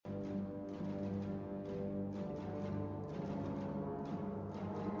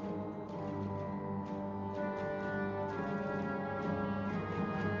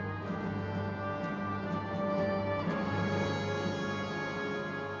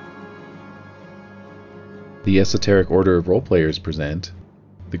The Esoteric Order of Roleplayers present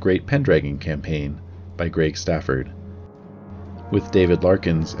The Great Pendragon Campaign by Greg Stafford, with David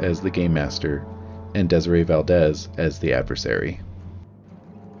Larkins as the Game Master and Desiree Valdez as the adversary.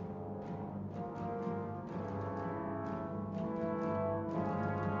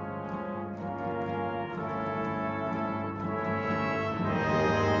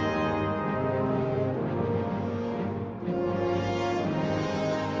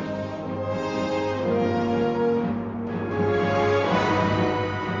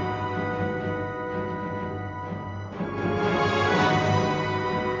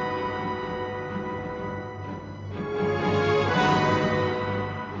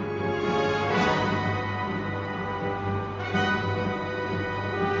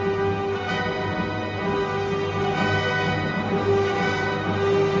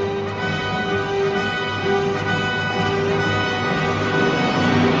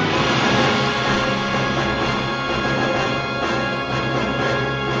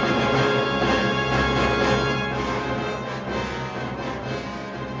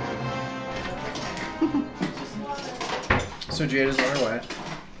 So Jade is on her way.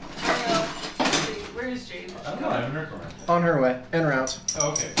 Where is Jade? I don't know, I haven't heard from her. On her way. En route.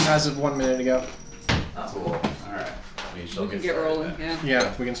 Oh, okay. As of 1 minute ago. Cool. Alright. We shall We can get rolling, then.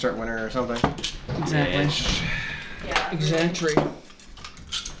 Yeah, we can start winter or something. Exactly. Yeah. Exactly.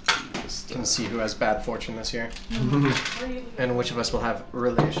 Can see who has bad fortune this year. And which of us will have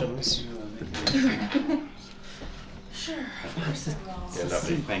relations. Sure. Of course I will. Yeah,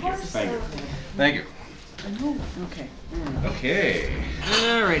 lovely. Thank you. Thank you. Thank you. Okay. Okay.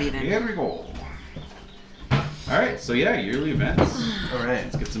 Alrighty then. Here we go. Alright, so yeah, yearly events. Alright.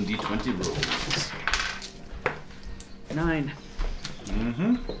 Let's get some D20 rolls. 9.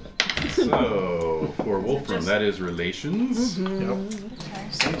 Mm-hmm. So, for Wolfram, that is relations. Yep. Okay.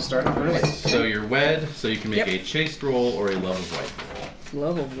 So start off early. So you're wed, so you can make Yep. a chaste roll or a love of wife roll.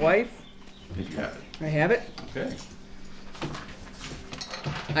 Love of wife. If you have it. I have it. Okay.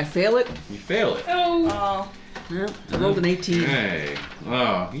 I fail it. You fail it. Oh. Well, I rolled an 18. Okay.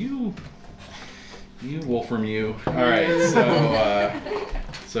 Oh, you Wolfram, you. Alright,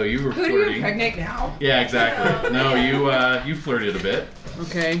 so you were Who do you flirting. impregnate now? Yeah, exactly. No, you flirted a bit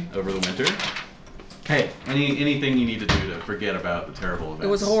Okay. over the winter. Hey, anything you need to do to forget about the terrible events? It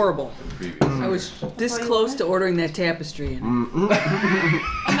was horrible. Of the previous I was this all you close wanted? to ordering that tapestry. And And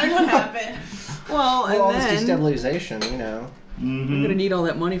then what happened? well, Well, all and this then destabilization, you know. I'm gonna need all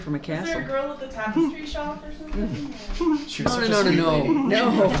that money for my Is there a castle. girl at the tapestry shop or something? She was No, such no, a no, sweet no, lady.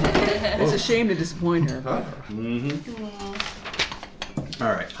 no. It's a shame to disappoint her.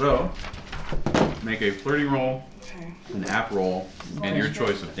 Alright, so make a flirting roll, Okay. an app roll, and your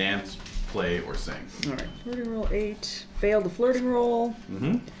choice of dance, play, or sing. All right. Flirting roll 8. Failed the flirting roll.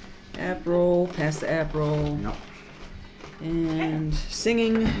 Mm-hmm. App roll. Passed the app roll. Yep. And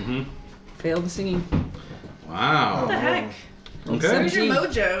singing. Mm-hmm. Failed the singing. Wow. What the heck? Okay. Where's your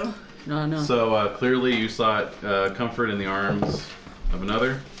mojo? No. So clearly you sought comfort in the arms of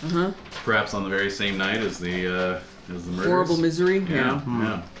another, perhaps on the very same night as the murders. Horrible misery. Yeah.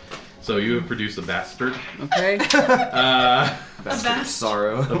 Yeah. So you have produced a bastard. Okay. Bastard of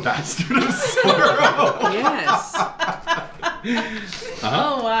sorrow. A bastard of sorrow. Yes.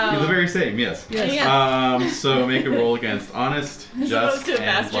 Oh, wow. You're the very same, yes. Yes. So make a roll against honest, As just, opposed to a and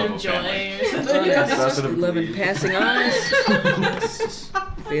bastard love of of joy family. or something. Bastard of 11 glee. passing honest.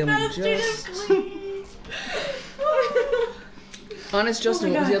 Failing Bastard of just. glee. Honest just. Oh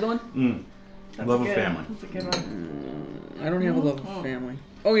my And what was the God. other one? That's Love of good. family. That's a good one. I don't have a love of family.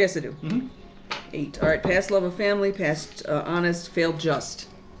 Oh, yes, I do. 8. All right. Passed love of family. Passed honest. Failed just.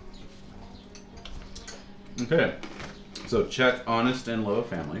 Okay. So check honest and love of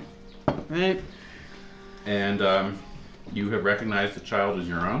family. Right. And you have recognized the child as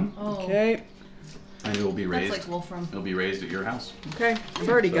your own, Oh. Okay. and it will be That's raised. like Wolfram. It'll be raised at your house. Okay. I've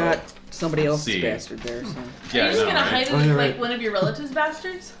already So, got somebody else's see. bastard there. So. Yeah, Are you just I know, gonna right? hide it as like one of your relatives'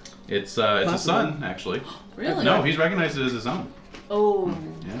 bastards? It's a son, actually. Really? No, he's recognized it as his own. Oh.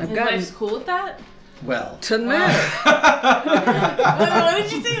 Yeah. I've His gotten. wife's cool with that? Well. Doesn't matter. What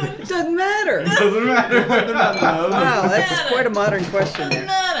did you say? Doesn't matter. Doesn't matter. Wow, that's matter. quite a modern question Doesn't there.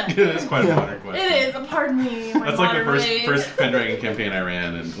 matter. It is quite a modern question. It is. Pardon me. My That's like the modern ways. first Pendragon campaign I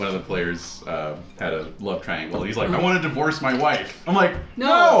ran, and one of the players had a love triangle. He's like, I want to divorce my wife. I'm like,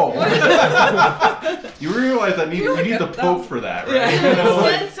 no! You realize that you need the Pope for that, right? Yeah. You know,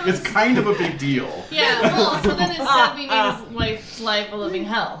 like, Yeah, so it's kind of a big deal. Yeah, well, so then instead we made his wife's life a living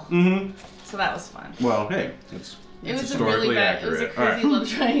hell. Mm-hmm. So that was fun. Well, hey, it's It was a historically really bad, accurate. it was a crazy love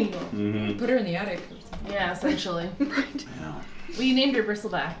triangle. Mm-hmm. Put her in the attic. Yeah, essentially. Yeah. Well, you named her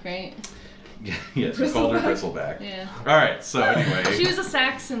Bristleback, right? Yes, you called her Bristleback. Yeah. All right. So anyway. She was a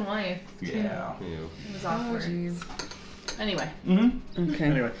Saxon wife. Yeah. It was awkward. jeez. Anyway. Okay.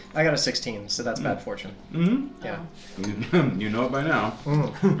 Anyway, I got a 16, so that's bad fortune. Yeah. You know it by now.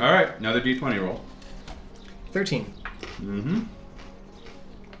 All right. Another D20 roll. 13.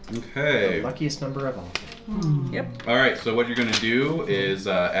 Okay. The luckiest number of all. Yep. All right. So what you're gonna do is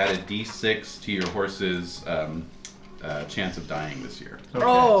add a D6 to your horse's chance of dying this year. Okay,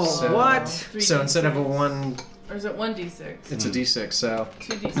 Oh, so, what? So instead of a 1, Or is it 1d6? it's a D6, so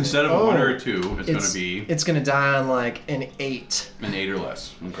 2d6. Instead of a 1 or a 2, it's gonna be it's gonna die on like an 8. an 8 or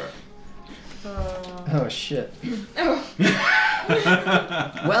less. Okay. Oh shit.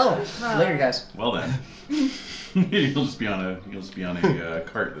 Well, later guys. Well then. You'll just be on a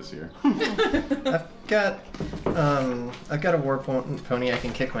cart this year. I've got a war pony I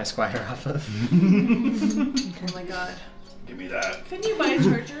can kick my squire off of. Oh my god. Give me that. Couldn't you buy a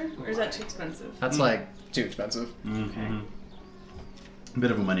charger? Or is that too expensive? That's like too expensive. A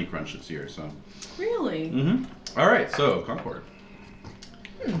bit of a money crunch this year, so. Really? All right, so Concord,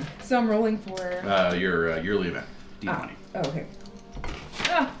 So I'm rolling for. your yearly event, D20. Oh, okay.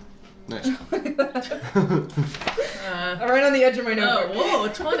 Ah. Nice. Right on the edge of my Oh, notebook. whoa,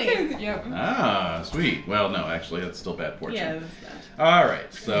 20. Yep. Ah, sweet. Well, no, actually, that's still bad fortune. Yeah, that's bad. All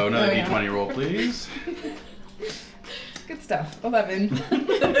right, so another Oh, yeah. D20 roll, please. Good stuff. 11. Good,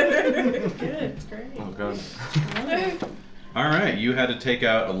 it's great. Oh god. All right, you had to take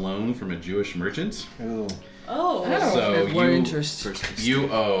out a loan from a Jewish merchant. Ooh. Oh. So At what interest? you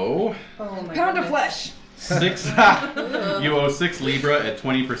owe Oh my Pound goodness. of flesh. 6. You owe 6 Libra at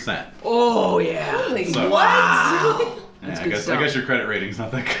 20%. Oh, yeah. Holy. So, Wow. yeah, I good guess your credit rating's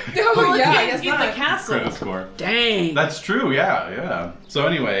not that good. Oh, yeah, I Can't guess get not. the castle. Credit score. Dang. That's true. Yeah. So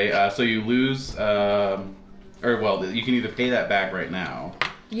anyway, so you lose, or well, you can either pay that back right now.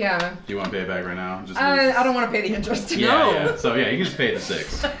 Yeah. Do you want to pay it back right now? Just I don't want to pay the interest. Yeah. So yeah, you can just pay the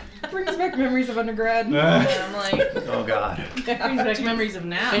 6. Brings back memories of undergrad. Yeah, I'm like, Oh god. brings back memories of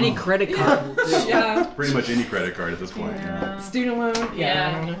now. Any credit card will do. Yeah. Pretty much any credit card at this point. Yeah. Student loan.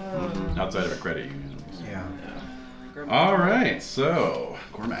 Yeah. I don't know. Outside of a credit union. Yeah. All right. So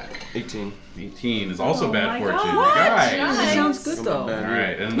Cormac, 18. 18 is also Oh bad my fortune. God. You guys. Nice. Sounds good, though. All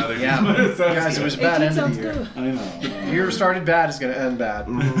right, and another. Yeah. Sounds Guys, it was a bad 18 end of sounds the year. good. I know. The year started bad is gonna end bad.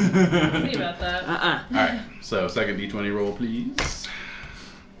 See about that. All right. So second D20 roll, please.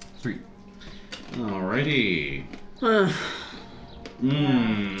 3. Alrighty.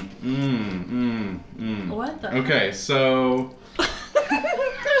 What the Okay, so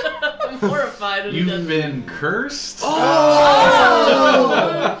I'm horrified when he you've does been cursed.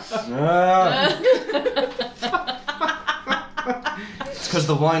 It's because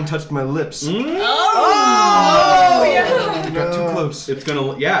the wine touched my lips. Oh, yeah. Got too close. It's gonna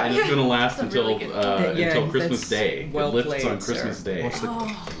and it's gonna last That's a until really good until Christmas that's Day. well it lifts played, on Christmas sir. Day.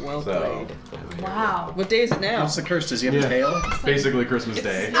 Well So played. Wow. What day is it now? What's the curse? Does he have a tail? basically Christmas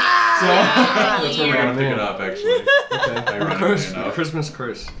Day. So Yeah. that's where we're gonna pick it up actually. Okay. Ironically Curse. enough. Christmas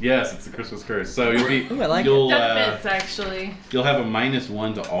curse. Yes, it's the Christmas curse. So you'll be Ooh, I like you'll That fits, actually. you'll have a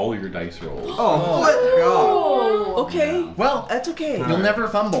 -1 to all your dice rolls. Oh, what? Oh. Okay. Well, That's okay. you'll never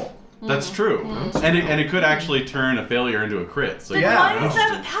fumble. That's true, and it could actually turn a failure into a crit. So Then Yeah. why is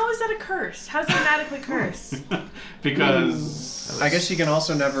that? How is that a curse? How is it automatically cursed? because I guess you can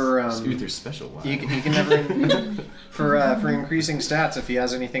also never. Uther special wine. He can never for increasing stats. If he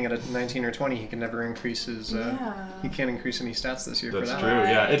has anything at a 19 or 20, he can never increase his. He can't increase any stats this year that's for that. true.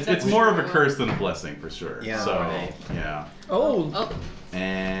 Yeah, it's That's more of a true. curse than a blessing for sure. Yeah. So Right. yeah, Oh.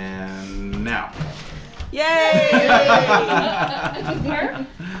 and now. Yay!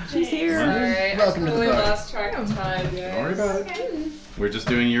 She's here. Sorry, Welcome to the I totally bar. lost track of time, guys. Don't worry about it. We're just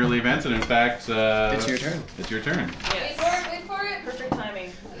doing yearly events, and in fact, It's your turn. It's your turn. Yes. Wait for it. Perfect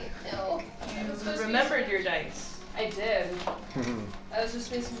timing. No. You remembered your dice. I did. I was just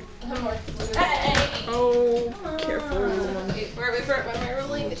making more fluid. Oh, careful. Wait for it. When am I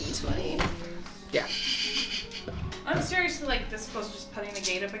rolling the d20? Yeah. I'm seriously like this close to just putting the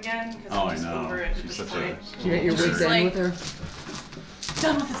gate up again because Oh, I'm I just know. over it at She's this such point. a. You got your She's wigs in like- with her.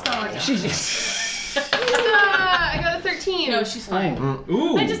 Done with this dog. I got a 13. No, she's fine.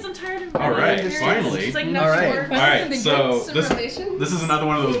 Ooh. I'm tired of. All right, running. finally. It's like All nothing right. works. All right, Something so good, some this relations. is another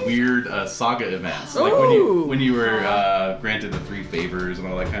one of those weird saga events, like when you were granted the 3 favors and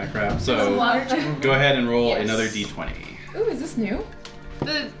all that kind of crap. So go ahead and roll Yes. another d20. Ooh, is this new?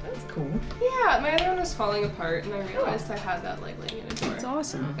 That's Cool. Yeah, my other one was falling apart, and I realized I had that like laying in a drawer. That's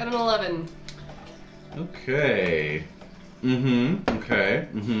awesome. Got an 11. Okay. Okay.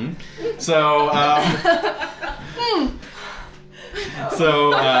 So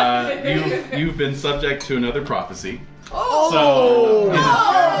So you've been subject to another prophecy. So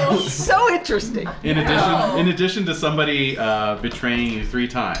interesting. In addition to somebody betraying you 3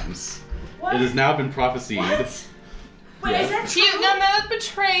 times, it has now been prophesied. Wait, is that true? No, not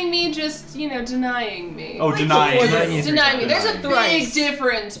betraying me, just, denying me. Oh, denying. Denying me. There's a big Thrice.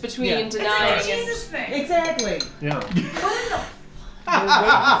 difference between denying It's a and... Jesus thing. Exactly. Yeah.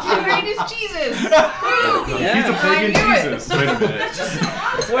 Kinraid is Jesus. He's a pagan I knew it. Jesus. Wait a minute.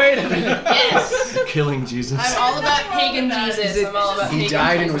 Wait a minute. Yes. Killing Jesus. I'm all about pagan Jesus. I'm all about pagan He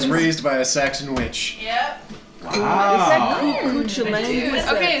died and was Jesus. raised by a Saxon witch. Yep. Wow. Cuchulain.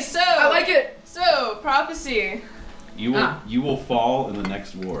 Okay, so... I like it. So, prophecy. You will fall in the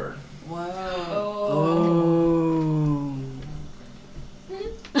next war. Oh.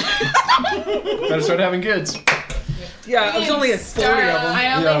 Better start having kids. Yeah, it was only 40 of them.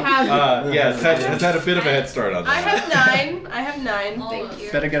 I only have... Yeah, it's had a bit of a head start on that. I have 9. Thank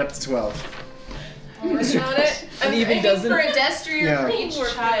you. Better get up to 12. I'm working on it. I'm even aiming dozen? for a destrier for each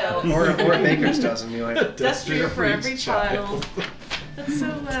child. Or a baker's dozen. You like? Destrier for every each child. That's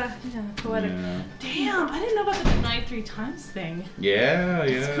so, poetic. Yeah. Damn, I didn't know about the deny 3 times thing. Yeah.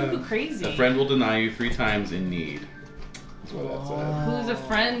 It's cuckoo crazy. A friend will deny you 3 times in need. That's what that said. Who's a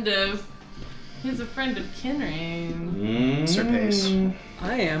friend of... Who's a friend of Kinrain? Sir Pace.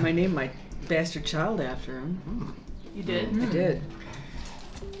 I am. I named my bastard child after him. You did? I did.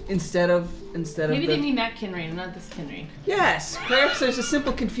 Instead of Maybe the... they mean that Kinrain and not this Kinrain. Yes. Perhaps there's a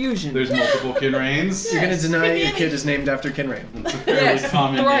simple confusion. There's multiple Kinrains. You're gonna deny that your kid is named after Kinrain. It's a fairly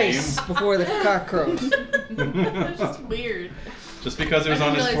common thrice name. before the cock crows. That's just weird. Just because it was I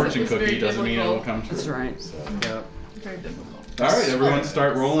on his didn't realize fortune it was very cookie doesn't mean it will biblical. come true. That's right. So. Yeah. Very biblical. All right, everyone,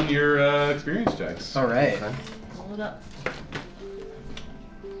 start rolling your experience checks. All right. Roll it up.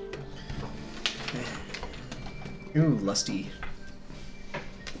 Ooh, lusty.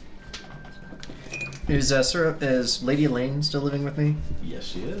 Is Lady Elaine still living with me? Yes,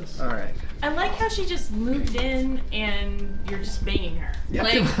 she is. All right. I like how she just moved in and you're just banging her. Yeah,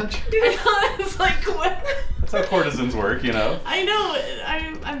 like, pretty much. I thought it was like, what? That's how courtesans work, you know. I know.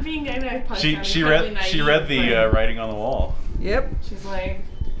 I'm being. I probably She sound read incredibly the naive, writing on the wall. Yep. but She's like,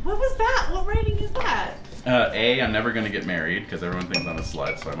 what was that? What writing is that? I'm never going to get married because everyone thinks I'm a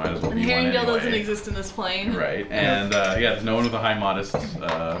slut, so I might as well And be one Herringdale anyway. doesn't exist in this plane. Right, and there's no one with a high modest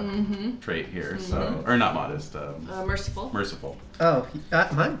trait here, so or not modest, Merciful. merciful. Oh,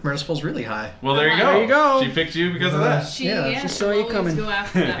 my merciful's really high. Well, there you go. There you go. She picked you because of that. She Yeah, she saw you always coming. Go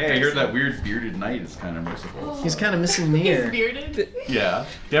after that Hey, I heard person. that weird bearded knight is kind of merciful. He's kind of missing the ear. Bearded. Yeah,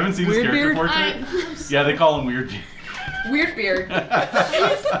 you haven't seen his Weird character beard? portrait? Yeah, they call him Weird Beard. Weird beard.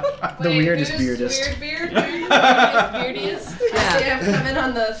 The weirdest beardest. Weird beard? Beardiest? Yeah. I say I've come in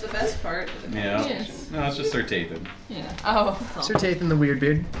on the best part. Yeah. Yes. No, it's just Sir Tathan. Yeah. Oh. Sir Tathan the weird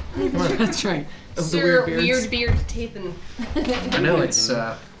beard. Come on. That's right. Of the Sir weird beards. Beard Tathan. I know, it's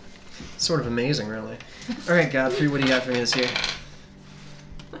sort of amazing, really. All right, Godfrey, what do you got for me this year?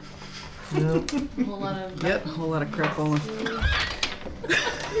 No. A whole lot of. Yep. A whole lot of crapola.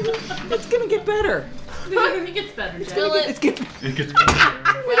 It's gonna get better. It gets better, Jack. Will it? It's getting. It gets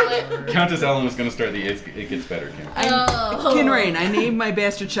Will it? Countess Ellen was going to start the It Gets Better campaign. Oh. Kinrain, I named my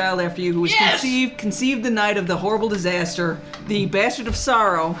bastard child after you, who was Yes! conceived the night of the horrible disaster, the bastard of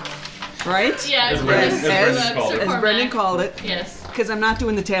sorrow, right? Yeah, As it's Brendan- yes, as Brendan that's called it. Sir As Cormac. Brendan called it. Yes. Because I'm not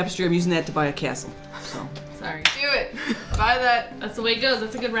doing the tapestry, I'm using that to buy a castle. So. Sorry. Do it. Buy that That's the way it goes.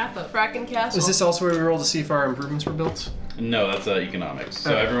 That's a good wrap up. Bracken Castle. Was this also where we rolled to see if our improvements were built? No, that's economics.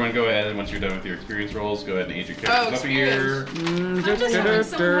 So Okay. everyone go ahead, and once you're done with your experience rolls, go ahead and age your characters up a year. I'm just hoping someone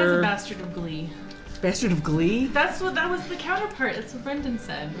has a Bastard of Glee. Bastard of Glee? That was the counterpart. That's what Brendan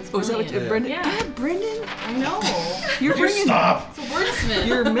said. It was Oh, is that what brilliant. Brendan? Yeah. God, Brendan? I know. You're Would you bringing. stop? It's a wordsmith.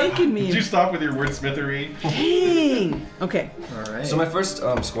 You're making me. Would you stop with your wordsmithery? Dang. Okay. All right. So my first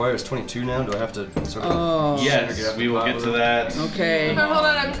squire is 22 now. Do I have to sort of? Oh. Yes, we will get to that. Okay. Okay, hold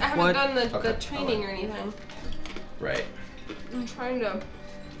on. I haven't What? done the Okay, training or anything. Right. I'm trying to.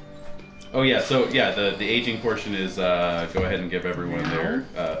 Oh yeah, so yeah, the aging portion is go ahead and give everyone their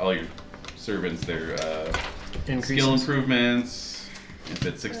all your servants their skill improvements. If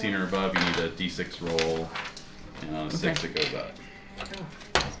it's 16 or above, you need a D6 roll, and on a 6 it goes up.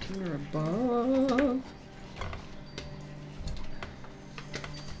 16 or above.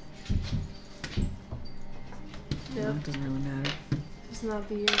 Yep. It doesn't really matter. This is not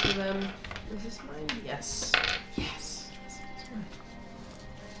the year for them. Is this mine? Yes. Yes.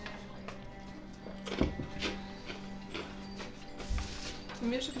 The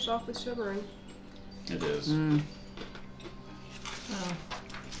music is awfully sobering. It is. Oh.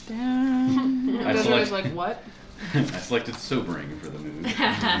 Down. You guys are always like, what? I selected sobering for the mood.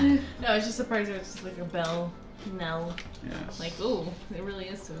 No, I was just surprised it was just like a bell. Knell. Yes. Like, ooh, it really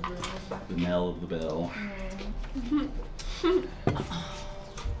is sobering. The knell of the bell.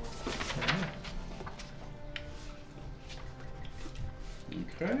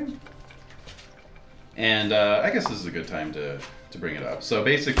 Okay. And I guess this is a good time to bring it up. So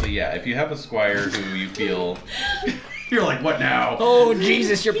basically, yeah, if you have a squire who you feel... You're like, what now? Oh,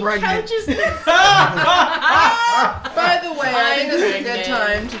 Jesus, you're pregnant. By the way, I think this is a good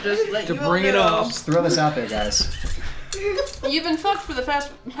time to just let you all bring it know. up. Just throw this out there, guys. You've been fucked for the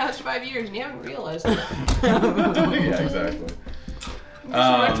past 5 years and you haven't realized it. Yeah, exactly.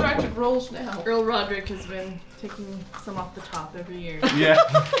 Retroactive rolls now. Earl Roderick has been taking some off the top every year. Yeah.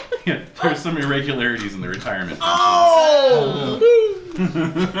 Yeah, there's some irregularities in the retirement pensions. Oh!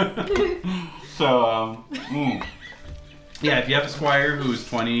 So, yeah, if you have a squire who's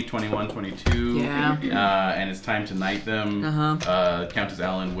 20, 21, 22, and it's time to knight them, Countess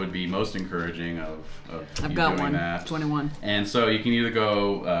Ellen would be most encouraging of I've you got doing one. that. 21. And so you can either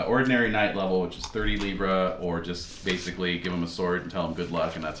go ordinary knight level, which is 30 Libra, or just basically give them a sword and tell them good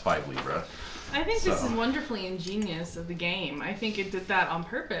luck, and that's 5 Libra. I think this is wonderfully ingenious of the game. I think it did that on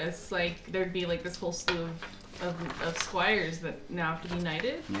purpose. Like, there'd be like this whole slew of squires that now have to be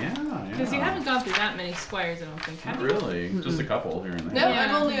knighted. Yeah. Because you haven't gone through that many squires, I don't think, have Not you? really. Just a couple here and there. No,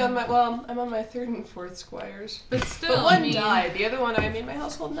 I'm only on my, I'm on my 3rd and 4th squires. But still, But one I mean, died. The other one I made my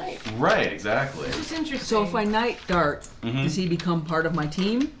household knight. Right, exactly. It's just interesting. So if I knight Dart, does he become part of my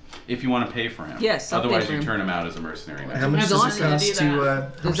team? If you want to pay for him. Yes, I'll pay Otherwise, for you him. turn him out as a mercenary knight. How much He's does awesome. it cost Do to?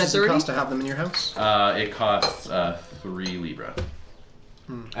 that. How much does it 30? cost to have them in your house? It costs 3 Libra.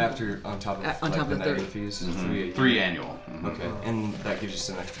 After on top of On top the of the negative 30. fees, 3 annual. Okay, and that gives you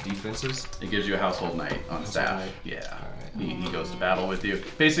some extra defenses. It gives you a household knight on staff. knight. Yeah. Alright. He goes to battle with you.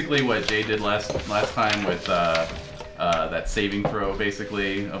 Basically, what Jay did last time with that saving throw,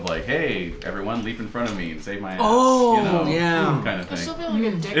 basically of like, hey, everyone, leap in front of me and save my ass. Oh, you know, yeah. kind of I still thing. feel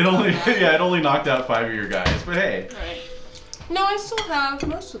like a dick It only about that. it only knocked out 5 of your guys, but hey. Right. No, I still have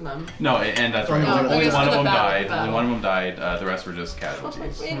most of them. No, and that's right. No, I Only guess one for of the them battle, died. the Only battle. one of them died. The rest were just I was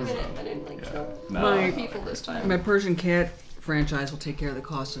like, casualties. wait a minute, I didn't kill No. people this time. My Persian cat franchise will take care of the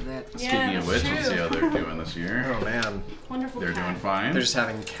cost of that. Speaking of which, that's let's true. see how they're doing this year. Oh man, Wonderful They're cat. doing fine. they're just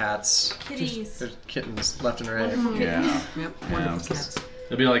having cats. Kitties. There's kittens left and right. Wonderful Yeah. kittens. Yep, Yeah. wonderful cats.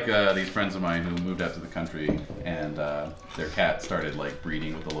 It'll be like these friends of mine who moved out to the country, and their cat started like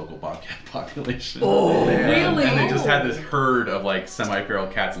breeding with the local bobcat population. Oh, really? And they just had this herd of like semi-feral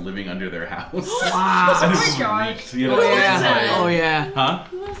cats living under their house. Wow. And it Oh my just God. reeked, you know, Oh, it was yeah. just like- Oh, yeah. Huh?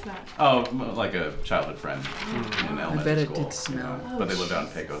 Who was that? Oh, like a childhood friend in elementary bet it school. did smell. You know, but they lived out in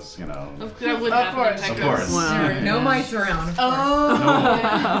Pecos, you know. That would Of happen in course. Pecos. Of course. Wow. There are no mice around. Of course.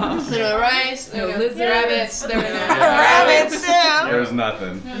 Oh, No. no rice, No no lizards. rabbits, there were no Rabbits, yeah. There's nothing.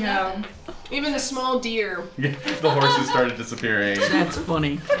 Yeah. Even the small deer. Yeah, the horses started disappearing. That's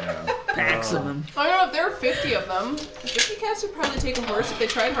funny. Yeah. Packs of them. I don't know if there were 50 of them. 50 cats would probably take a horse if they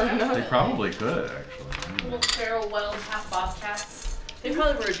tried hard enough. They probably could, actually. Little feral wild half bobcats. They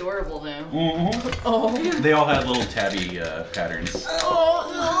probably were adorable though. Oh. They all had little tabby patterns.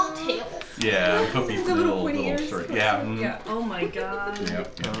 Oh, little tails. Yeah, puppy The little little pointy ears. short. Yeah. Yeah. Oh my God.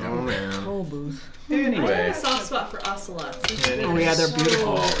 Yep. Oh man. Toll booth. I have Anyway. a soft spot for ocelots. Oh, yeah, they're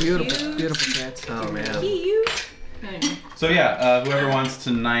beautiful. Oh, Beautiful, cute. beautiful cats. Oh man. Anyway. So yeah, whoever wants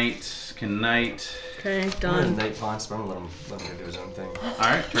to knight can knight. Okay, I'm gonna done. Knight Ponce, but I'm gonna let him go do his own thing. All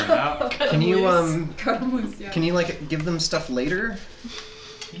right, turn it out. Can you Cut 'em loose, yeah. can you like give them stuff later?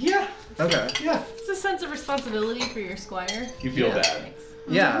 Yeah. Okay. Yeah. It's a sense of responsibility for your squire. You feel bad.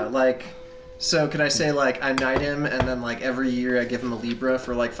 Yeah, like. So could I say like I knight him and then like every year I give him a Libra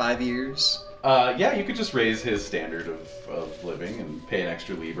for like 5 years? Yeah, you could just raise his standard of living and pay an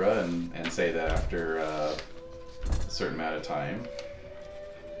extra Libra and say that after a certain amount of time,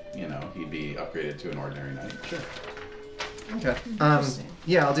 you know, he'd be upgraded to an ordinary knight. Sure. Okay.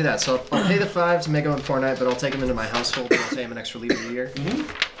 Yeah, I'll do that. So I'll pay the 5 to make him a poor knight, but I'll take him into my household and I'll pay him an extra Libra a year. Mm-hmm.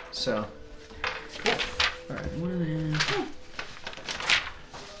 So. Cool. All right. 1.5.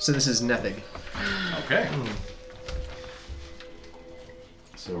 So this is Nethig. Okay.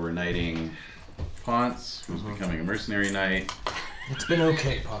 So we're knighting Ponce, who's becoming a mercenary knight. It's been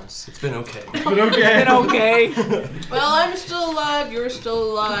okay, Ponce. It's been okay. But okay. Okay. Well, I'm still alive, you're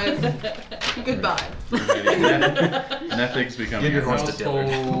still alive. Goodbye. We're knighting Nethig's becoming Give your a horse to Dillard.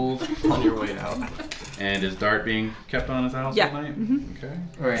 household. On your way out. And is Dart being kept on as a household Yeah. knight? Okay.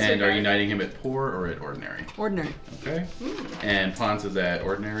 All right. And are you knighting him at poor or at ordinary? Ordinary. Okay. And Ponce is at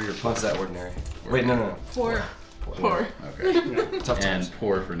ordinary or poor? Ponce is that ordinary. Wait, no. Poor. Poor. Okay. Tough And times.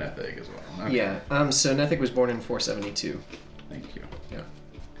 poor for Nethig as well. Okay. Yeah. So Nethig was born in 472. Thank you. Yeah.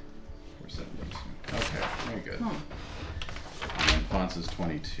 472. Okay, very good. And Fonz is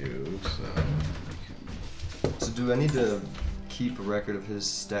 22, so we can... So do I need to keep a record of his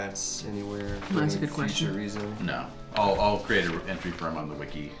stats anywhere for That's a any good question. future reason? No. I'll create an entry for him on the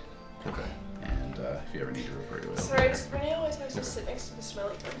wiki, Okay. and if you ever need to refer to it. Sorry, because Renee always has to sit next to the smelly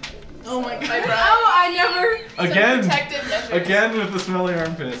armpit. Oh my god. I brought I never. Again! protective measures. Again with the smelly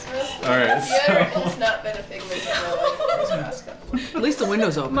armpit. Alright, Deodorit so... has not been a figment of my life these past couple of At least the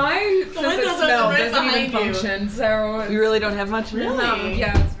window's open. My The window's open smell right doesn't even behind you. function, so. You really don't have much? Really?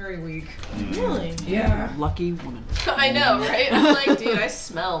 Yeah, it's very weak. Really? Yeah. Lucky woman. I know, right? I'm like, dude, I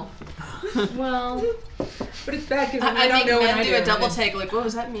smell. Well, But it's bad because I I don't think know when men I do a double take, like, what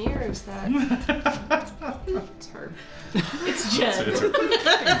was that me or is that? It's her. it's Jen.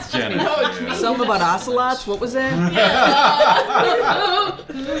 It's Jenny. No, it's me. Something about ocelots? What was that?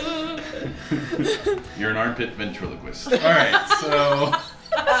 You're an armpit ventriloquist. Alright, so...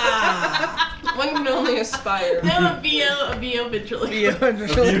 One can only aspire. No, a VO ventriloquist. Be a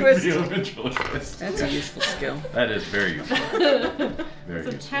ventriloquist. Be a ventriloquist. That's a useful skill. That is very useful. Very It's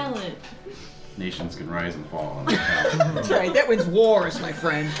a useful. talent. Nations can rise and fall on that talent. That's right. That wins wars, my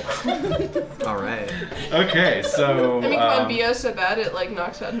friend. All right. Okay, so... I mean, come on, BO so bad it like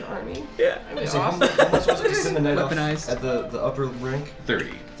knocks out an army. Yeah. That'd be So how awesome. much was it to send the knight off Weaponized. at the upper rank?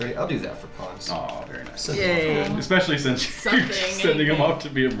 30. 30. I'll do that for pawns. Oh, very nice. Send him Yay. Especially since you're Something, sending him anything. off to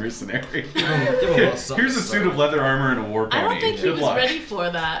be a mercenary. Give him a little something Here's a to suit start of leather armor and a war pony. I don't think he Good was luck. ready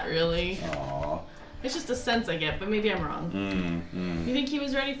for that, really. Aw. It's just a sense I get, but maybe I'm wrong. You think he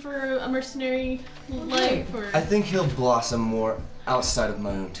was ready for a mercenary life, or? I think he'll blossom more outside of my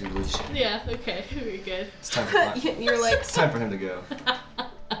own tutelage. Yeah. Okay. Very good. It's time for You're like, it's time for him to go.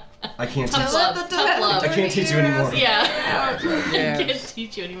 I can't Tough teach. love. Tough love. I can't teach you anymore. Yeah. Yeah. I can't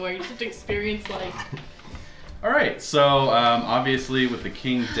teach you anymore. You should experience life. Alright, so obviously with the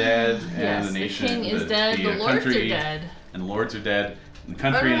king dead and Yes, the the nation... king is dead. The lords country, are dead. And the lords are dead. And the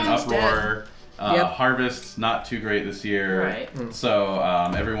country in an Everyone's uproar. Yep. Harvest not too great this year. Right. So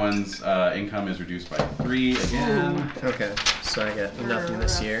everyone's income is reduced by 3 again. Okay. So I get nothing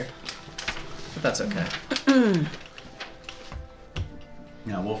this year. But that's okay.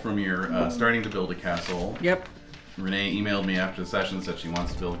 Now, Wolfram, you're starting to build a castle. Yep. Renee emailed me after the session, said she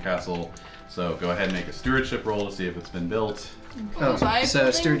wants to build a castle. So go ahead and make a stewardship roll to see if it's been built. Oh, was I so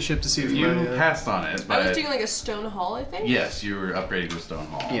building? stewardship to see if You my, passed on it, but I was doing like a stone hall, I think. yes, you were upgrading to a stone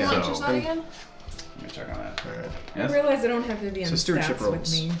hall. Yeah. How So much was that again? let me check on that. All right. I Yes? realize I don't have Vivian's So stewardship stats rolls.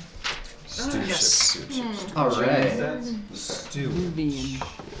 with me. Stewardship. Yes. Stewardship. All right. Stewardship. Vivian.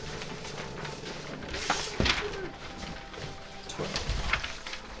 12.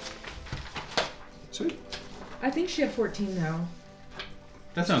 Sweet. I think she had 14 though.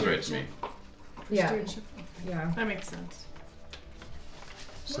 That sounds right to me. Yeah. Stewardship. Yeah. That makes sense.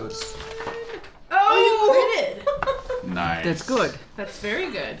 So it's Oh, you critted. Nice. That's good. That's very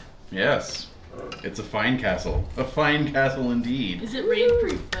good. Yes. It's a fine castle. A fine castle indeed. Is it raid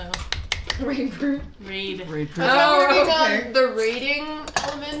proof though? Rainproof. Raid. Raid I'm proof. working okay. on the rating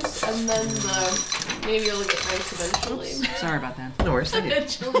elements and then the maybe it'll get nice eventually. Sorry about that. No worries. Thank you.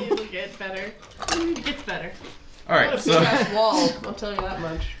 Eventually it'll get better. It gets better. All Not right, a so big ass wall, I'll tell you that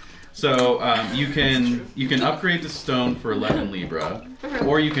much. you can upgrade to stone for 11 libra,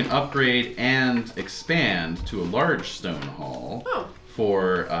 or you can upgrade and expand to a large stone hall Oh.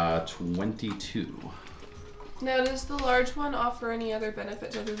 for 22. Now, does the large one offer any other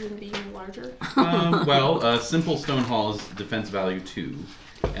benefits other than being larger? Well, a simple stone hall is defense value 2,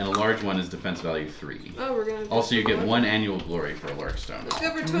 and a large one is defense value 3. Oh, we're gonna. Also, you get 1 annual glory for a large stone Let's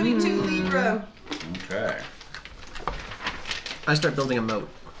hall. go for 22 Libra. Okay. I start building a moat.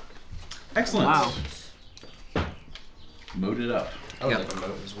 Excellent. Wow. Moat it up. I would Yep. like a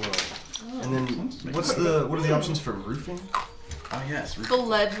moat as well. And then Excellent. what are the options for roofing? Oh, yes. The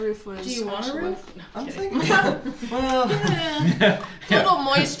lead roof was. Do you want a actually roof? No, I'm kidding. thinking. Well, a little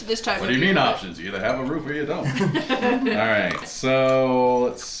moist this time What of do you year. mean but- options? You either have a roof or you don't. Alright, so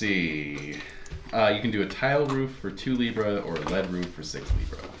let's see. You can do a tile roof for 2 Libra or a lead roof for 6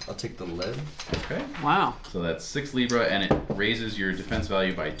 Libra. I'll take the lead. Okay. Wow. So that's 6 Libra and it raises your defense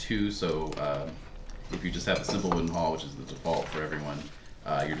value by 2. So if you just have the simple wooden hall, which is the default for everyone,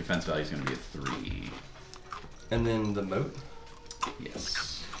 your defense value is going to be a 3. And then the moat.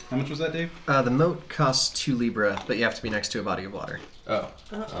 Yes. How much was that, Dave? The moat costs 2 Libra, but you have to be next to a body of water. Oh.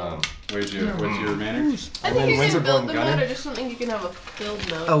 What's your manor? I And think then you when's can it build going the gunner? moat or just something you can have a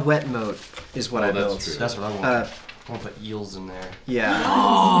filled moat. A wet moat is what Oh, I that's built. true. That's what I want. Uh, I want to put eels in there. Yeah.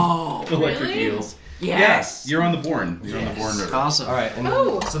 Oh. Electric Really? eels. Yes. You're on the Bourne. You're on the Bourne River. Awesome. All right, and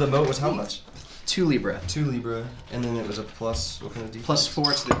so the moat was how much? 2 Libra. 2 Libra, and then it was a plus. What kind of defense? Plus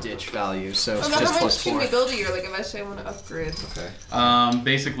 4 to the ditch value, so it's How just much plus can 4. we build a year? Like if I say I want to upgrade. Okay.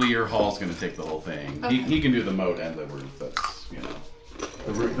 Basically, your hall's going to take the whole thing. Okay. He can do the moat and the roof. That's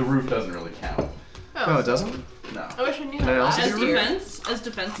the roof doesn't really count. Oh, it doesn't? No. I wish I knew Can I that also last As do year.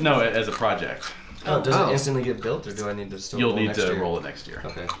 defense. No, as a project. Oh, does Oh. it instantly get built, or do I need to still You'll roll need next to year? roll it next year.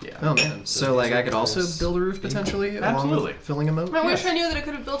 Okay. Yeah. Oh man. So like I could also is build a roof potentially along Absolutely. with filling a moat? I wish I knew that I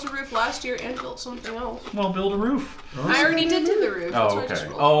could have built a roof last year and built something else. Well, build a roof. I already did do the roof. That's Oh, why I just okay.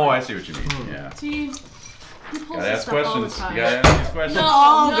 rolled Oh, for I it. see what you mean. Yeah. See, he pulls Gotta this ask stuff all the questions. You time. gotta ask these questions. No,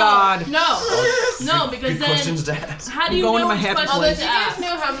 Oh, no, God. no, because Good then questions to ask. how do I'm you going to know my which happy questions Although, place. do to you guys ask?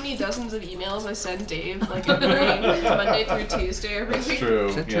 know how many dozens of emails I send Dave, like every Monday through Tuesday every That's week? true.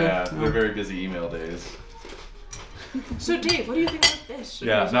 Is that true? Yeah, No. they're very busy email days. So, Dave, what do you think about this? And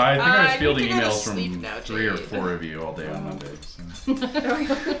Yeah, he's no, like, I think I was need fielding to go to emails sleep from now, 3 or Jade." 4 of you all day on Monday. So.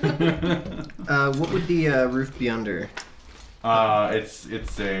 What would the roof be under? It's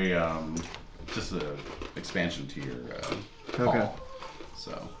a just a expansion to your hall.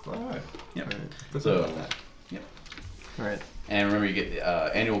 So Alright. yep. Right. So that. yep. Alright. And remember, you get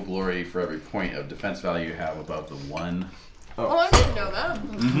annual glory for every point of defense value you have above the 1. Oh, I didn't know that.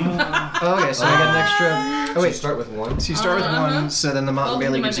 Oh, okay, so I got an extra. Oh So wait, start with 1. so you start with 1, so then the Mountain Well,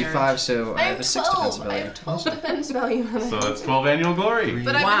 Bailey my gives you marriage. 5, so I I have a have 6 defense 12. I value. have 12 defense value on it. So that's 12 annual glory.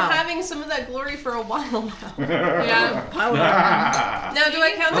 But I've Wow. been having some of that glory for a while now. Yeah. Pile it on. Now, do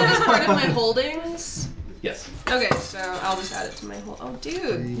I count that as part of my holdings? Yes. Okay, so I'll just add it to my whole. Oh,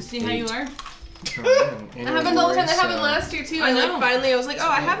 dude. You see how you are? Oh, man, That annual happened all the glory, time. That happened so- last year too. I I know. finally was like, oh,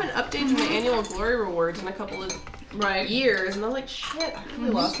 I haven't updated my annual glory rewards in a couple of Right. years, and I was like, shit, I really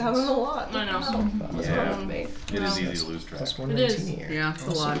lost out on a lot. I know. What the hell? What's Yeah. wrong with me? It is easy to lose track. Plus It 119 is. a year. Yeah, it's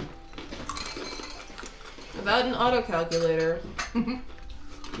a lot. Without an auto calculator.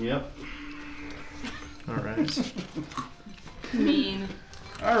 Yep. Alright. Mean.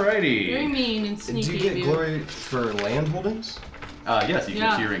 Alrighty. Very mean and Do sneaky you of get you. glory for land holdings? Yes, equal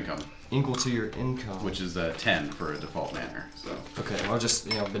Yeah. to your income, Equal to your income. which is 10 for a default manor. So. Okay, well, I've just,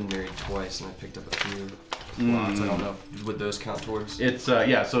 I've been married twice and I picked up a few lots. I don't know. Would those count towards? It's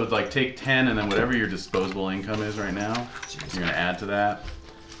yeah, so like take 10 and then whatever your disposable income is right now, you're gonna add to that.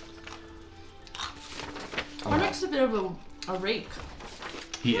 Cormac's a bit of a rake.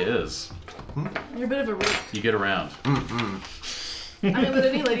 He is. You're a bit of a rake. You get around. I mean, would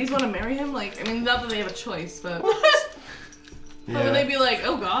any ladies want to marry him? Like, I mean, not that they have a choice, but Yeah. would they be like,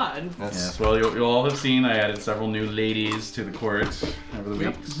 oh God? That's Yes, well, you'll all have seen I added several new ladies to the court over the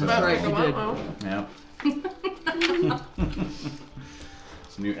Yep, week. that's So, right, you did. Yep.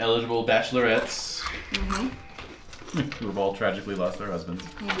 Some new eligible bachelorettes who have all tragically lost their husbands.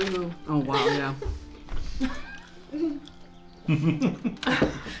 Boo-hoo. Oh, wow, yeah.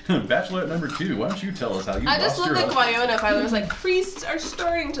 Bachelorette number 2, why don't you tell us how you I lost just look your like husband? Wyona if I was like, priests are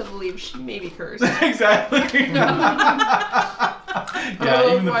starting to believe she may be cursed. Exactly.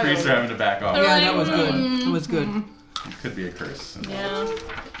 Yeah, even the Why priests are not? having to back off. They're Yeah, like, that was good. That was good. It could be a curse. Yeah.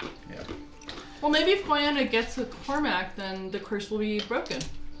 Yeah. Well, maybe if Guyana gets a Cormac, then the curse will be broken.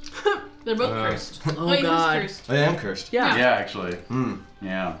 They're both cursed. Oh, Wait, God. who's cursed? I am cursed. Yeah. Yeah, actually. Hmm.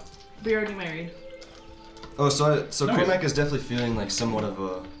 Yeah. We're already married. Oh, so No, Cormac is definitely feeling like somewhat of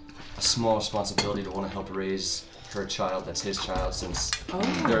a small responsibility to want to help raise her child that's his child, since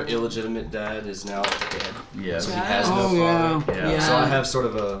their illegitimate dad is now dead. Yes. So he has no Oh, yeah. father. Yeah. So I have sort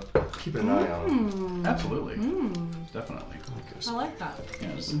of a keeping an eye on him. Absolutely. Definitely. I like that.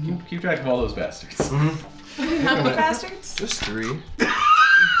 Yeah, just keep track of all those bastards. How many bastards? There's 3.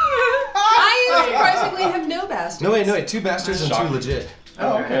 I surprisingly have no bastards. No, wait, 2 bastards and 2 Shocking. legit.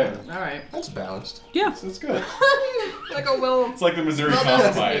 Oh, okay. All right. That's balanced. Yeah. That's good. Like a well. It's like the Missouri Well, that's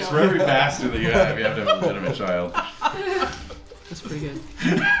Compromise. real. For every bastard that you have to have a legitimate child. That's pretty good.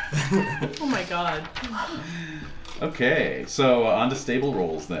 Oh my God. Okay, so on to stable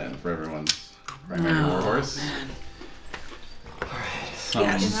rolls then for everyone's primary warhorse. It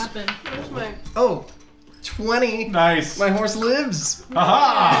happened. Where's my? Oh, 20. Nice. My horse lives.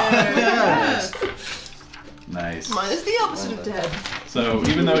 Haha! Yes. Nice. Mine is the opposite of dead. So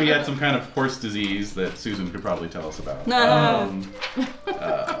even though he had some kind of horse disease that Susan could probably tell us about,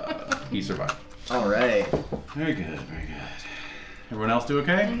 he survived. All right. Very good, very good. Everyone else do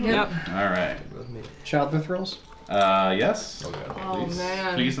okay? Yep. All right. Childbirth rolls. Yes. Oh Please.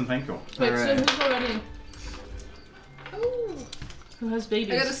 man. Please and thank you. Wait, All so right. who's already? Oh. Who has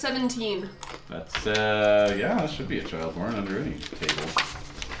babies? I got a 17. That's yeah, that should be a child born under any table.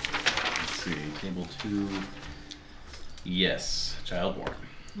 Let's see, table 2. Yes, child born.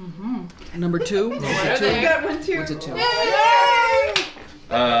 Number 2. What are they? I got one too. What's a 2?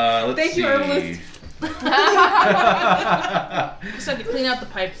 Let's Thank you, see. Herbalist. Just had to clean out the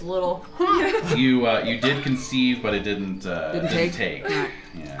pipes a little. You did conceive, but it didn't take. Right.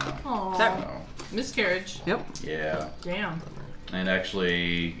 Yeah. Aww. So, Miscarriage. Yep. yeah. Damn. And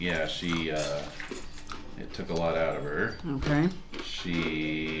actually, yeah, she it took a lot out of her. Okay.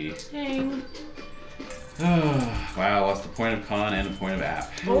 She Dang. wow, lost a point of con and a point of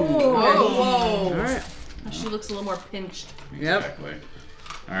app. Whoa. All right. She looks a little more pinched. Yep. Exactly.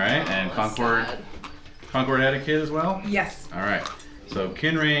 All right, and that's Concord. sad. Concord had a kid as well. Yes. All right. So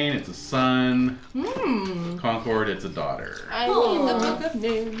Kinrain, it's a son. Hmm. Concord, it's a daughter. I need the book of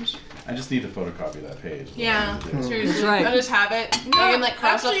names. I just need to photocopy that page. Yeah. Seriously. That's right. I just have it. I can like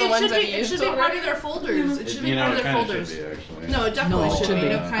cross off the ones I've it used should be part of already. their folders. It should be You know, part of it their kind of folders. should be actually. No, it definitely No, it should be.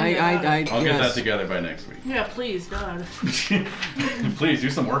 No kind about it. I'll get that yes. together by next week. Yeah, please, God. Please do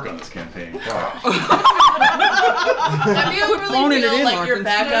some work on this campaign. Wow. I feel really phoning it feel in, like your Larkins.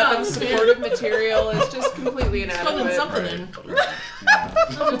 backup No, and supportive material is just completely Phoning inadequate. something in.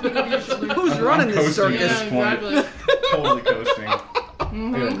 Who's running I'm this coasting circus? at this point. Totally coasting. I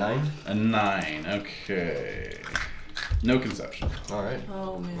got a 9. A 9. Okay. No conception. All right.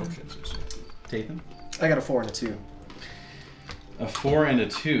 Oh, man. Okay. Tathan? I got a 4 and a 2. A 4 and a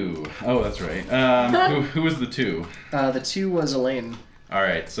 2. Oh, that's right. Who was the 2? The 2 was Elaine. All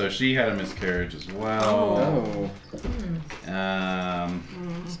right, so she had a miscarriage as well.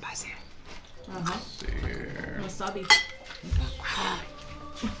 Spicy. Let's see here. Wasabi.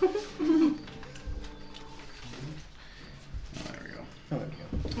 There we go. Oh, there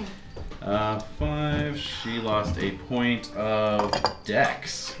we go. 5. She lost a point of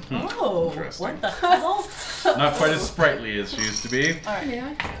dex. Oh, Interesting. what the hell? Not quite as sprightly as she used to be.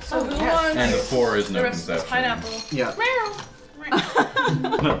 So who wants And the 4 is The no rest of this conception. pineapple. Yeah.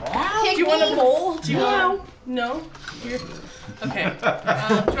 Do you want a bowl? Do you want? No? You're... Okay. Do you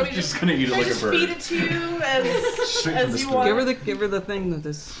want me to Just gonna eat it like a just bird. feed it to you Straight from as the you spoon. want? Give her the thing that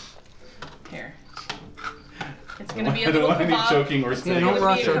this. Here. It's gonna be a I don't little want any kebab. choking or spitting don't on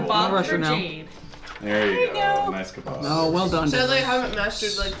rush the her. table. Don't rush her For now. Jade. There you you go. go. Nice kebab. Oh, well done. Sadly, I haven't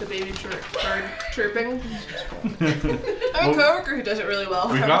mastered like the baby bird chirping. I have a coworker who does it really well.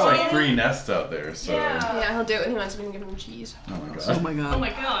 We've got like 3 nests out there, so. Yeah. Yeah, he'll do it when he wants me to give him cheese. Oh my Oh god. my god. Oh my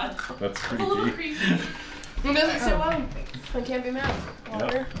god. That's It's a little creepy. creepy. He does it so well. I can't be mad.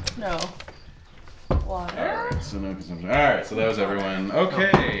 Water? No. Water? Alright, so no consumption. Alright, so that was everyone.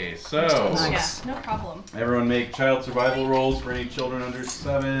 Okay, so. Nice. Yeah, no problem. Everyone make child survival rolls for any children under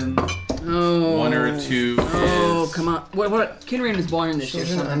 7. Oh. 1 or 2 Oh, is. come on. What? Kinrain is born this year.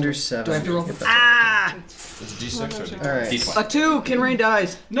 Children So under 7. do I have to roll? Get that. Ah! It's a D6 or a D4? Alright. D20. A 2. Kinrain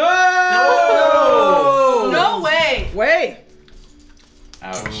dies. No! No way! Way.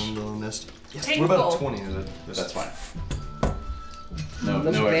 Ouch. No missed. Yes. Painful. What about a 20? Is it? That's fine. No,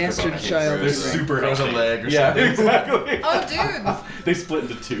 This no extra bastard bonus. child. They're super Throws a healthy. leg or Yeah, something. exactly. Oh, dude. They split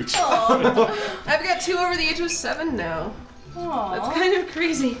into 2. I've got 2 over the age of 7 now. Aww. That's kind of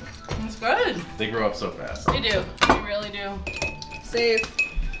crazy. That's good. They grow up so fast. They do. They really do. Save.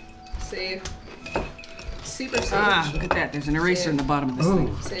 Save. Super safe. Ah, look at that. There's an eraser in the bottom of this thing.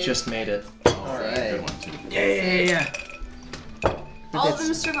 Ooh, Save. just made it. Good Alright. one too. Yeah. All of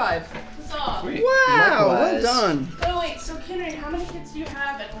them survive. Huzzah. Sweet. Wow. Well Likewise. done. Oh wait, so Kinrain, how many kids do you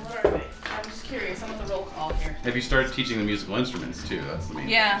have and what are they? I'm just curious. I'm at the roll call here. Have you started teaching them musical instruments too? That's the main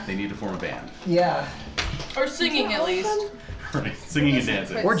Yeah. thing. They need to form a band. Yeah. Or singing at least. Right. Singing and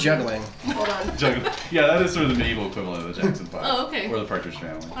dancing. Or juggling. Hold on. Juggling. Yeah, that is sort of the medieval equivalent of the Jackson 5. Oh, okay. Or the Partridge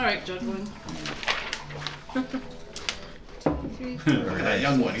Family. Alright, juggling. That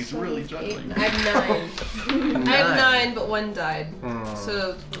young one, he's really juggling. I have 9. I have 9, but 1 died.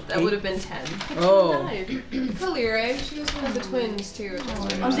 So that would have been 10. Oh. Kalire, she was one of the twins too.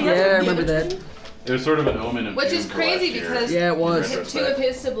 Yeah, I remember that. It was sort of an omen of Which doom is for crazy last year. because Yeah, it was. In 2 retrospect. of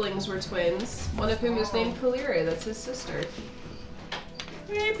his siblings were twins. One of whom is named Kalire. That's his sister.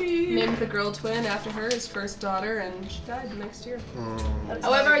 Maybe. Named the girl twin after her, his first daughter, and she died next year. That's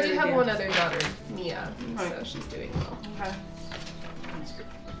However, not a I do good have idea. one other daughter, Mia, and Right. so she's doing well. Okay.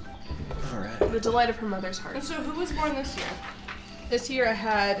 Alright. The delight of her mother's heart. And so who was born this year? This year I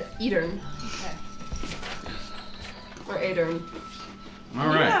had Edern, Okay. or Adern. All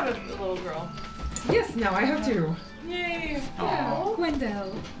You right. have a little girl. Yes, now I have 2. Yay. Aw.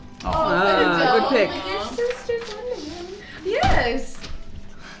 Gwendel. Ah, good pick. Like your sister Gwendolyn. Yes.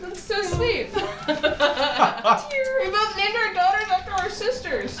 That's so sweet. We both named our daughters after our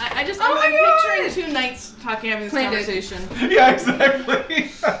sisters. I'm my picturing 2 knights having this Planned it. conversation. Yeah, exactly.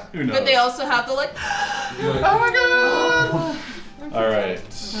 Who knows? But they also have the like. Oh my god! All right.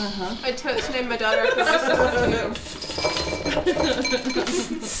 I totes named my daughter after my son too.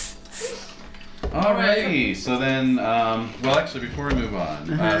 Alrighty, so then, well, actually, before we move on,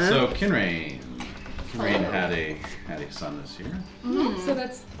 so Kinrain had a son this year. So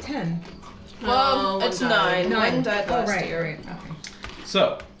that's 10. Well, it's 9. 9 died last year. Right. Okay.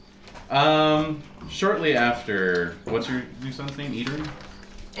 So, shortly after, what's your new son's name? Edern?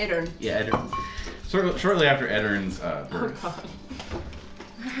 Adern. Yeah, Edern. Shortly after Edern's birth.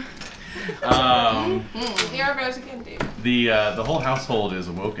 There goes again, Dave. The whole household is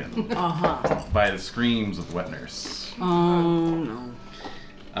awoken by the screams of the wet nurse. Oh no.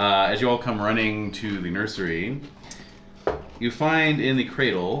 As you all come running to the nursery, you find in the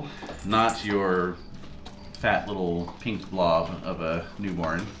cradle not your fat little pink blob of a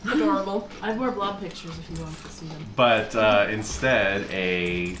newborn. Adorable. I have more blob pictures if you want to see them. But instead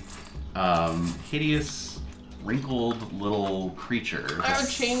a hideous, wrinkled little creature. I have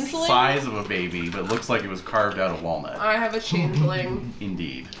a changeling? Size of a baby, but looks like it was carved out of walnut. I have a changeling.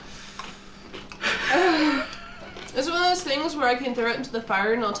 Indeed. It's one of those things where I can throw it into the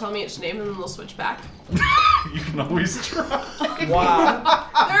fire and it'll tell me its name and then they'll switch back. You can always try. Wow.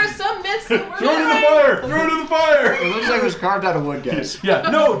 There are some myths that were Throw it in the fire! Throw it in the fire! It looks like it was carved out of wood, guys. Yeah,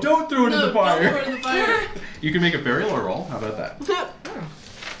 no, don't throw it in the fire. Don't throw it in the fire. You can make a burial roll. How about that?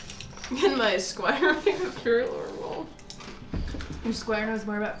 Can my squire make a burial roll? Your squire knows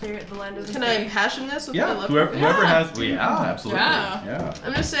more about the land of the Can I impassion this with my Yeah, love? whoever has. Well, yeah, absolutely. Yeah.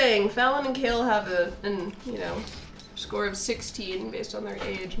 I'm just saying, Fallon and Kale have an score of 16 based on their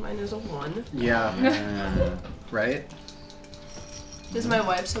age. Mine is a 1. Yeah. Right? Does my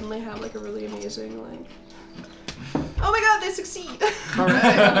wife suddenly have like a really amazing like? Oh my God, they succeed! All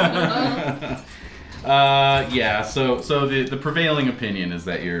right. Yeah. So the prevailing opinion is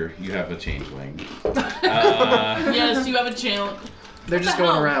that you have a changeling. Yes, you have a channel. They're just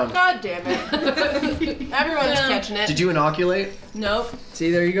going around. God damn it! Everyone's catching it. Did you inoculate? Nope.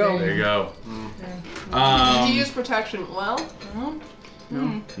 See, there you go. There you go. Did you use protection? Well.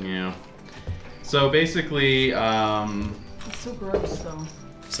 No. Yeah. So basically, It's so gross, though.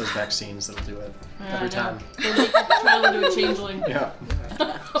 It's those vaccines that'll do it every I know. time. They make the child into a changeling. Yeah.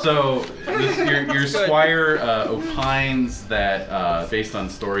 so your squire opines that based on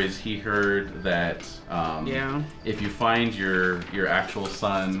stories he heard that if you find your actual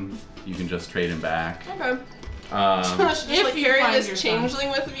son, you can just trade him back. Okay. So I should just like you carry find this your son.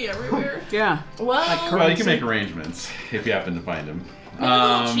 changeling with me everywhere. Yeah. Well, you can make arrangements if you happen to find him. Make a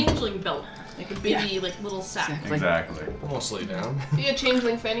little changeling belt. Like a baby, like little sack. Exactly. Almost lay down. Be a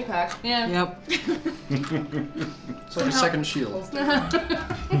changeling fanny pack. Yeah. Yep. It's like a second shield.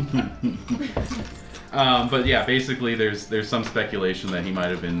 But yeah, basically, there's some speculation that he might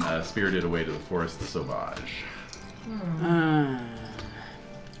have been spirited away to the forest sauvage.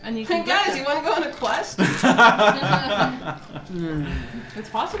 And you Hey can get guys, them. you want to go on a quest? It's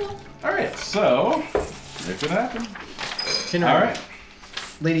possible. All right, so it could happen. Kinraid. All right.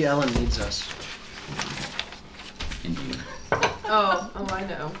 Lady Ellen needs us. Indeed. Oh, I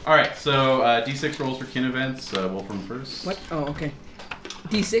know. All right, so D6 rolls for kin events. Wolfram first. What? Oh, okay.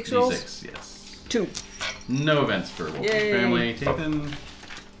 D6 rolls? D6, yes. 2. No events for Wolfram Yay. family. Tathan.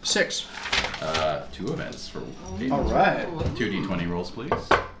 6. 2 events for Tathan. All right. 2 D20 rolls, please.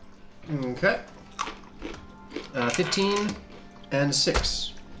 Okay. 15 and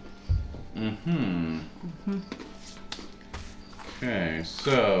 6. Okay,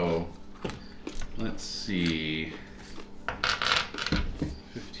 so let's see.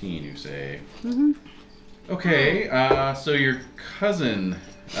 15, you say? Okay, so your cousin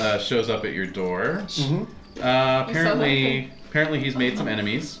shows up at your door. Apparently he's made some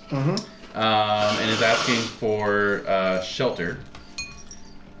enemies. And is asking for shelter.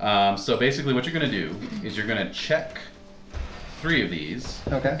 So basically, what you're going to do is you're going to check 3 of these.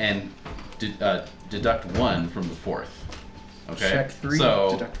 Okay. And deduct 1 from the 4th. Okay. Check 3.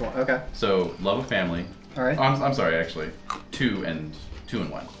 Deduct 1. Okay. So love of family. All right. Oh, I'm sorry, actually. 2 and 1. 2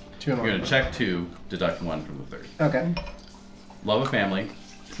 and 1. You're going to check 2, deduct 1 from the 3rd. Okay. Love of family,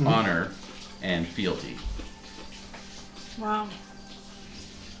 honor, and fealty. Wow.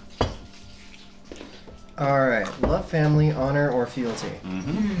 All right. Love, family, honor, or fealty.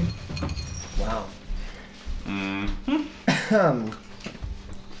 Wow.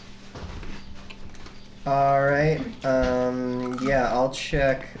 All right. Yeah, I'll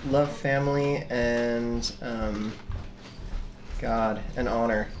check love, family, and God and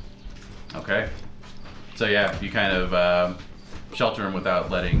honor. Okay. So yeah, you kind of shelter him without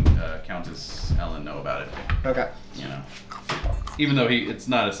letting Countess Ellen know about it. Okay. You know. even though it's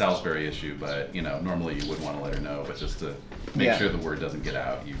not a Salisbury issue, but normally you would want to let her know, but just to make sure the word doesn't get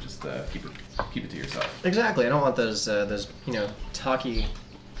out, you just keep it to yourself. Exactly. I don't want those talky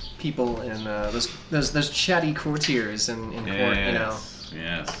people and those chatty courtiers in court.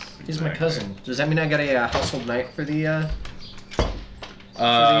 Yes. He's my cousin. Does that mean I got a household knight for the?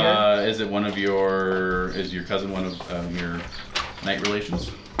 Is it one of your? Is your cousin one of your knight relations?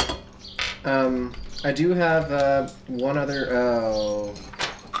 I do have one other. Oh,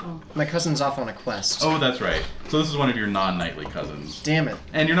 my cousin's off on a quest. Oh, that's right. So this is one of your non-knightly cousins. Damn it.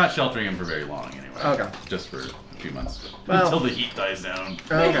 And you're not sheltering him for very long, anyway. Okay. Just for a few months Well, until the heat dies down.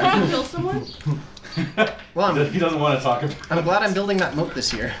 Wait, did you kill someone? Well, he doesn't want to talk about it. I'm glad I'm building that moat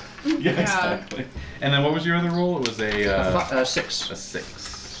this year. Yeah, exactly. And then what was your other roll? It was a 6. A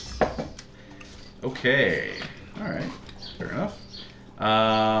 6. Okay. All right. Fair enough.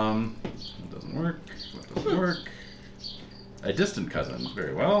 That doesn't work. That doesn't work. A distant cousin.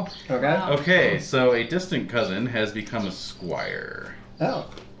 Very well. Okay. Wow. Okay, so a distant cousin has become a squire. Oh.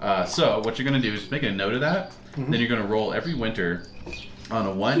 So what you're going to do is make a note of that. Then you're going to roll every winter. On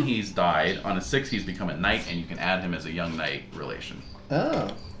a 1, he's died. On a 6, he's become a knight, and you can add him as a young knight relation. Oh.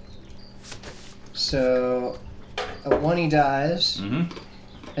 So, a 1 he dies,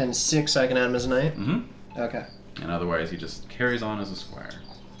 and 6 I can add him as a knight? Okay. And otherwise, he just carries on as a squire.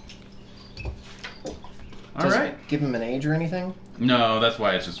 All Does right. it give him an age or anything? No, that's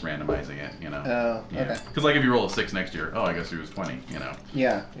why it's just randomizing it, Oh, okay. Because like if you roll a 6 next year, I guess he was 20,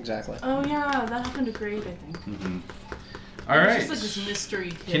 Yeah, exactly. Oh yeah, that happened to Grade, I think. All right. It's just like this mystery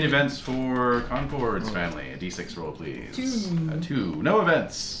kid. Kin events for Concord's family. A D6 roll, please. 2. A 2. No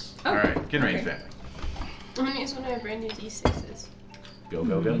events. All right. Kin range family. I'm gonna use one of my brand new D6s. Go,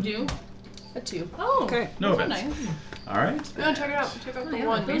 go, go. You do? A 2. Oh, Okay. No those are events. nice. All right. No, check it out. Check out the Yeah,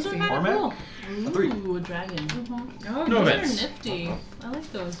 one. those are kind of Cormac? cool. A 3. Ooh, a dragon. Oh, No those events. are nifty. I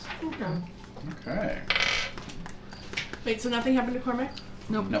like those. Okay. Wait, so nothing happened to Cormac?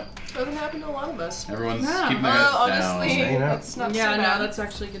 Nope. Doesn't happen to a lot of us. Everyone's Yeah. keeping their heads Honestly, down. it's not Yeah, so no, bad. that's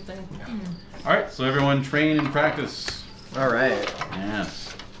actually a good thing. All right. So everyone train and practice. All right.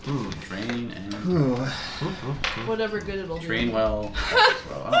 Yes. Train and Whatever good it'll do. train well. Practice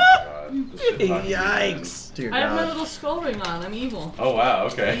well. Oh my god. This shit talking Yikes. Dear I have my God. little skull ring on. I'm evil. Oh wow.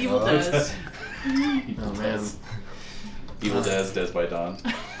 Okay. Evil Des. Oh, man. Evil Des by Dawn.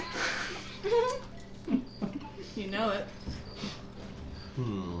 You know it.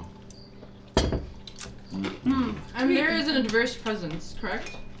 I'm there as an adverse presence,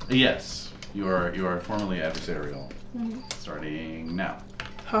 correct? Yes. You are formally adversarial. Starting now.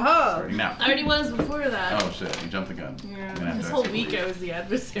 Haha. Starting now. I already was before that. Oh shit! You jumped the gun. Yeah. You're gonna have This to whole actually week I was the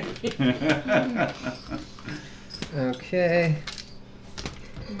adversary. Okay.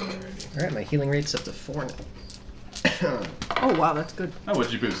 All right, my healing rate's up to 4 now. Oh wow, that's good. Oh,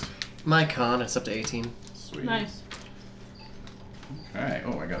 what'd you boost? My con, it's up to 18. Sweet. Nice. Okay.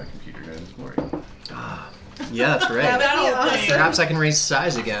 Oh, I got a computer guidance for you. Yeah, that's right. That whole thing. Perhaps I can raise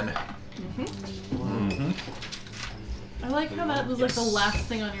size again. I like how that was like the last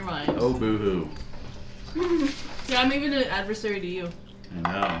thing on your mind. Oh, boo-hoo. Yeah, I'm even an adversary to you.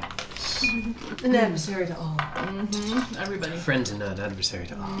 I know. An adversary to all. Everybody. Friend to none, adversary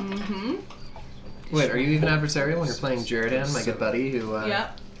to all. Wait, are you even adversarial when you're playing Jeridan, my good buddy, who...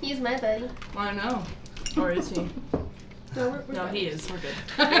 Yep. He's my buddy. I know. Or is he? No, we're No, he buddies. is. We're good.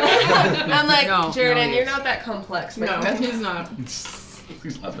 I'm like, No, Jeridan, he you're is. not that complex, my No, friend. he's not.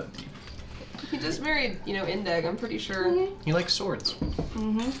 He's not that deep. He just married, Indeg, I'm pretty sure. He likes swords.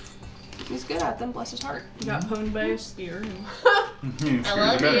 He's good at them, bless his heart. He got pwned by a spear. I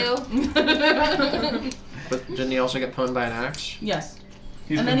love you. But didn't he also get pwned by an axe? Yes.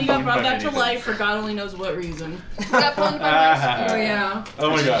 He's And been then he got pwned brought by back to many life things. for God only knows what reason. He got pwned by my spear. Oh yeah. Oh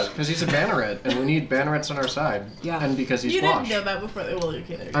my god. Because he's a banneret, and we need bannerets on our side. Yeah. And because he's You Wash. didn't know that before. Well,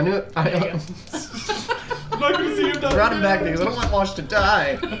 okay, there you go. I knew it. There you go. I'm not gonna see him die. Brought him back because I don't want Wash to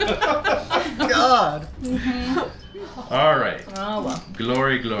die. God. All right. Oh, well.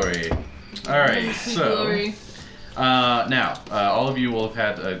 Glory, glory. All right. Sweet So. glory. Now, all of you will have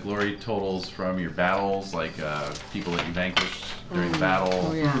had glory totals from your battles, like people that you vanquished during the battle.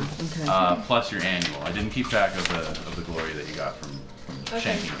 Oh yeah. Okay. Plus your annual. I didn't keep track of the glory that you got from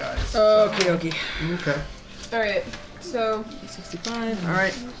shanking guys. Okay, okay. Okay. Alright, so 65. All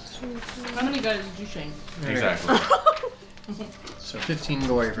right. How many guys did you shank? Exactly. So 15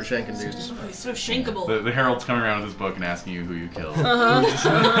 glory for shanking dudes. Oh, he's so shankable. The herald's coming around with his book and asking you who you killed. Really,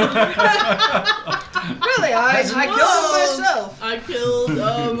 I killed him myself. I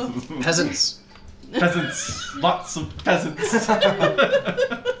killed, Peasants. Peasants. Lots of peasants.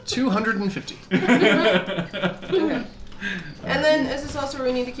 250. okay. And then is this also where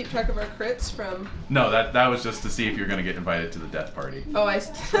we need to keep track of our crits from? No, that was just to see if you're going to get invited to the death party. Oh, I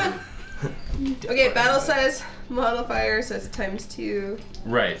see. Okay, battle size modifier says ×2.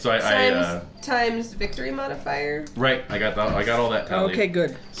 Right. So times victory modifier. Right. I got all that tallied. Okay,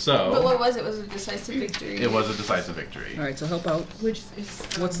 good. So. But what was it? Was it a decisive victory? It was a decisive victory. All right, so help out. Which is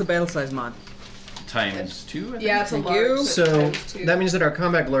What's the battle size mod? ×2, I think? Yeah, it's a Thank large. you. So it's ×2. that means that our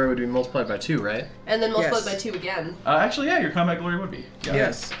combat glory would be multiplied by 2, right? And then multiplied Yes. by 2 again. Actually, yeah, your combat glory would be. Yeah.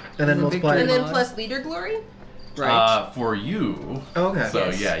 Yes. And then The multiplied. victory And then mod. plus leader glory? Right. For you. Oh, okay. So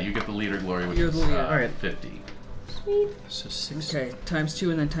Yes. yeah, you get the leader glory, which You're is the leader. Alright. 50. Sweet. So 6. Okay,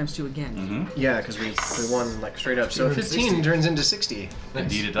 ×2 and then ×2 again. Mm-hmm. Yeah, because we won like straight up. So 15 260. turns into 60.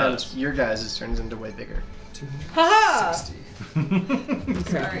 Indeed, it And does. your guys' turns into way bigger. Haha!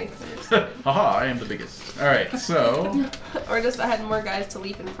 260. Sorry. Haha, I am the biggest. All right, so. Or just I had more guys to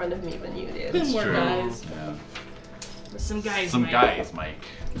leap in front of me than you did. More True. guys. Yeah. Some guys. Some Mike. guys, Mike.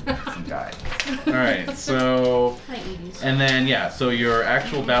 Some guys. All right, so. Hi, Edie's. And then, yeah, so your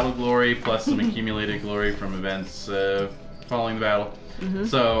actual battle glory plus some accumulated glory from events following the battle. Mm-hmm.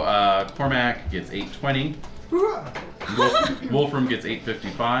 So Cormac gets 820. Wolfram gets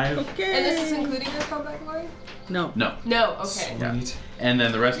 855. Okay. And this is including your combat glory? No. No. No, okay. Yeah. Sweet. And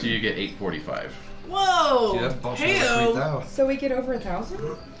then the rest of you get 845. Whoa! Gee, that bumps me Hey-o. like 3,000. So we get over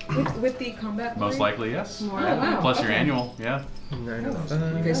 1,000 with the combat. Most glory? likely, yes. More. Oh wow. Plus your okay. annual, yeah.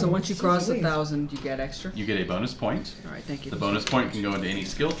 905. Okay, so once you cross Sweet. 1,000, you get extra. You get a bonus point. All right, thank you. The bonus point can go into any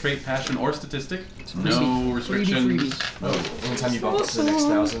skill, trait, passion, or statistic. No Freebie. restrictions. Freebie. No. Anytime you bump up to the next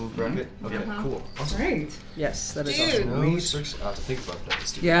 1,000 bracket. Okay, Uh-huh. cool. Awesome. Great. Yes, that is Dude. awesome. No restrictions. I'll have to think about that.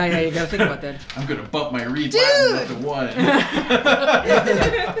 Let's do Yeah, you gotta think about that. I'm gonna bump my read levels up to 1.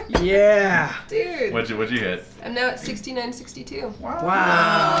 Yeah. Dude. What'd you hit? I'm now at 6962.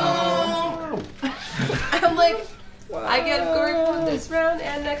 Wow. I'm like, I get glory for this round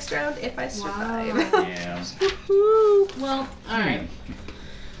and next round if I survive. Yeah. Well, alright.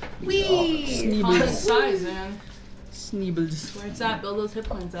 Whee! Call it Sneebles. size, man. Sneebles. Where it's at, build those hit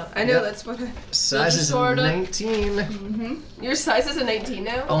points up. I know, Yep. that's what I... Size is sword up. 19. Your size is a 19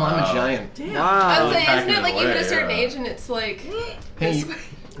 now? Oh, I'm a Wow. giant. Damn. I Wow. was saying, Packing isn't it it like you hit away, a certain yeah. age and it's like... Hey,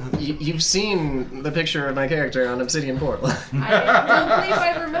 you've seen the picture of my character on Obsidian Portal. I don't believe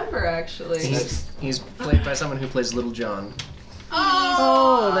I remember, actually. He's played by someone who plays Little John.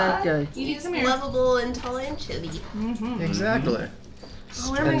 Oh, that guy. He's come here. lovable and tall and chubby. Mm-hmm. Exactly.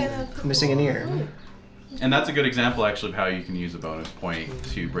 Oh, where am I gonna put Missing an ear. And that's a good example, actually, of how you can use a bonus point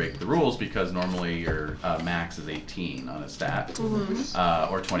to break the rules, because normally your max is 18 on a stat,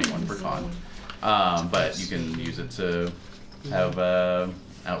 or 21 for con. But you can use it to have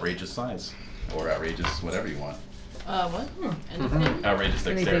outrageous size, or outrageous whatever you want. What? Anything? Outrageous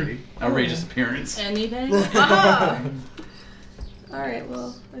dexterity, outrageous appearance. Anything? Alright,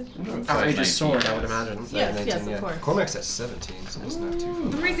 well... Outrageous sword, I would yes. imagine. Yes, 19, yes, yeah. of course. Cormac's at 17, so it's not too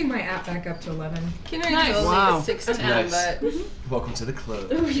I'm far. raising my app back up to 11. Kinraid's Nice. only Wow. a 16, Nice. but... Welcome to the club.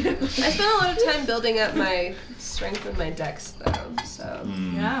 I spent a lot of time building up my strength and my dex, though, so...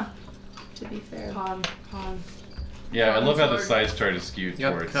 Yeah. To be fair. Con. Yeah, I love how the Sword. size chart is skewed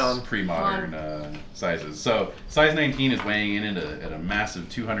Yep, towards con. pre-modern sizes. So size 19 is weighing in at a massive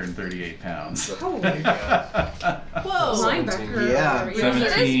 238 pounds. Holy God. Whoa! Linebacker. Yeah. or- It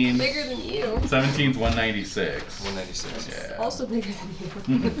 17. is bigger than you. 17's 196. 196. Yeah. Also bigger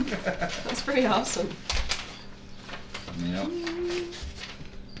than you. That's pretty awesome. Yep.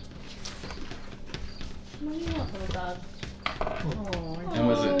 What do you want, little dog? Oh, And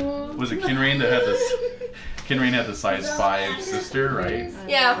was it Kinraid that had this? Kinraid had the size 5 sister, right?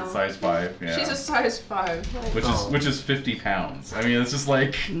 Yeah. Size 5. Yeah. She's a size 5. Like, which is 50 pounds. I mean, it's just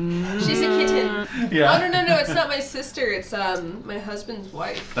like. she's a kitten. Yeah. Oh, no, it's not my sister. It's my husband's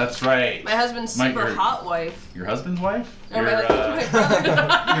wife. That's right. My husband's super hot wife. Your husband's wife? No, my brother.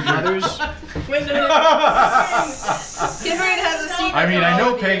 Your brothers? Wait, no. Kinraid has a secret. I mean, for I all know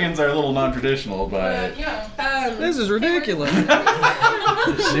of you. pagans are a little non-traditional, but This is ridiculous.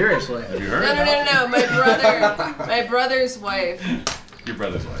 Seriously. have you heard? No. My brother's wife. Your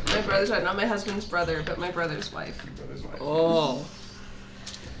brother's wife. My brother's wife, not my husband's brother, but my brother's wife. Your brother's wife. Oh.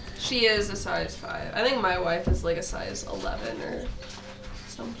 She is a size 5. I think my wife is like a size 11 or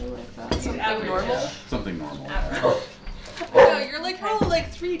something like that. Something average, normal. yeah. Something normal. No, you're like probably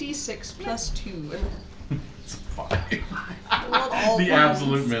like 3d6 plus 2. It's 5. I love all The ones.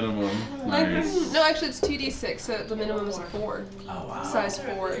 absolute minimum. Nice. No, actually it's 2d6, so the minimum is a 4. Oh wow. Size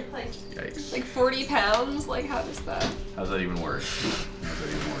 4. Yikes. Like 40 pounds? Like, how does that? How's that even work?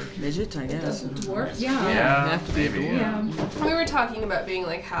 anymore. Midget, I guess. Dwarf? Yeah, have to be a maybe. dwarf. Yeah. We were talking about being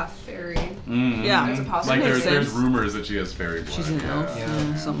like half fairy. Yeah. As a Like possibility. there's rumors that she has fairy blood. She's an elf,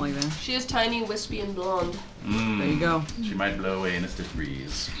 Yeah. something like that. She is tiny, wispy, and blonde. There you go. She might blow away in a stiff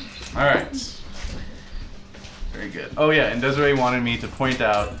breeze. All right. Very good. Oh yeah, and Desiree wanted me to point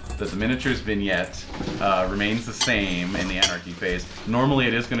out that the miniatures vignette remains the same in the Anarchy phase. Normally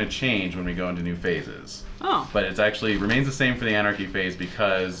it is going to change when we go into new phases. Oh. But it's actually remains the same for the Anarchy phase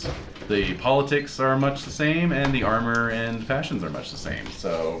because the politics are much the same and the armor and fashions are much the same.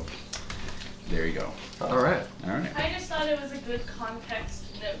 So there you go. All right. All right. I just thought it was a good context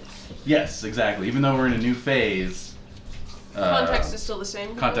note. Yes, exactly. Even though we're in a new phase, Context is still the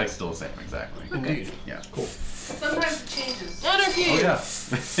same. context still the same. Exactly. Indeed. Yeah. Cool. Sometimes it changes. Anarchy! Oh yeah.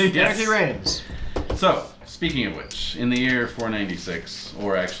 Yes. Anarchy reigns. So, speaking of which, in the year 496,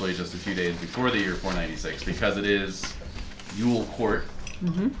 or actually just a few days before the year 496, because it is Yule Court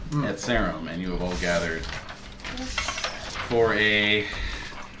at Sarum, and you have all gathered for the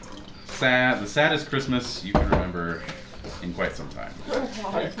saddest Christmas you can remember in quite some time. I've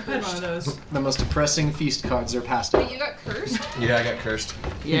had one of those. The most depressing feast cards are passed Wait, out. you got cursed? Yeah, I got cursed.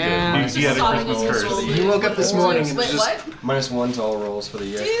 Yeah. He had a Solid Christmas rolls curse. for the You year. woke up this morning and Wait, just what? -1 to all rolls for the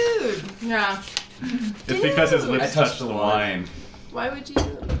year. Dude! Yeah. It's because his lips I touched touched the the wine. Why would you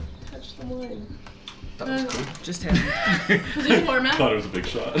touch the wine? That was cool. Just happened. Position format. Thought it was a big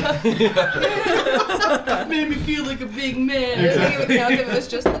shot. Made me feel like a big man. I think it would count if it was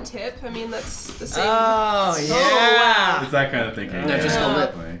just the tip. I mean, that's the same. Oh, yeah. It's that kind of thinking. No, just the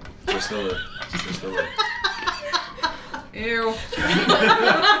lip. Exactly. Just the lip. Just the lip. Ew.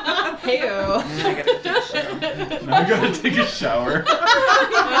 Heyo. And I gotta take a shower. Now I gotta take a shower.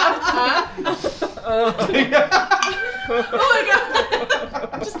 Oh my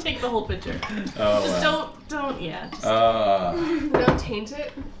god. Just take the whole picture. Oh, Just wow. don't, yeah. Just, Don't taint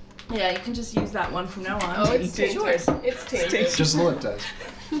it. yeah, you can just use that one from now on. Oh, it's tainted. yours. It's tainted. just the lip does.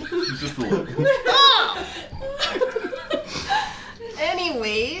 Just a little.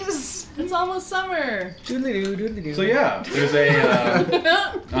 Anyways. It's almost summer. Doodly-doo, doodly-doo. So yeah, there's a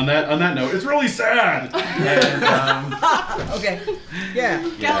on that note, it's really sad. And, Okay. Yeah.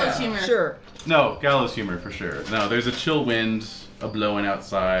 Gallows humor. Sure. no, gallows humor for sure. No, there's a chill wind, a blowing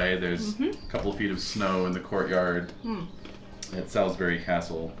outside. There's a couple of feet of snow in the courtyard at Salisbury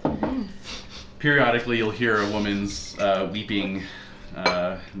Castle. Periodically, you'll hear a woman's weeping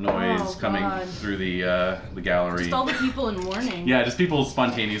noise Oh, coming God. through the gallery. Just all the people in mourning. Yeah, just people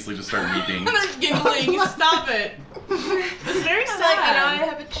spontaneously just start weeping. They're giggling. Stop it. It's very sad. Like, and I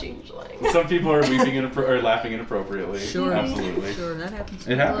have a changeling. Some people are weeping or laughing inappropriately. Sure. Absolutely. Sure, that happens.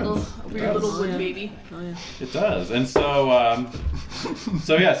 It A happens. weird little wood baby. Oh, yeah. It does, and so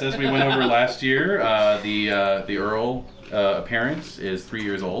yes, as we went over last year, the Earl apparent is 3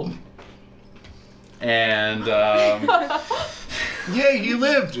 years old, and Yay, he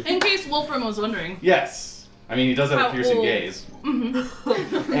lived! In case Wolfram was wondering. yes, I mean he does have How a piercing old? gaze,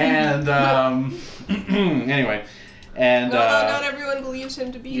 and anyway, and Not everyone believes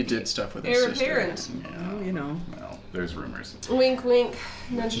him to be You did stuff with his heir sister. apparent. yeah, You know. well, there's rumors. Wink, wink.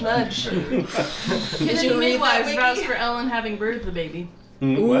 Nudge, nudge. Did Many you read that midwives wiki? vows for Ellen having birthed the baby.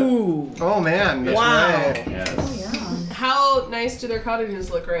 What? Ooh. Oh man, that's Wow. right. Yes. How nice do their cottages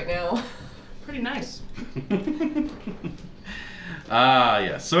look right now? Pretty nice.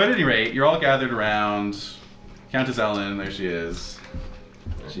 Yes. So at any rate, you're all gathered around Countess Ellen. There she is.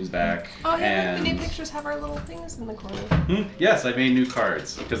 She's back. Oh yeah, and the new pictures have our little things in the corner. Yes, I made new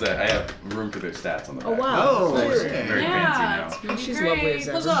cards because I have room for their stats on the back. Oh, wow. Oh, Nice. hey. Very Yeah, it's fancy pretty She's great. lovely as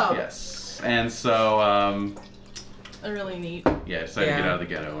ever. Huzzah! now. Yes. And so, They're really neat. yeah, I decided to get Yeah. out of the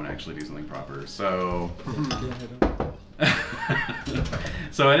ghetto and actually do something proper. So,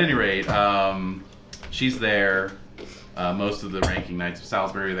 so at any rate, she's there. Most of the ranking knights of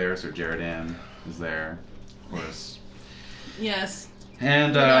Salisbury are there. Sir Jeridan is there, of course. Yes.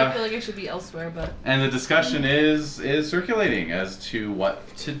 And I feel like I should be elsewhere, but and the discussion is circulating as to what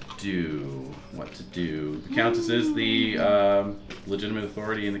to do. What to do. The Countess is the legitimate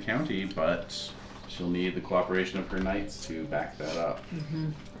authority in the county, but she'll need the cooperation of her knights to back that up.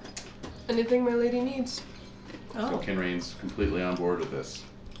 Anything my lady needs. So Kinrain's completely on board with this.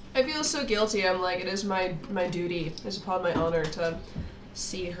 I feel so guilty. I'm like, it is my duty, it is upon my honor to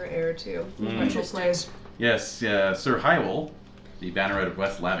see her heir to rightful place. Yes, Sir Hywel, the banneret of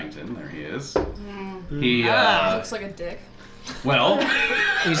West Lavington. There he is. He Looks like a dick. well,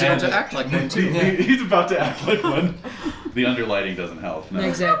 He's about to act like one too. he's about to act like one. The underlighting doesn't help. No.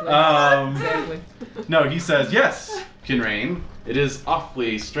 Exactly. Um, Exactly. No, he says, yes, Kinrain, It is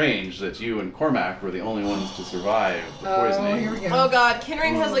awfully strange that you and Cormac were the only ones to survive the poisoning. Oh, here we go. Oh god,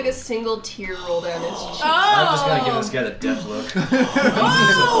 Kinrain has like a single tear roll down his cheek. I'm just gonna give this guy the death look.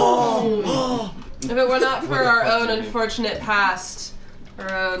 If it were not for our own unfortunate past,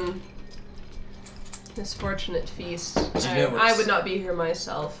 our own misfortunate feast, I would not be here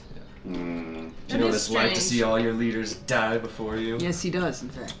myself. Do you know what it's like to see all your leaders die before you? Yes, he does, in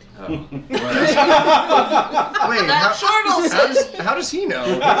fact. Oh. Wait, how does he know?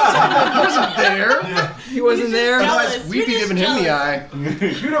 He wasn't there. He wasn't there. Otherwise, we'd be giving him the eye.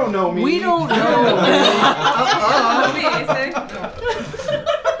 You don't know me. We don't know.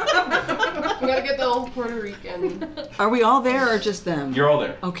 We gotta get the old Puerto Rican. Are we all there or just them? You're all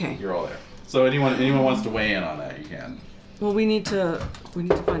there. Okay. You're all there. So anyone wants to weigh in on that, you can. Well, we need to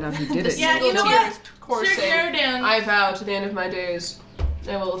find out who did it. Yeah, you know what? Coursing. Sir Caradan. I vow to the end of my days,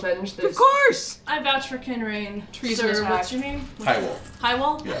 I will avenge this. Of course. I vouch for Kinrain. Treason Sir, attack. what's your name? Highwall.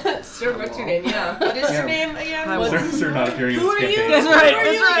 Highwall? Yeah. Sir, what's your name? Yeah. What is your name again? Sir not appearing in Who this are you? campaign. That's right. Who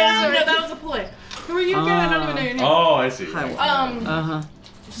are you That's right, again? that's right. No, that was a ploy. Who are you again? I don't even know your name. Oh, I see. Uh-huh.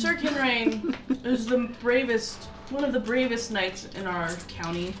 Sir Kinrain is one of the bravest knights in our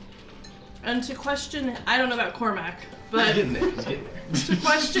county. And to question, I don't know about Cormac, but He's getting there. to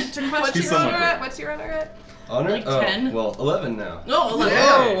question What's He's your honor somewhat at? What's your honor at? Honor? Like Oh, 10. well, 11 now. Oh, 11.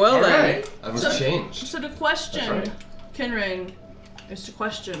 Oh, well All then. right. I was changed. So to question That's right. Kinrain is to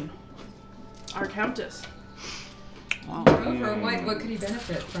question our countess. Wow. Moreover, what could he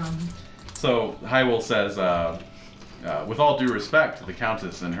benefit from? So Highwall says, with all due respect to the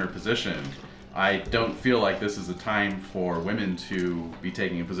Countess and her position, I don't feel like this is a time for women to be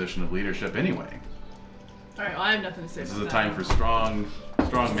taking a position of leadership anyway. All right, well, I have nothing to say This about is a that. time for strong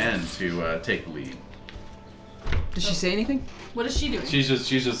men to take the lead. Did she say anything? What is she doing? She's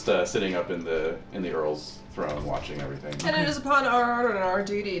just sitting up in the Earl's throne, watching everything. And it is upon our honor and our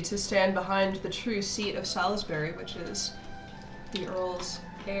duty to stand behind the true seat of Salisbury, which is the Earl's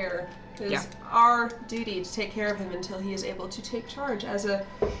heir. It is our duty to take care of him until he is able to take charge as a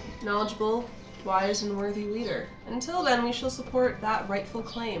knowledgeable, wise, and worthy leader. Until then, we shall support that rightful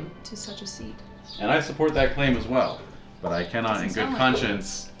claim to such a seat. And I support that claim as well, but I cannot, in good sound like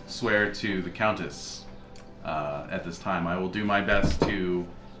conscience, swear to the Countess at this time. I will do my best to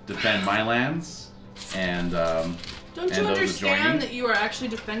defend my lands and Don't and you those understand adjoining. that you are actually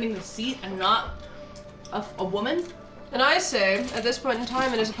defending the seat and not a woman? And I say, at this point in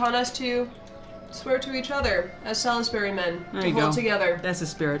time, it is upon us to swear to each other as Salisbury men There to you hold go. together. That's the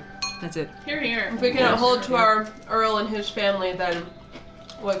spirit. That's it. Here, here. If we cannot hold to our Earl and his family, then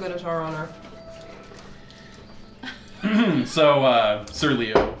what good is our honor? So, Sir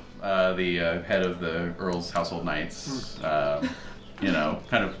Leo, the head of the Earl's household knights, kind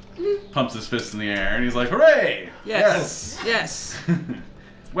of pumps his fist in the air and he's like, "Hooray! Yes. Yes.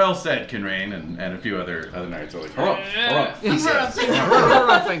 Well said, Kinrain," and a few other knights are like, "Harumph, harumph." He says.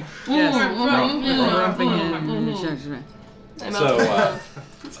 Rumping. Yes. Rumping him. I'm So, out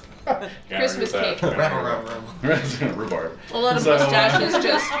Christmas cake. Rhubarb. A lot of So, mustaches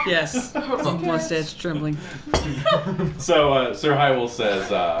just... Yes. Mustache trembling. So, Sir Highwall says,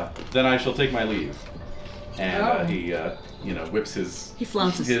 "Then I shall take my leave." And he, whips his... He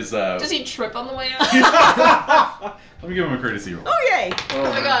flounces. Does he trip on the way out? Let me give him a courtesy roll. Oh, yay. Oh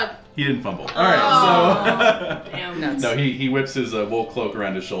my god. He didn't fumble. All right, so... Damn. Nuts. No, he whips his wool cloak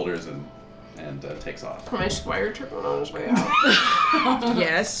around his shoulders and takes off. My squire tripping on his way out.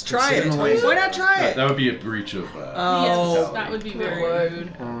 Yes. Try it. Consider it. Why not try it? That would be a breach of Yes, hospitality. that would be very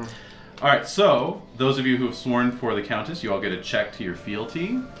rude. All right, so those of you who have sworn for the Countess, you all get a check to your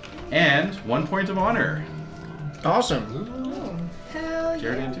fealty and 1 point of honor. Awesome. Hell yeah.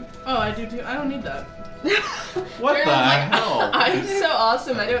 Jared too. Oh, I do too. I don't need that. What the hell? I'm so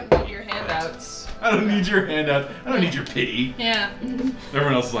awesome, I don't need your handouts. I don't need your handout. I don't need your pity. Yeah.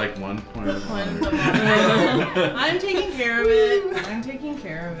 Everyone else is like 1 point of honor. I'm taking care of it. I'm taking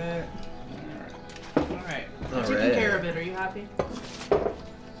care of it. All right. I'm taking care of it. Are you happy? No.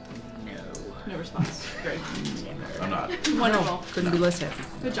 No response. Great. I'm not. Wonderful. Couldn't be less happy.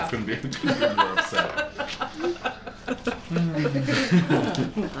 Good job. Couldn't be more upset.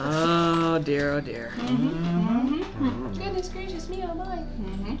 Oh dear, oh dear. Goodness gracious me, oh my.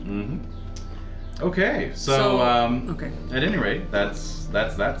 Okay, so okay. at any rate, that's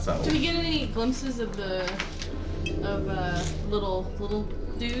that settled. Did we get any glimpses of little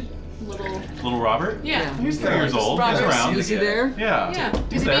dude? Little Robert? Yeah. He's 3 years old. Robert. He's around. Is he there? Yeah. Yeah.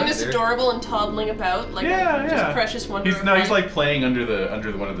 Is he being just adorable and toddling about like a just precious wonder He's of he's life? like playing under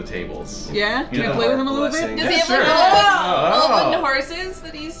one of the tables. Yeah? Can You we know, play with him a little blessing. bit? Does he have like sure. little Oh. wooden horses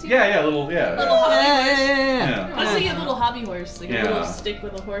that he's horse? Yeah, little Little hobby horse. Yeah. I was thinking a little hobby horse, like a Yeah. little stick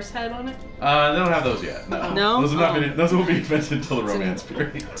with a horse head on it. They don't have those yet. No. No? Those have not been. Those will be invented until the romance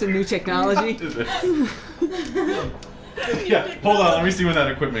period. It's a new technology. Yeah. Hold on. Let me see when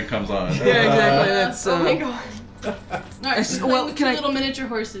that equipment comes on. Yeah, exactly. That's. Oh my god. Alright, so well, with can two I- little miniature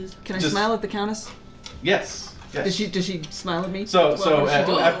horses. Can I Just- smile at the Countess? Yes. Does she smile at me? So what does she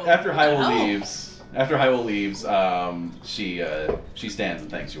do? after Hyrule Oh. leaves, she stands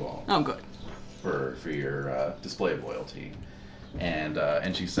and thanks you all Oh, good. for your display of loyalty,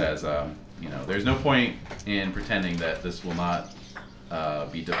 and she says, there's no point in pretending that this will not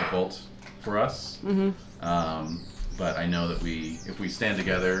be difficult for us. But I know that if we stand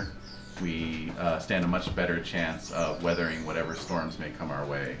together, we stand a much better chance of weathering whatever storms may come our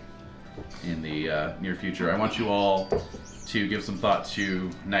way in the near future. I want you all to give some thought to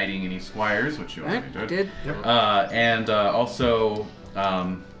knighting any squires, which you already did. Yep. And also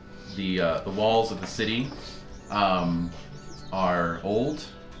the walls of the city are old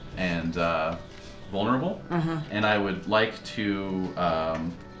and vulnerable, and I would like to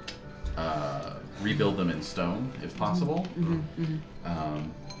rebuild them in stone if possible.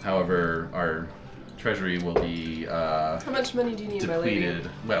 However, our treasury will be How much money do you need, my lady?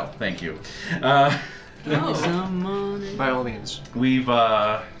 depleted. Well, thank you. Some money. By all means. We've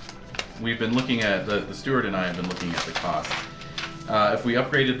been looking at the steward and I have been looking at the cost. If we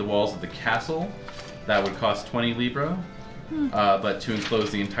upgraded the walls of the castle, that would cost 20 libra. But to enclose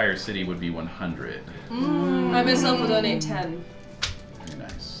the entire city would be 100. I myself will donate 10. Very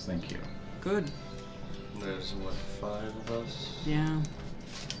nice. Thank you. Good. There's what, 5 of us? Yeah.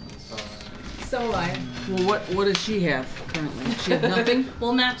 So will I. Well, what does she have currently? She have nothing.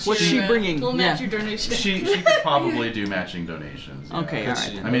 We'll match What's your, she bringing? We'll match Yeah. your donation. She could probably do matching donations. Yeah. Okay, all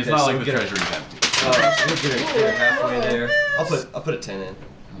right. I mean, it's Okay, not so like we'll the get treasury's empty. Oh, so we'll get it halfway there. I'll put a 10 in.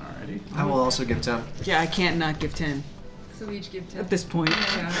 Alrighty. I will also give 10. Yeah, I can't not give 10 So we each give 10. at this point.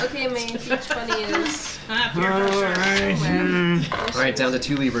 Yeah. Okay, my each money is. Peer pressure. Alright, down to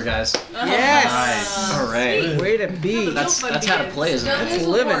 2 Libra, guys. Yes. Alright. Way to be. That's how to play, isn't Don't it? lose a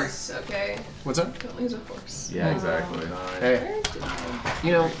living. horse, okay? What's that? Don't lose a horse. Yeah, exactly. Hey,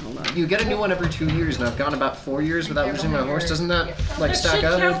 you get a new one every 2 years, and I've gone about 4 years without losing my horse. Doesn't that, like, That stack should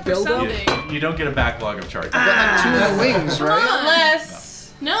up? count for Build up? something. You don't get a backlog of charges. I've got like 2 in the wings, right?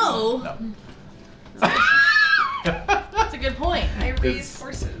 Unless... No. No. That's a good point. I raise It's-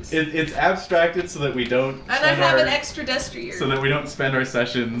 horses. It's abstracted so that we don't. And I spend have our, an extra destrier. So that we don't spend our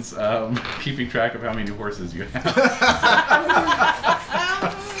sessions keeping track of how many new horses you have.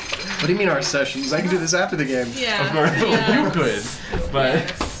 What do you mean our sessions? I can do this after the game. Yeah. Of course, Yeah. you could, but.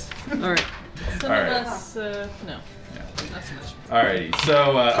 Yes. All right. Some All right. of us, no. Not so much. Alrighty,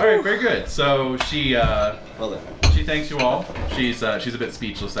 so alright, very good. So she Well then. she thanks you all. She's a bit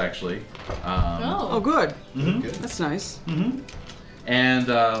speechless actually. Oh, good. Mhm. That's nice. Mhm. And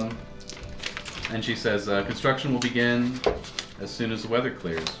she says construction will begin as soon as the weather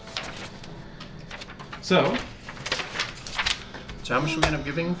clears. So So how much should we end up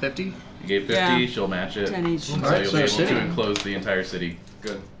giving? 50? you gave 50, Yeah. she'll match it. 10 each. So Alright, you'll so be able city. to enclose the entire city.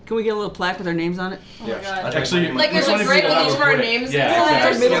 Good. Can we get a little plaque with our names on it? Oh my god. Actually, Like which there's one a of brick you with will each of our put it? names. Yeah, in there.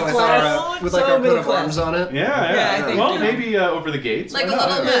 exactly. Middle class. With like So our coat middle of arms class. on it? Yeah. I think Well, we- maybe over the gates. Like Why a not?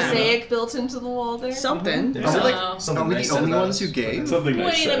 little Yeah. mosaic built into the wall there. Something. Yeah. Are we like, So- Something are we nice the said only about ones us. who gave? Something nice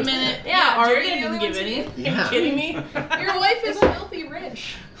Wait a said. minute. Yeah, are Jared we the didn't only give ones who any. did? Are you kidding me? Your wife is filthy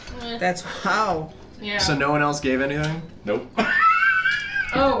rich. That's how. Yeah. So no one else gave anything? Nope.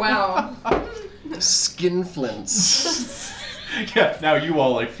 Oh, wow. Skinflints. Yeah, now you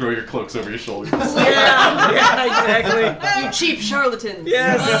all like throw your cloaks over your shoulders. Yeah, exactly. You cheap charlatans.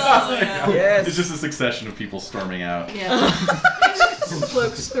 Yes. Oh, yeah. Yes. It's just a succession of people storming out. Yeah.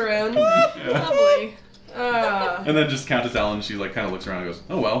 Cloaks thrown. Lovely. And then just Countess Ellen, she like kind of looks around and goes,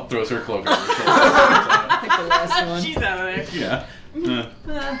 oh well, throws her cloak over her shoulder. Pick the last one. She's out of there. Yeah.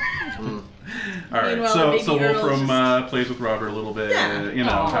 All right, Meanwhile, so baby Wolfram Earl plays with Robert a little bit. Yeah. You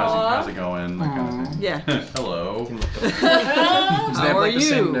know, how's it going? That kind of thing. Yeah. Hello. Does they have How are like the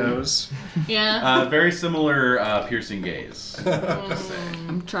same you? nose? Yeah. Very similar piercing gaze. I have to say.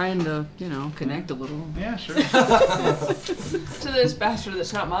 I'm trying to, connect a little. Yeah, sure. To this bastard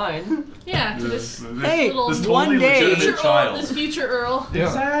that's not mine. Yeah. To this Hey, little this one totally day- legitimate future Earl. child. This future Earl.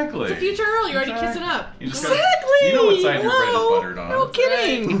 Exactly. It's a future Earl. You're already Exactly. kissing up. You just Exactly. gotta- you know what side your bread is Hello. buttered on. No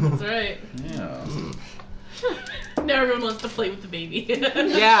kidding. That's right. Yeah. Now everyone wants to play with the baby.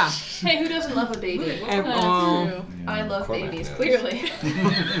 Yeah. Hey, who doesn't love a baby? And, That's true. I love Cormac babies, knows. clearly.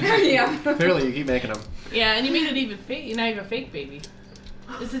 Yeah. Clearly, you keep making them. Yeah, and you made it even fake. Now you have a fake baby.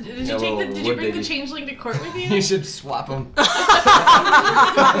 Did Yeah, you take little the? Did you wood bring the baby. changeling to court with you? You should swap them.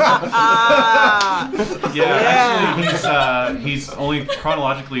 Actually, he's only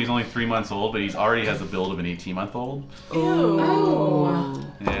chronologically he's only 3 months old, but he's already has the build of an 18-month-old. Oh.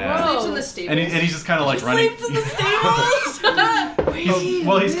 Yeah. Sleeps in the stables. And he's just kind of like running. Sleeps in the stables.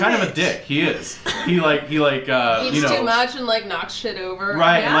 He's kind of a dick. He is. He Eats you know. too much and like knocks shit over.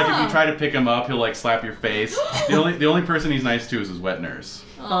 Right, Yeah. and like if you try to pick him up, he'll like slap your face. The only person he's nice to is his wet nurse.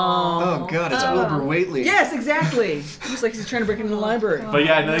 Oh god, it's Wilbur Whately. Yes, exactly. Looks like he's trying to break into the library. But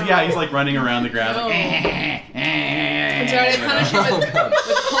he's like running around the ground. Like, And so I punish him with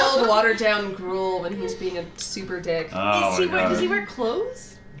cold, watered down gruel when he's being a super dick. Oh my God. Does he wear clothes?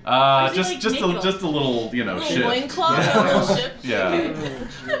 Just a little, Little shift. loincloth and a little shift? Yeah.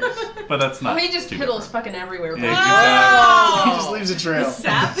 But that's not. He just too piddles different. fucking everywhere. Yeah, He just leaves a trail.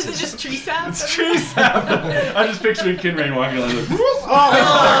 Sap? Is it just tree sap? It's tree sap. I'm just picturing Kinrain walking along like, No,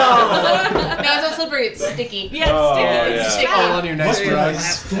 it's not slippery. It's sticky. Yeah, it's sticky. yeah. Sticky. All on your next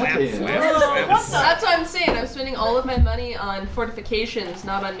drugs. That's what I'm saying. I'm spending all of my money on fortifications,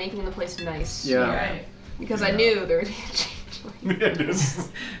 not on making the place nice. Yeah. Right. Because I knew there would be a change.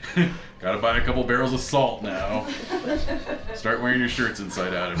 Gotta buy a couple barrels of salt now. Start wearing your shirts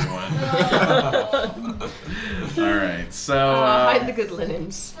inside out, everyone. All right, so Hide the good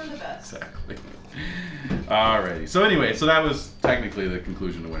linens. For the best. exactly. Alrighty. So anyway, so that was technically the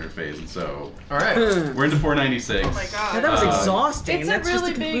conclusion of winter phase, and so Alright. we're into 496. Oh my God. Yeah, that was exhausting. It's That's a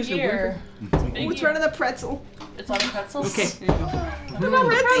really just the big conclusion year. Oh, it's right on the pretzel. It's on pretzels. Okay, there you go.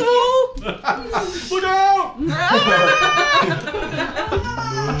 Look out!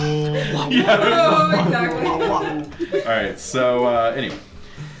 Oh, exactly. All right. So anyway,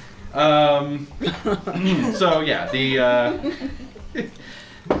 so yeah,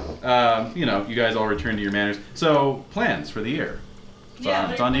 you guys all return to your manors. So plans for the year. So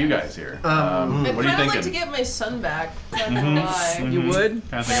Yeah, it's on to you guys here. Um, what are you I'd like thinking? to get my son back. Not gonna lie. You would?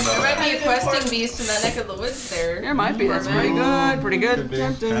 Kind of thinking There about might that. be a questing beast in that neck of the woods there. There might be. That's pretty good. Pretty good. Could be.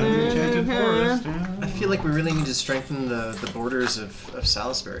 Kind of the enchanted forest. I feel like we really need to strengthen the borders of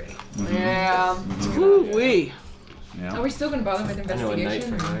Salisbury. Yeah. Woo-wee. Yeah. Are we still going to bother with I know a knight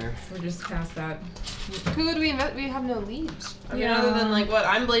investigation? for or hire. We're just past that. Who would we have no leads. I mean, Yeah. other than like what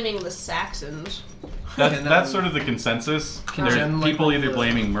I'm blaming the Saxons. That's sort of the consensus. There's Jen, like, people all either the-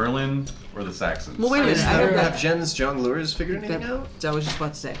 blaming Merlin or the Saxons. Well, wait a minute. I have Have that. Jen's jongleurs figured anything out? I was just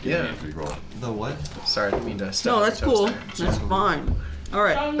about to say. Yeah. Roll. The what? Sorry, I didn't mean to step No, on that's your toes cool. there. That's fine. All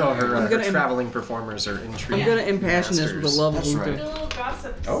right. No, her, I'm her gonna traveling performers are intrigued. I'm gonna impassion this with a love of That's Luther. right. The little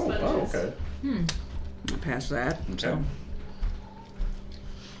gossip Oh, sponges. okay. Pass that. Okay. So.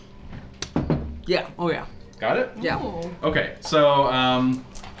 Yeah. Oh yeah. Got it? Yeah. Ooh, Okay, so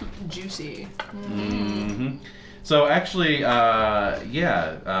juicy. So actually, back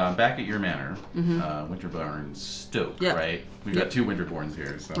at your manor, Winterborn Stoke, Yep. right? We've got two Winterborns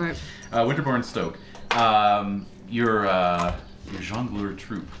here. So. Right. Winterborn Stoke, your jongleur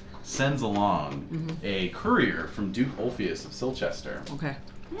troop sends along a courier from Duke Ulfius of Silchester. Okay.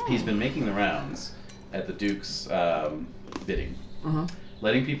 He's been making the rounds at the Duke's bidding, Uh-huh.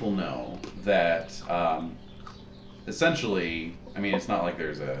 letting people know that essentially, I mean, it's not like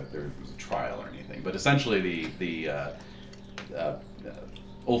there's a trial or anything, but essentially the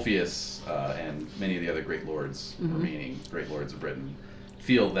Ulfius and many of the other great lords, remaining great lords of Britain,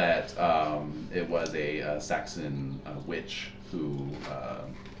 feel that it was a Saxon witch who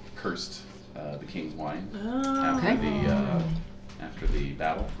cursed the king's wine after the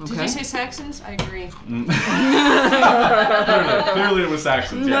battle. Did you say Saxons? I agree. Clearly it was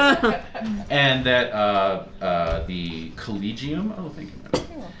Saxons, yes. And that the Collegium,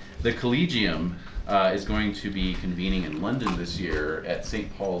 the Collegium is going to be convening in London this year at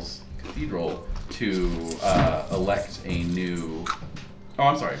St. Paul's Cathedral to elect a new,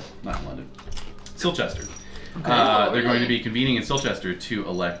 not in London, Silchester. They're going to be convening in Silchester to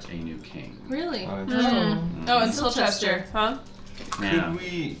elect a new king. Really? Oh, in Silchester, huh? Yeah. Could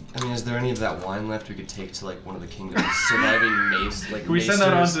we? I mean, is there any of that wine left we could take to like one of the kingdom's surviving mace? Like, Can we send that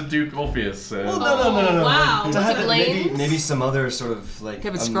on maesters? to Duke Ulfius? Well, no. Wow. Like, To have it maybe lanes? some other sort of like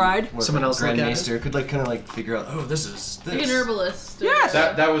Have it scried? Someone else Grand look at Maester could like kind of like figure out. Oh, this is this. Like an herbalist. Yes.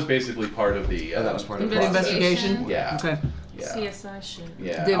 That was basically part of the. Oh, that was part of the process. Investigation? Yeah. Okay. Yeah. CSI shit.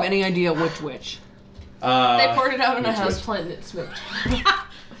 Yeah. Do you have any idea which? They poured it out on a which house witch? plant and it smoked.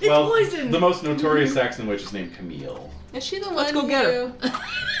 Well, poison. the most notorious Saxon witch is named Camille. Is she the one Let's go who... get her.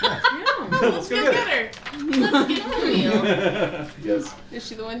 Let's go get her. Let's get Camille. Yes. Is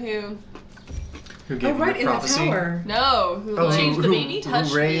she the one who Who gave him right, the in the prophecy? tower. No, Who gave him right, the in the prophecy? tower. No, who like Changed the baby? touched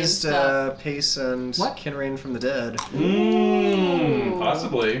Who me and raised stuff. Pace and What? Kinrain from the dead?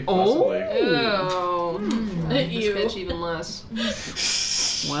 Possibly. Oh. This You. bitch even less.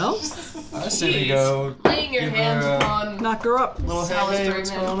 Well, I say we go. Laying your Give hands her a upon knock her up. little hey, Salisbury what's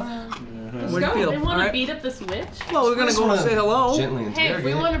man. going on? What do you feel? They want All to right. beat up this witch? Well, we're gonna go and say hello. Gently Hey, if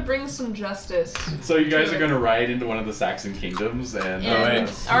we interrogate. want to bring some justice. So you guys are going to ride into one of the Saxon kingdoms and...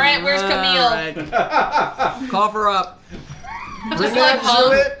 All right, where's Camille? All right. Cough her up. Just like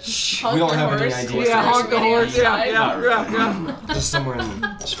honk, We don't have any horse. ideas. Yeah, honk the Everybody horse. Yeah, outside. yeah. Just somewhere in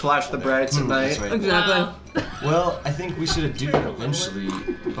the. Just flash the brights at night. That's right. Exactly. Well, I think we should do that eventually,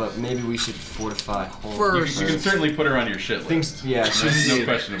 but maybe we should fortify home First. You can certainly put her on your shit list. Things, yeah, she's no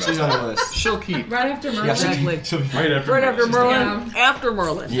question about she's that. on the list. She'll keep. Right after Merlin. Yeah, Exactly. Right after Right after Merlin. Merlin. After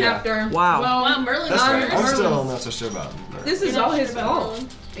Merlin. Yeah. After. Wow. Wow, Merlin's That's right. I'm yours? still not so sure about Merlin. This is You're all not his sure about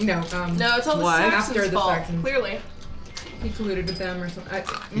fault. No, No, it's all the Why? Saxons' After the fault. Saxons. Clearly. he colluded with them or something.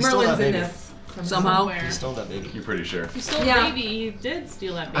 He stole Merlin's that in baby. this Somehow. Somewhere. He stole that baby. You're pretty sure. He stole Yeah. the baby. He did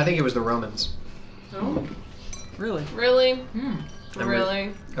steal that baby. I think it was the Romans. Oh. Really? Really? I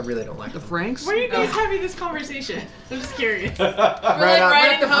Really? really don't like The them. Franks? Where are you guys having this conversation? I'm just curious. We're like up.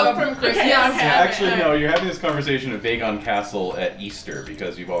 riding home from Christmas. Yeah, okay. Actually, no, you're having this conversation at Vagon Castle at Easter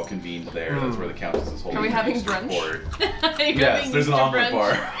because you've all convened there. That's where the Countess is holding Are we her having Easter brunch? court. You're Yes, having there's an Easter omelet brunch.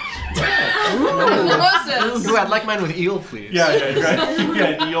 bar. Mimosas. Ooh, I'd like mine with eel, please. Yeah, you've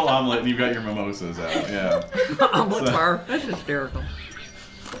got an eel omelet and you've got your mimosas out. Yeah. Omelet bar. That's hysterical.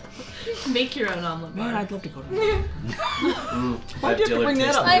 Make your own omelet bar. Man, I'd love to go to that. Why'd you have to Dillard bring that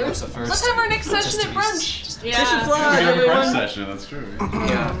taste up? the mimosa Let's first. have our next session Just at to be brunch. Yeah. Fish and fries, You have a brunch everyone. session, that's true.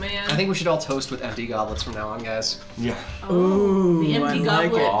 Yeah. Oh, man. I think we should all toast with empty goblets from now on, guys. Yeah. Ooh, The empty I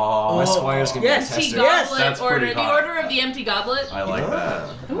like goblet. it. My squire's gonna Yes, be a Empty tester. Yes, goblet that's order. pretty The hot. order of the empty goblet. I like that.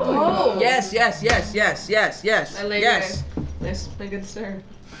 Oh. Yes, yes, yes, yes, yes, yes, My lady. yes. Nice, my good sir.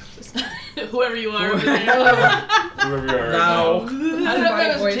 Whoever you are over there. Whoever you are. No. I don't know if Body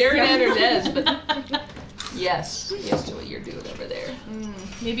it was voice. Jerry Yeah. Dan or Des, but yes. Yes to what you're doing over there.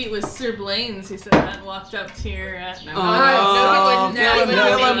 Maybe it was Sir Blaine's who said that and walked up to your... no. No, he wouldn't. kill him, No,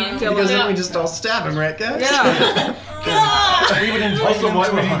 kill no, him, no. kill Because him. then we just all stab him, right, guys? Yeah. We would invite Also, him what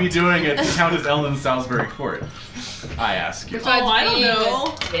to would a he be hunt. doing at Countess Ellen's Salisbury court? I ask you. Besides I don't being know.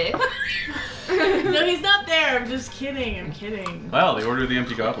 a dick. No, he's not there. I'm just kidding. I'm kidding. Well, the order of the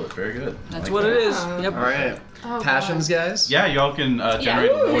empty goblet. Very good. That's Like what that. it is. Yep. All right. Oh, Passions, guys? Yeah, y'all can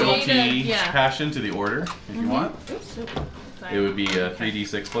generate Ooh. loyalty Yeah. passion to the order if you want. Oops. It would be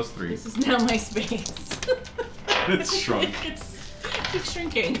 3d6 plus 3. This is now my space. It's shrunk. It's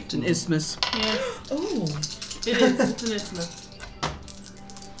shrinking. It's an isthmus. Yes. Oh, It is. It's an isthmus.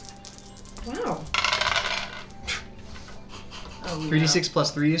 wow. Oh, 3d6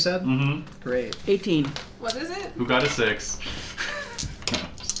 plus 3, you said? Mm-hmm. Great. 18. What is it? Who got a 6?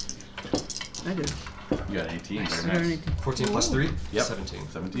 I did. You got an 18. I Very got an nice. 18. 14 plus 3? Yep. 17.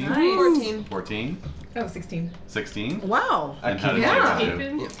 17. Nice. 14. 14. Oh, 16. 16. Wow. And how did Yeah. you do?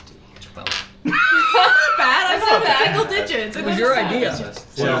 Keeping. Yeah. Not bad. I said single digits. It was your idea.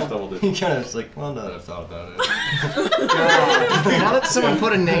 Yeah, double digits. He kind of was like, well, now that I've thought about it. Now that someone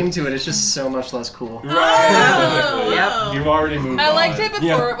put a name to it, it's just so much less cool. Exactly. Yep. You've already moved I on. liked it before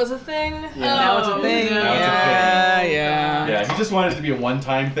Yeah. it was a thing. Now it's a thing. Now it's a Yeah, thing. yeah. Yeah, he just wanted it to be a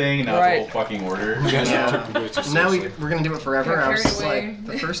one-time thing, and now Right. it's a whole fucking order. You guys Yeah. took it way too Now seriously. we're gonna do it forever. Got I was carried just away. like,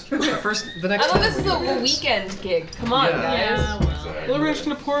 the next I thought time this we was do a it is- weekend gig. Come on, Yeah. guys. Yeah, well. Exactly. We're just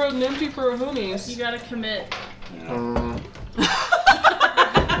gonna pour out an empty for our homies. You gotta commit. Mm,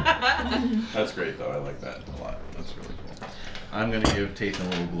 That's great, though. I like that a lot. That's really cool. I'm going to give Tathan a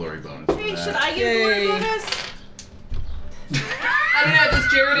little glory bonus. for Hey, that. should I get a Yay. glory bonus? I don't know,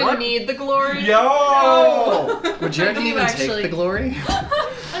 does Jared need the glory? Yo! would Jared I do even actually. take the glory?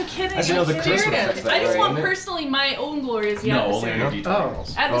 I'm kidding. As you know, I'm the kidding. curse would Jared, affect that I just way, want wouldn't it? personally my own glory as the No, only on your adversary. D20 Oh.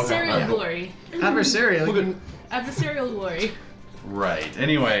 rolls. Adversarial Okay. glory. Adversarial. you can- Adversarial glory. Right.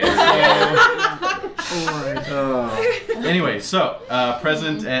 Anyway, so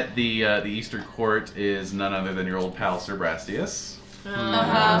present at the Easter court is none other than your old pal Sir Brastius.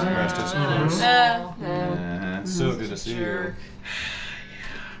 So good to see you.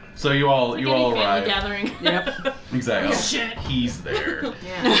 So you all Like you any all family arrive. gathering. Yep. Exactly. Oh, shit. He's there.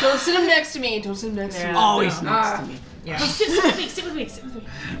 Yeah. Don't sit him next to me. Don't sit him next to me. Always no. next to me. Yeah. Sit with me. Sit with me. Sit with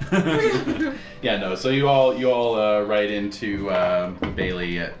me. Yeah, no. So you all ride into the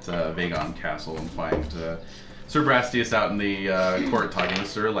Bailey at Vagon Castle and find Sir Brastius out in the court talking with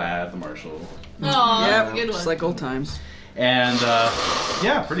Sir Ladd, the marshal. Aw, Yep. good one. Just like old times. And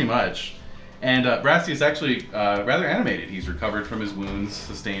yeah, pretty much. And Brasti is actually rather animated. He's recovered from his wounds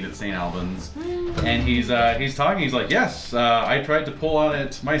sustained at St. Albans, and he's talking. He's like, "Yes, I tried to pull on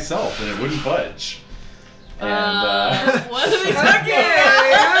it myself, and it wouldn't budge." And what are we talking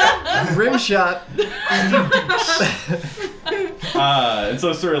about? Rim shot. And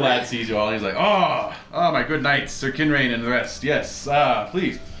so Sir Lad sees you all, and he's like, "Oh, my good knights, Sir Kinrain and the rest. Yes,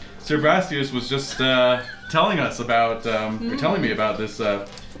 please." Sir Brastius was just telling us about, or telling me about this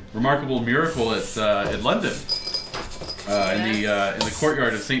remarkable miracle at London, in the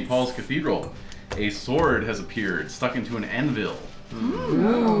courtyard of St. Paul's Cathedral. A sword has appeared, stuck into an anvil.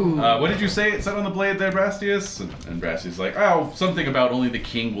 What did you say it said on the blade there, Brastius? And Brastius is like, "Oh, something about only the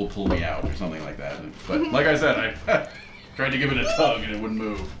king will pull me out," or something like that. But like I said, I tried to give it a tug and it wouldn't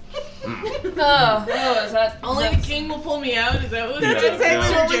move. Is that Only the king will pull me out? Is that what That's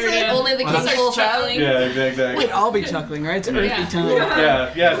exactly what we said. Only the king pulls out? Yeah, exactly. We'd all be chuckling, right? It's earthy time.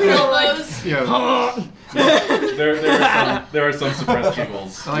 Yeah. Elbows? There are some suppressed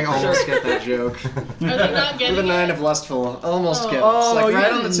giggles. I almost get that joke. Are they not getting With a 9 it? of lustful, almost get it. Oh, It's like you right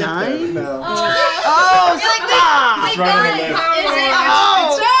did on the tip 9? there, but no. Oh, stop! It's right on the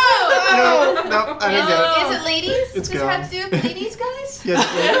lip. Nope, I didn't get it. Is it ladies? It's Does gone. it have to do with ladies, guys? Yes,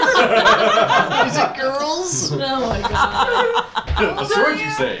 is it girls? Oh my god. A sword, you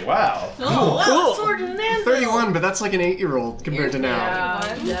say? Wow. Oh, wow, Cool. sword and an anvil. 31, but that's like an 8-year-old compared to now.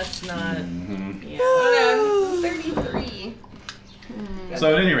 Yeah, that's not. Mm-hmm. Yeah. 33.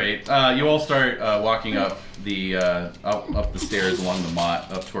 So at any rate, you all start walking up the up the stairs along the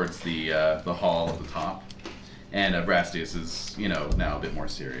motte up towards the hall at the top, and Brastius is now a bit more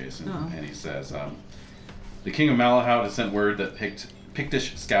serious, and he says, "The King of Malahout has sent word that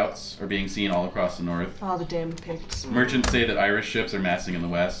Pictish scouts are being seen all across the north. Oh, the damned Picts. Merchants say that Irish ships are massing in the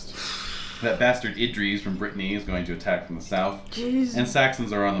west. That bastard Idris from Brittany is going to attack from the south, and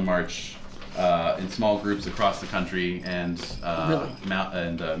Saxons are on the march." In small groups across the country, and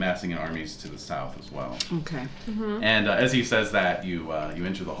massing in armies to the south as well. Okay. And as he says that, you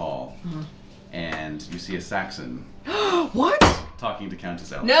enter the hall, and you see a Saxon What? talking to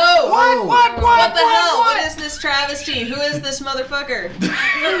Countess Ellen. No! What What the hell? What is this travesty? Who is this motherfucker?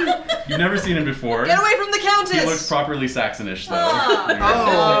 You've never seen him before. Get away from the Countess! He looks properly Saxonish, though. Oh,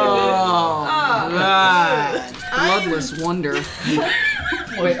 right. Bloodless wonder.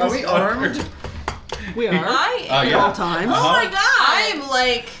 Wait, are we armed? We are. I At yeah. all times. Oh my god! I am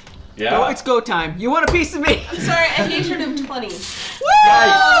like... Yeah. Go, it's go time. You want a piece of me? Sorry, a hatred of 20. Woo! You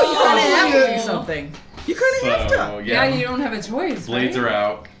kind of have to do Oh. something. You kind of have to. Yeah, you don't have a choice. Blades right? are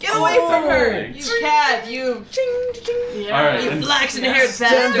out. Get away from her! Definitely. You cad, you... Yeah. All right. You and- flaxen-haired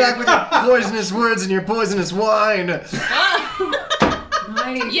Stand back bastard. with your poisonous words and your poisonous wine. Nice.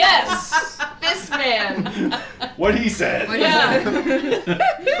 Yes! This man. What he said. Yeah.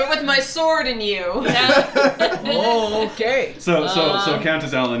 But with my sword in you. Oh, okay. So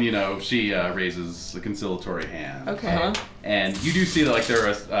Countess Ellen, she raises a conciliatory hand. Okay. And you do see that, like, there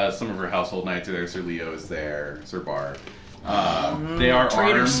are some of her household knights are there. Sir Leo is there. Sir Bar. They are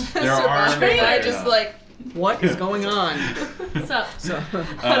Traitors. armed. They're armed. I just like... What is going on? What's up? So,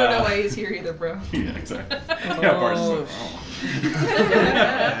 I don't know why he's here either, bro. Yeah, exactly. Yeah, Bar's Man.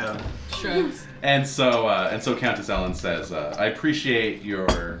 Shrugs. And so Countess Ellen says, "I appreciate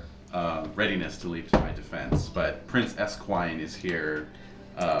your readiness to leap to my defense, but Prince Esquine is here.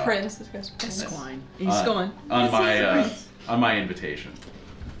 Prince. This guy's Prince. Esquine. He's going. On my invitation."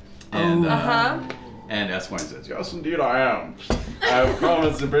 And and Esquine says, "Yes, indeed I am. I have come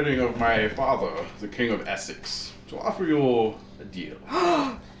at the bidding of my father, the King of Essex, to offer you a deal."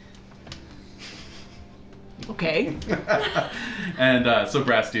 Okay. And so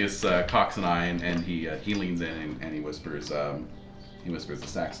Brastius cocks an eye, and he leans in and he whispers, "The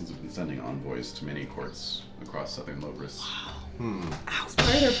Saxons have been sending envoys to many courts across southern Lobris." It's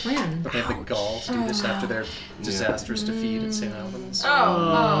part of their plan. But they have the gall to do this after their disastrous defeat at St. Albans.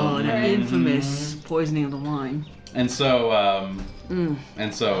 Oh, the right. infamous poisoning of the wine. And so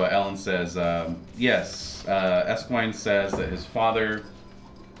Ellen says, "Yes, Esquine says that his father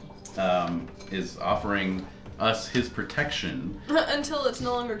is offering us his protection Until it's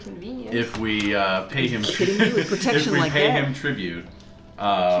no longer convenient. if we pay him Kidding me with protection if we like pay that? him tribute."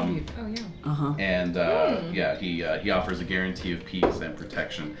 Oh yeah. And he offers a guarantee of peace and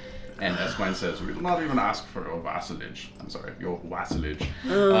protection. And Esquine says, "We will not even ask for your vassalage. I'm sorry, your vassalage.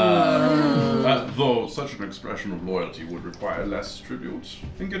 Though such an expression of loyalty would require less tribute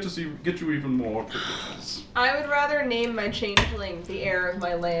and get you even more privileges." I would rather name my changeling the heir of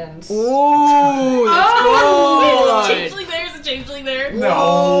my lands. Ooh, that's good. Changeling there? Is a changeling there?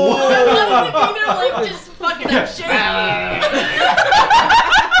 No. I wanted to be there, like, just fucking up shit.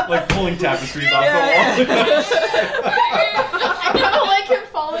 like pulling tapestries off the wall. I kind of like him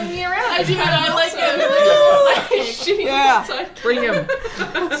following me around. I do, and I like it. Yeah, bring him.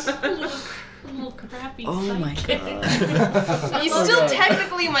 Little crappy Oh my sidekick. god. He's still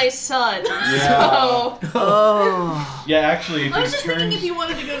technically my son. Yeah. So. Oh. Yeah, actually, if I he was just thinking turns... if you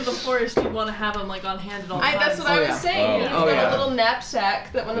wanted to go to the forest, you'd want to have him like on hand at all times. That's what I was saying. Oh. He's Oh, got yeah. a little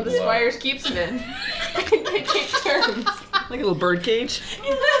knapsack that one of the Good luck. squires keeps him in. They take turns. Like a little bird cage?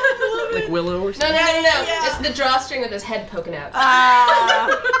 Like Willow or something? No. Yeah. It's the drawstring with his head poking out.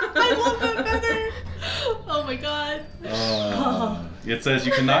 I love that better. Oh my god. It says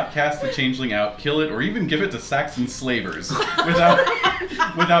you cannot cast the changeling out, kill it, or even give it to Saxon slavers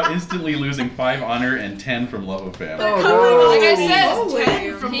without instantly losing 5 honor and 10 from love of family. Like I said,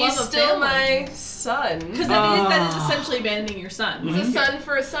 Holy. From he's love of still family. my son. Because that is essentially abandoning your son. It's a son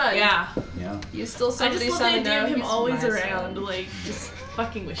for a son. Yeah. Yeah. He's still I somebody's just love the son idea now. of him He's always my around, son. like, just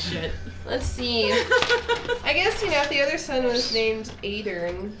fucking with shit. Let's see. I guess, if the other son was named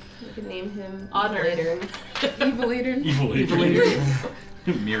Adern, we could name him Adern. Evil Adern. Evil Adrian.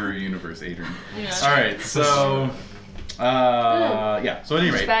 Mirror Universe Adrian. Yeah. Alright, so... yeah, so at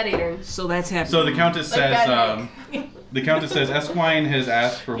any rate... Bad Adern. So that's happening. So the Countess Like says... bad the Countess says Esquine has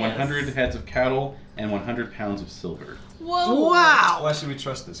asked for Yes. 100 heads of cattle and 100 pounds of silver. Whoa. Wow. Why should we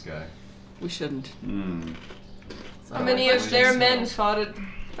trust this guy? We shouldn't. Hmm. How many of their Questions? men fought at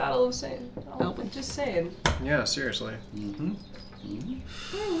Battle of St. Helping. Just saying. Yeah, seriously. Mm-hmm.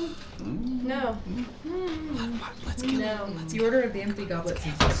 No. Let's kill him. No. The Order of the Empty Goblet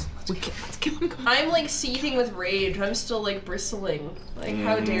seems Let's kill him. I'm like seething with rage. I'm still like bristling. Like,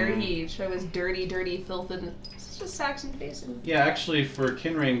 how dare he show his dirty, dirty filth in it's just Saxon facing. Yeah, actually, for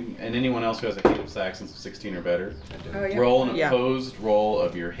Kinrain and anyone else who has a hate of Saxons of 16 or better, Oh, yeah. roll an Yeah. opposed roll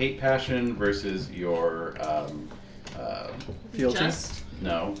of your hate passion versus your Fealty. Just.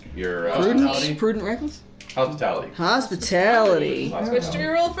 no, your Hospitality. Prudent reckless? hospitality. Hospitality. Which do we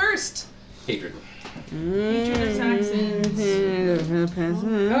roll first? Hatred. Hatred of Saxons.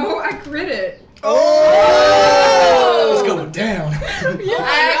 Oh, I crit it. It's going down.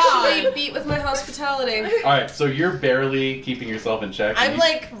 I actually beat with my hospitality. Alright, so you're barely keeping yourself in check. I'm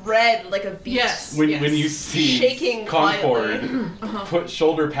like red, like a beast. Yes. When you see Shaking Concord violently. put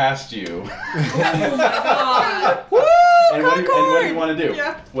shoulder past you, Oh my god. and what do you want to do?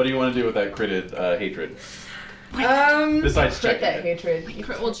 Yeah. What do you want to do with that critted hatred? Besides Crit checking that it. hatred.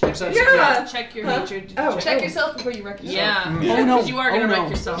 We'll check. Yeah. Check your Huh? hatred. Oh. Check yourself before you wreck yourself. Yeah. Oh no. Because you are Oh, gonna no. wreck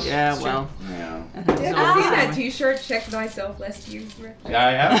yourself. Yeah, It's true. well. Yeah. Have you seen that T-shirt? Check thyself lest you wreck. Yeah,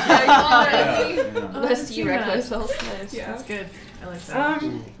 I have. Yeah. Lest you seen wreck that. myself. Nice. Yeah. That's good. I like that.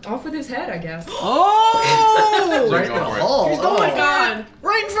 Off with his head, I guess. Oh! Right in Go the for it. hall. Oh my god.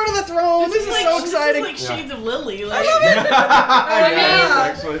 Right in front of the throne. This is so exciting. This is like Shades of Lily. Like,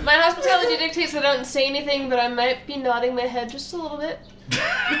 Yeah, actually. My hospitality dictates that I don't say anything, but I might be nodding my head just a little bit.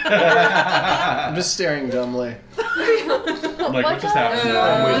 I'm just staring dumbly. I'm like, what just happened?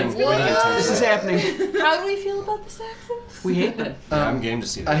 I'm waiting intensely. This is happening. How do we feel about the Saxons? We hate them. Yeah, I'm game to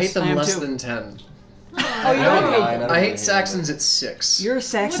see this. I hate them I am less too. than 10. Oh, you I don't don't hate mind. them. I really hate Saxons at 6. You're a what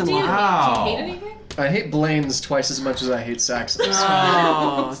Saxon do you hate? lover. Do you hate anything? I hate Blaine's twice as much as I hate Saxons.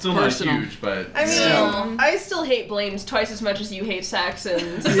 Oh, it's Still personal. not huge, but I mean, Still. I still hate Blaine's twice as much as you hate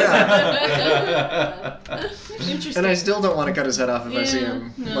Saxons. Yeah. Interesting. And I still don't want to cut his head off if I see Yeah,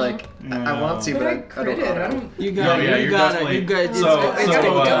 him. no. Like, I want to, But but I I don't crit know it. how I to. don't. You got No, it. yeah, you you're got definitely- it. You got it. So- It's so,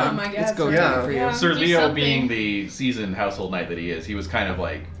 go time. I guess. It's go Yeah. time for you. Yeah. Sir Do Leo, something. being the seasoned household knight that he is, he was kind of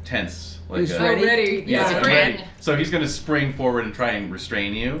like tense. Like He's a, ready. Ready. Yeah, Yeah. he's ready. So he's going to spring forward and try and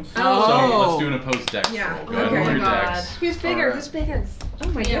restrain you. Oh. So let's do an opposed dex Yeah. roll. Go ahead and Okay. roll Oh your my dex. Who's bigger? Alright. Who's bigger? Oh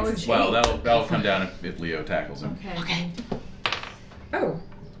my Yeah, dex is Well, 8. that'll come down if Leo tackles him. Okay. Oh.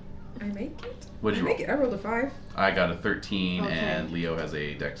 I make it? What'd you I make roll? it. I rolled a 5. I got a 13, Okay. and Leo has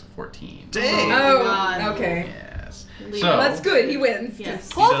a dex of 14. Dang! Oh, God. okay. Yes. Leo. So That's good. He wins. Yes.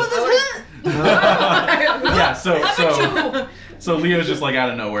 he does- yeah. So Leo's just like out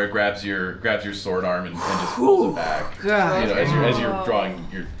of nowhere grabs your sword arm and just pulls it back. God. You know, as you're drawing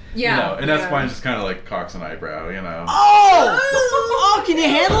your. Yeah. You know, and that's yeah. fine. Just kind of like cocks an eyebrow. You know. Oh! Oh, can you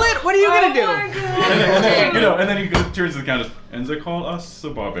handle it? What are you gonna do? And then, you know, and then he goes, turns to the countess, and they call us the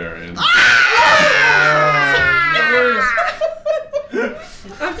barbarians.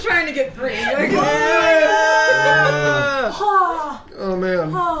 I'm trying to get free. Oh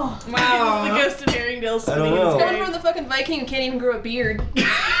man. Wow. The ghost of Herringdale I spinning don't in his know. Coming grave. from the fucking Viking who can't even grow a beard.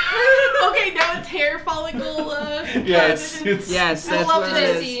 Okay, now it's hair follicle. Yeah, it's Yes, I that's love what to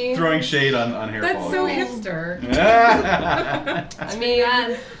it is. see. throwing shade on hair That's so follicles. hipster. I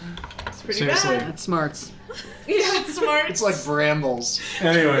mean, It's pretty Seriously. bad. That's smarts. Yeah, smart. It's like brambles.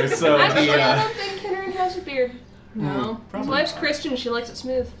 Anyway, so Actually, I don't think Kinnerin has a beard. No. His wife's Christian. She likes it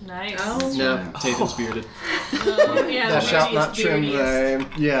smooth. Nice. Oh. No, Tatum's bearded. Yeah, Thou the shalt not trim beardiest.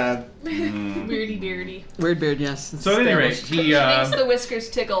 thy... Yeah. Weirdy beardy. Weird beard, yes. It's So at any rate, established. he Thinks the whiskers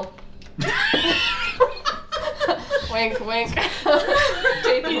tickle. Wink, wink.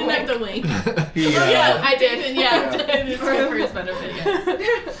 You didn't have to wink. I did. Yeah, it is good for his benefit.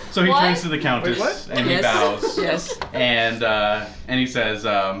 Yes. So he What? turns to the Countess Wait, what? and he Yes. bows. Yes. And he says,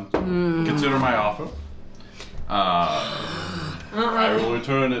 consider my offer. I will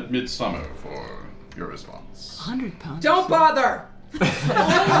return at midsummer for your response. 100 pounds. Don't bother.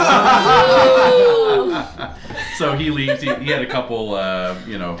 So he leaves. He had a couple,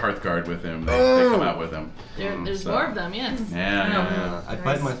 Hearthguard with him. They come out with him. There's So- more of them, yes. Yeah. I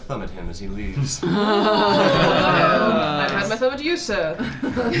bite my thumb at him as he leaves. I've had my thumb at you, sir.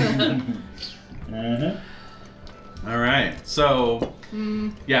 All right. So,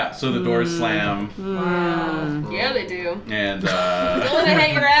 so the doors slam, Wow. Yeah, they do. and Don't want to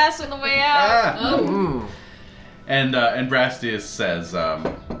hang your ass on the way out. Oh. and Brastius says,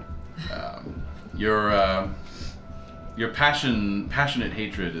 your passionate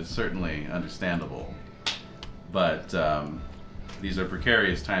hatred is certainly understandable, but these are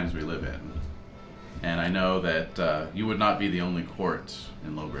precarious times we live in, and I know that you would not be the only court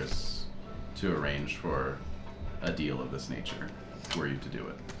in Logris to arrange for a deal of this nature, were you to do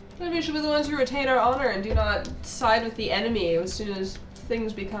it. Maybe we should be the ones who retain our honor and do not side with the enemy as soon as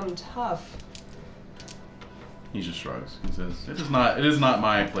things become tough. He just shrugs and says, "It is not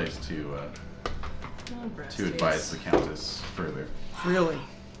my place to advise the Countess further." Really?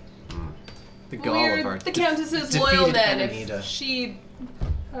 The gall of our The Countess's loyal defeated men. enemy If to... she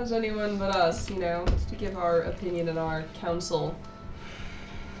has anyone but us, to give our opinion and our counsel.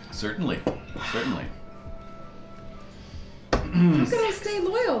 Certainly. How can I stay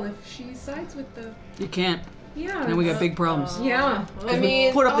loyal if she sides with the... You can't. Yeah. Then we got big problems. Yeah. I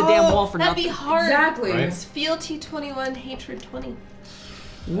mean, Put up the damn wall for that'd nothing. be hard. Exactly. Right. It's fealty 21, hatred 20.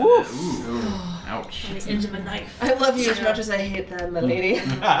 Woof. Ooh, ouch. On the edge of a knife. I love you as much as I hate them, my lady.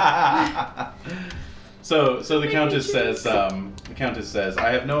 So the Countess says, I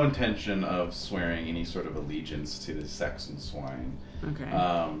have no intention of swearing any sort of allegiance to the Saxon swine. Okay.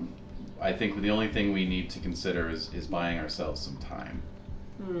 I think the only thing we need to consider is buying ourselves some time.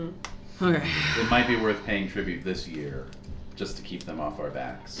 Okay. It might be worth paying tribute this year, just to keep them off our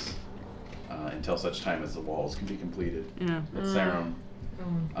backs, until such time as the walls can be completed Yeah. at Sarum.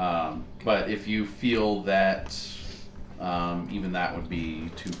 But if you feel that even that would be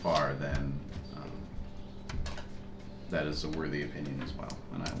too far, then that is a worthy opinion as well,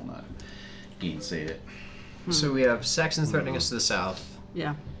 and I will not gainsay it. So we have Saxons threatening us to the south.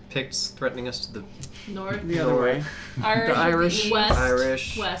 Yeah. Picts threatening us to the North. The other way. Irish. The Irish. East. West.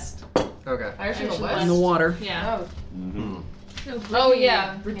 Irish. West. Okay. Irish in Irish the in west. In the water. Yeah. Oh. Mm-hmm. No, Oh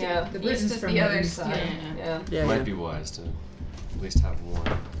yeah. Britain- Yeah. The East Britons is from the other east. side. Yeah. Yeah. Might yeah. be wise to at least have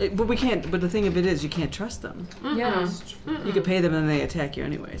one. But we can't. But the thing of it is, you can't trust them. Yeah. You could pay them and they attack you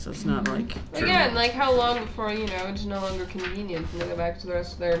anyway. So it's not like. Again, like how long before it's no longer convenient and they go back to the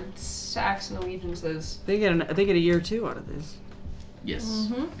rest of their Saxon allegiances. They get a year or two out of this. Yes,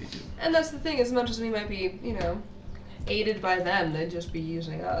 they do. And that's the thing, as much as we might be, aided by them, they'd just be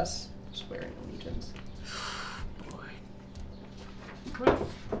using us, swearing allegiance.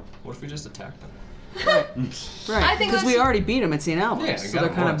 What if we just attack them? Right. I think Because we that's already beat them at St. Albans, Yeah, so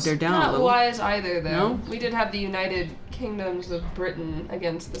they're down a Not little. wise either, though. No? We did have the United Kingdoms of Britain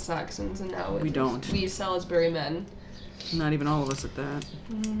against the Saxons, and now We don't. we Salisbury men. Not even all of us at that.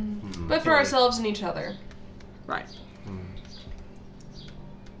 But for ourselves and each other. Right.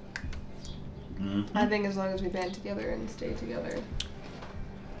 I think as long as we band together and stay together.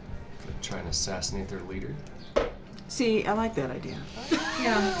 Could try and assassinate their leader. See, I like that idea.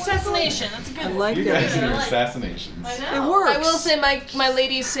 Yeah. Assassination. That's a good I one. like You that guys idea. are assassinations. I It know. works. I will say my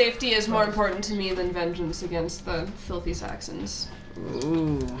lady's safety is more important to me than vengeance against the filthy Saxons.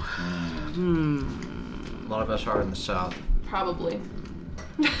 Ooh. A lot of us are in the south. Probably.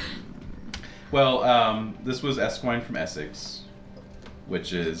 Well, this was Esquine from Essex,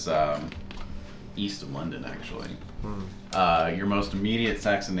 which is east of London, actually. Your most immediate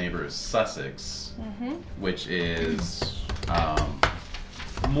Saxon neighbor is Sussex, which is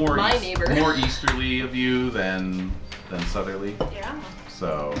more My neighbor. more easterly of you than southerly. Yeah.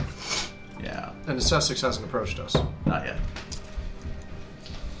 So, yeah, And Sussex hasn't approached us. not yet.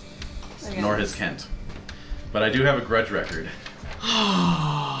 Again. Nor has Kent. But I do have a grudge record.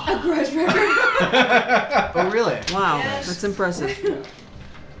 A grudge record. Oh, really? Wow, Yes. that's impressive.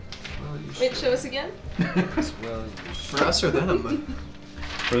 Well, you Wait, should. show us again. Well, For us or them?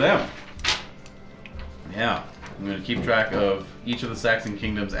 For them. Yeah. I'm going to keep track of each of the Saxon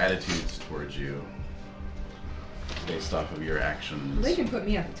kingdom's attitudes towards you. Based off of your actions. They can put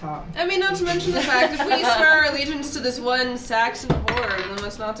me at the top. I mean, not to mention the fact if we swear our allegiance to this one Saxon horde, then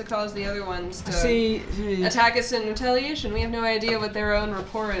what's not to cause the other ones to attack us in retaliation? We have no idea what their own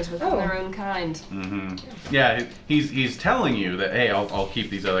rapport is within their own kind. Mm-hmm. Yeah, he's telling you that, hey, I'll keep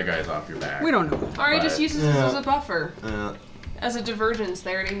these other guys off your back. We don't know. Or he just uses us as a buffer. Yeah. As a divergence,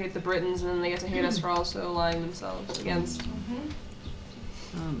 they already hate the Britons, and then they get to hate us for also allying themselves against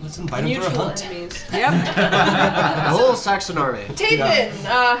Let's invite him for a mutual hunt. enemies. Yep. The whole Saxon army. Tathan,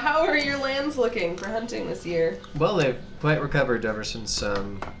 how are your lands looking for hunting this year? Well, they've quite recovered ever since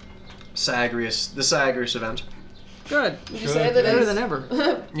the Sagrius event. Good. Would you say that Better his than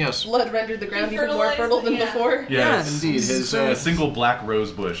ever. Yes. blood rendered the ground even more fertile than before? Yes. Indeed. His A single black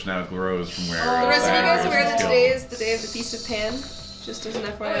rose bush now grows from where The rest of you guys Zagreus aware was that killed. today is the day of the Feast of Pan? Just as an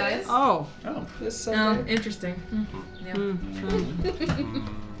FYI. Oh. Oh. This Sunday. Interesting.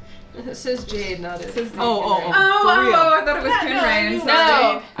 It says Jade, not it. Oh, Oh, for real. I thought it was Pendragon.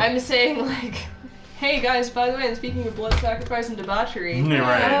 No, I'm saying like, hey guys, by the way, and speaking of blood sacrifice and debauchery, You're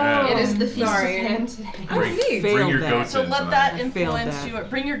right. it is the Feast Sorry. of Pan today. Bring Failed your that. goats So in let tonight. that I failed influence that. you.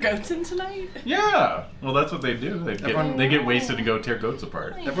 Bring your goats in tonight. Yeah. Well, that's what they do. They get wasted and go tear goats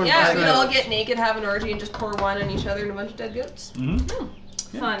apart. everyone Yeah, buy we the- all get naked, have an orgy, and just pour wine on each other and a bunch of dead goats.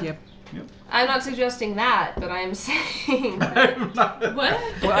 Mm-hmm. Fun. Yep. I'm not suggesting that, but I'm saying What?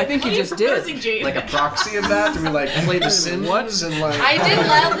 Well, I think you just did. Proposing, Jade? like a proxy of that? Do we like play The Sims and like? I did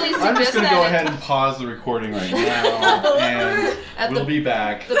loudly suggest I'm just going to that go at ahead and pause the recording right now, and we'll be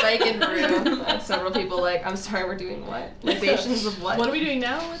back. the bacon brew. Several people like, I'm sorry, we're doing what? Libations of what? What are we doing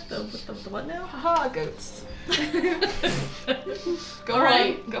now with the what now? Haha, goats. Go All on,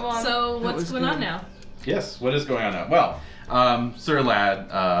 right. go on. So what's was going on good. now? Yes, what is going on now? Well, Sir Lad,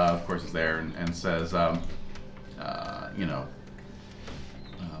 of course, is there and says,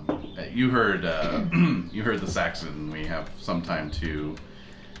 you heard you heard the Saxon. We have some time to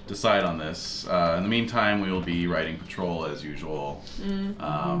decide on this. In the meantime, we will be riding patrol as usual,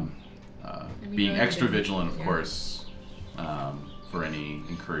 being extra vigilant, of course, for any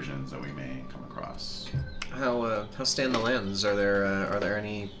incursions that we may come across. How stand the lands? Are there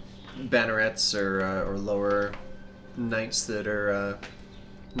any bannerets or lower knights that are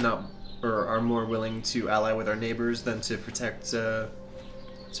not or are more willing to ally with our neighbors than to protect our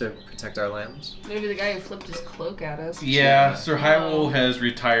lands? Maybe the guy who flipped his cloak at us. Yeah, Sir Hyrule has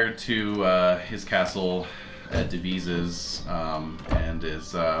retired to his castle at Devises and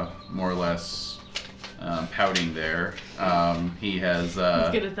is more or less pouting there. He has. He's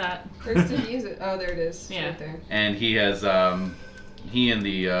good at that. Where's the music? Oh, there it is. It's Yeah. right there. And he has. He and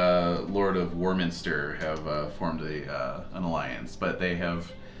the Lord of Warminster have formed an alliance, but they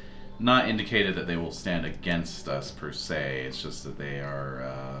have not indicated that they will stand against us per se. It's just that they are.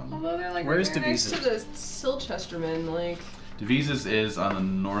 Although they're like Where's right next to Devises? the Silchestermen, like. Devises is on the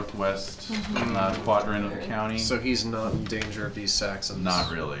northwest quadrant of the county. So he's not in danger of these Saxons.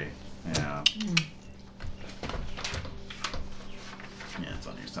 Not really. Yeah. Yeah, it's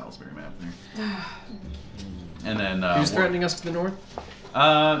on your Salisbury map there. And then Who's threatening us to the north?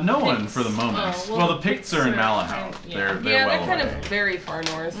 no one for the moment. Oh, well, well, the the Picts are in Picts are- Malahau. yeah. They're Yeah, well they're kind away. of very far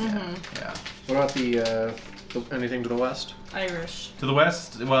north. Yeah. What about the anything to the west? Irish. To the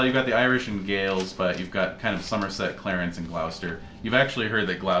west, well, you've got the Irish and Gales, but you've got kind of Somerset, Clarence, and Gloucester. You've actually heard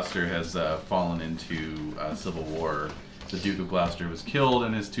that Gloucester has fallen into civil war. The Duke of Gloucester was killed,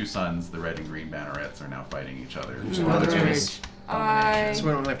 and his two sons, the Red and Green Bannerets, are now fighting each other. Right. So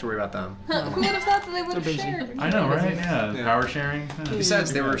we don't have to worry about them. Who would have thought that they would have busy. shared? I know, right? Yeah, Yeah. power sharing. Yeah.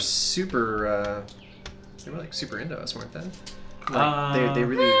 Besides, they were super. They were like super into us, weren't they? Like, they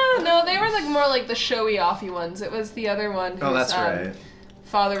really. No, they were like more like the showy offy ones. It was the other one whose Oh, that's right.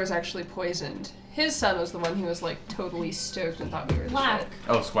 father was actually poisoned. His son was the one who was like totally stoked and thought we were the Lack. shit.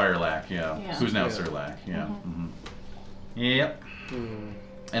 Oh, Squire Lack, yeah. Yeah. Who's now Yeah. Sir Lack, yeah. Yep.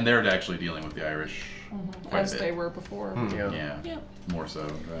 And they're actually dealing with the Irish quite As a bit. they were before. Yeah. Yeah. Yep. More so,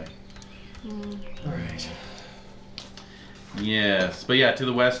 right. All right. Yes, but yeah, to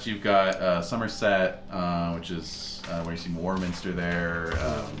the west you've got Somerset, which is where you see Warminster there.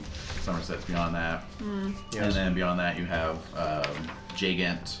 Somerset's beyond that. Yes. And then beyond that you have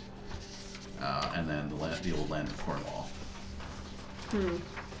Jagent, and then the old land of Cornwall.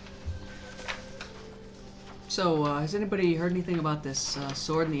 So, has anybody heard anything about this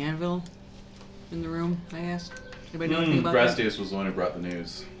sword and the anvil in the room, I asked? Anybody know anything about that? Brastius was the one who brought the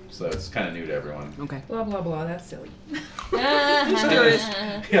news, so it's kind of new to everyone. Okay. Blah blah blah. That's silly. Just curious.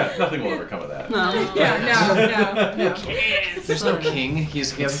 Yeah, nothing will ever come of that. No. Yeah, no. There's no king. He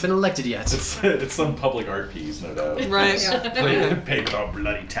hasn't been elected yet. It's some public art piece, no doubt. Right. Paid with all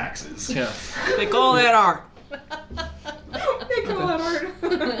bloody taxes. Yeah. They call that art. They call it art.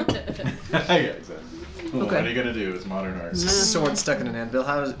 Yeah, exactly. What are you gonna do? It's modern art. Sword stuck in an anvil.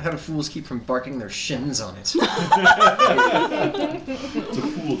 How do fools keep from barking their shins on it? It's a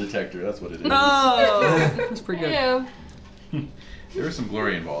fool detector. That's what it is. Oh, that's pretty good. Yeah. There is some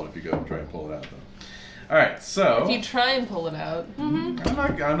glory involved if you go and try and pull it out, though. All right, so If you try and pull it out. I'm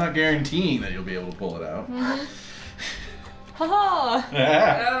not guaranteeing that you'll be able to pull it out.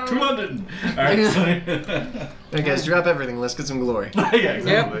 Haha. To London. All right. So, Hey guys, drop everything. Let's get some glory. yeah,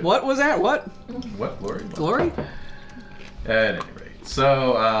 exactly. Yep. What was that? What? What glory? Glory? At any rate,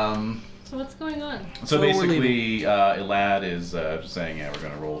 so So what's going on? so we're basically, Elad is just saying, yeah, we're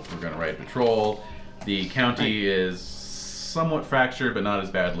gonna ride patrol. The county is somewhat fractured, but not as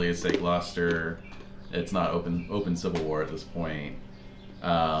badly as say Gloucester. It's not open civil war at this point.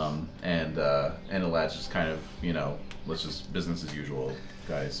 And Elad's just kind of, let's just business as usual,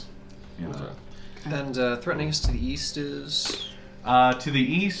 guys. And threatening us to the east is. To the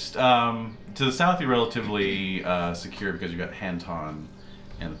east, to the south, you're relatively secure because you've got Hanton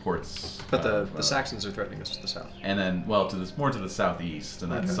and the ports. But the Saxons are threatening us to the south. And then, well, more to the southeast, and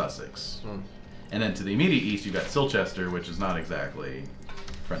that's Sussex. And then to the immediate east, you've got Silchester, which is not exactly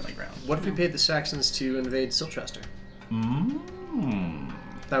friendly ground. What if we paid the Saxons to invade Silchester?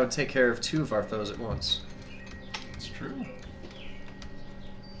 That would take care of two of our foes at once. It's true.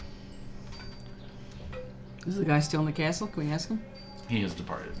 Is the guy still in the castle? Can we ask him? He has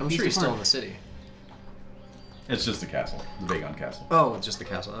departed. I'm sure he's still in the city. It's just the castle, the Vagon castle. Oh, just the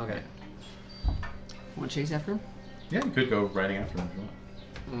castle. Okay. Want to chase after him? Yeah, you could go riding after him if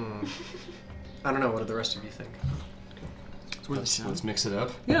you want. I don't know. What do the rest of you think? It's worth a shot. Let's mix it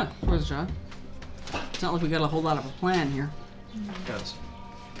up. Yeah, it's worth a shot. It's not like we got a whole lot of a plan here. Yes.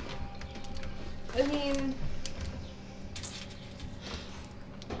 I mean,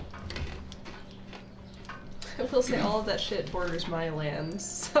 I will say all of that shit borders my land,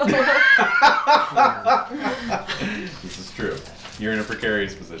 so. This is true. You're in a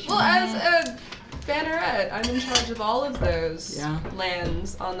precarious position. Well, as a banneret, I'm in charge of all of those Yeah.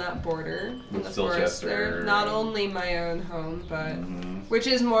 lands on that border in With the forest. Silchester They're not and- only my own home, but which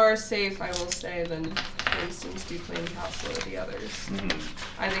is more safe, I will say, than, for instance, Duplain Castle or the others.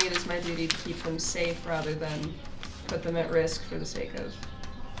 I think it is my duty to keep them safe rather than put them at risk for the sake of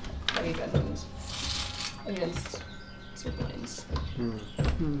heavy vengeance against Sirblians.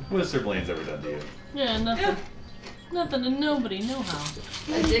 What has Sir Blaine's ever done to you? Yeah, nothing. Nothing and nobody, no how.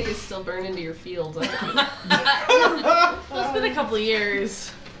 My dick is still burned into your fields. Well, it's been a couple of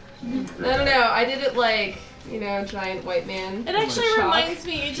years. I don't know. I did it like, giant white man. It actually Chalk. reminds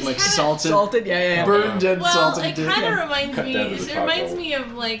me. It just Like kind of salted, yeah. burned and Well, salted it dick. kind of reminds Cut me. down to the It reminds charcoal. me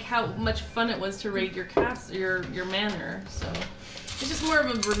of like how much fun it was to raid your castle, your manor. So it's just more of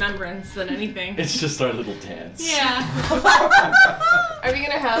a remembrance than anything. It's just our little dance. Yeah. Are we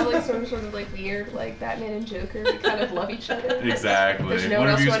gonna have like some sort of like weird like Batman and Joker? We kind of love each other. Exactly. There's no One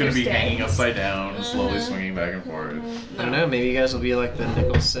one of you is else who going to be hanging understands. upside down, slowly swinging back and forth. I don't know. Maybe you guys will be like the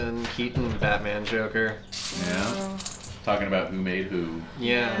Nicholson, Keaton, Batman, Joker. Yeah. Talking about who made who.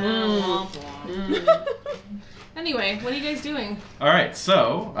 Yeah. Womp womp. Anyway, what are you guys doing? All right.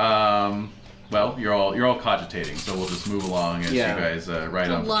 So, well, you're all cogitating. So we'll just move along as you guys ride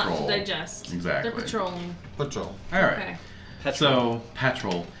A on lot patrol. to digest. Exactly. They're patrolling. Patrol. All right. Okay. So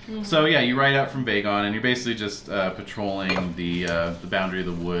patrol. So yeah, you ride out from Vagon, and you're basically just patrolling the boundary of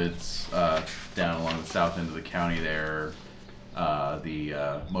the woods down along the south end of the county there,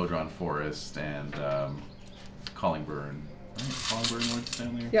 the Modron Forest and Collingburn. Right? Collingburn, Lord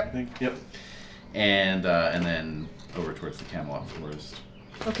Stanley. Yep. I think. Yep. And then over towards the Camelot Forest.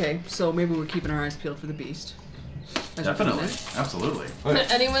 Okay, so maybe we're keeping our eyes peeled for the beast. As we're doing Definitely, this. absolutely.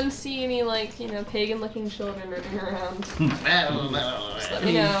 Anyone see any like pagan-looking children running around? Just let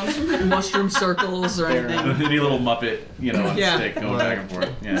me know. Mushroom circles or anything. Any little Muppet, on Yeah. a stick going back and forth.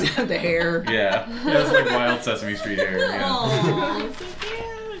 Yeah. The hair. Yeah. It's like wild Sesame Street hair. Yeah. Oh, so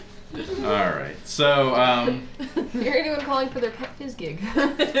cute. All right. So, Hear anyone calling for their pet fizz gig?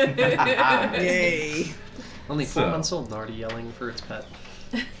 Yay. Only 4 So- months old and already yelling for its pet.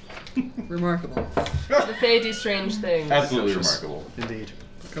 Remarkable. The Fae do strange things. absolutely Precocious. remarkable. Indeed.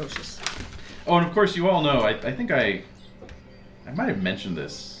 Precocious. Oh, and of course, you all know. I think I might have mentioned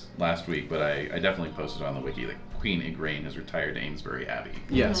this last week, but I definitely posted on the wiki that Queen Igraine has retired to Amesbury Abbey.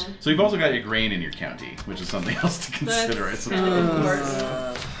 Yes. So you've also got Igraine in your county, which is something else to consider, I suppose.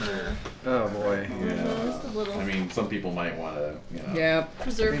 Oh boy. Yeah. A little I mean, some people might want to,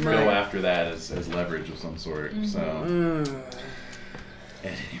 preserve They her. go after that as leverage of some sort. So.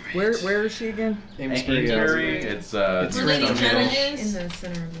 At any rate. Where is she again? Amesbury. It's Where Lady Stonehill. Jenna In is. the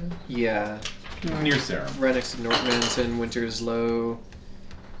center of the. Yeah. Near Sarum. Right next to North Manton, Winter's Low.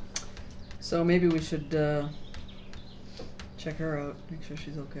 So maybe we should check her out. Make sure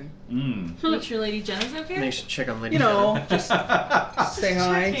she's okay. Make sure Lady Jenna's okay. Maybe you should check on Lady You know, Jenna. just say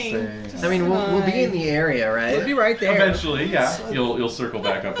hi. Checking. I mean, we'll be in the area, right? We'll be right there. Eventually, yeah. You'll circle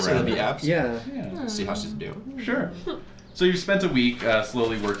back up So there'll around. be apps. Yeah. Yeah. See how she's doing. Sure. So you've spent a week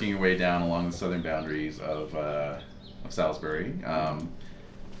slowly working your way down along the southern boundaries of Salisbury.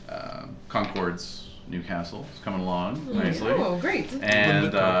 Concord's new castle is coming along nicely. Oh, great. And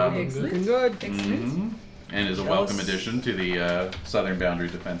Looking good. mhm. And is a welcome addition to the southern boundary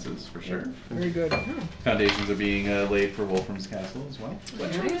defenses, for sure. Very good. Foundations are being laid for Wolfram's castle as well.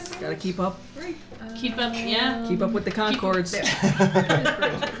 Gotta keep up. Keep up, yeah. Keep up with the Concords. And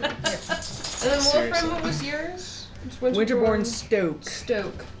then Wolfram, what was yours? It's Winterborn Stoke.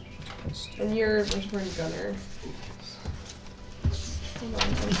 Stoke. And you're Winterborn Gunner. Hold on,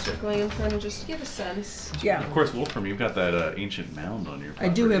 I'm circling and trying to just get a sense. Yeah. Of course, Wolfram, you've got that ancient mound on your I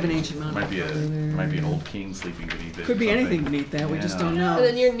property. do have an ancient mound. Might be an old king sleeping beneath it. Could be or something. anything beneath that. We Yeah, just no. don't know. And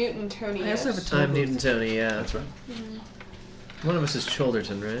then you're Newton Tony. I also have a yes? toll I'm booth. Newton Tony, yeah. That's right. One of us is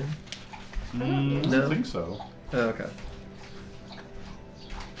Cholderton, right? I No? don't think so. Oh, okay.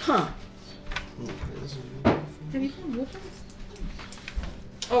 Huh. Have you found Wolfram's?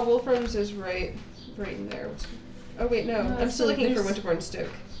 Oh, Wolfram's is right in there. Oh wait, no. No, I'm still so looking for there's- Winterborn Stoke.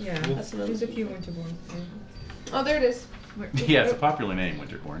 Yeah. That's another. There's a few Winterborns. Oh, there it is. Yeah, it's a popular name,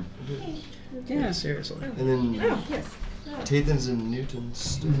 Winterborn. Yeah. Seriously. And then Oh, yes. Tathan's in Newton.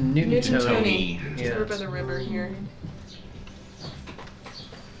 Newton Tony. Yeah. Over by the river here.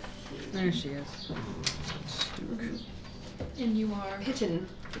 There she is. And you are. Pitton.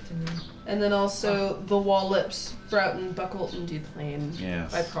 And then also the Wallops, Broughton, Buckle, and Duplain.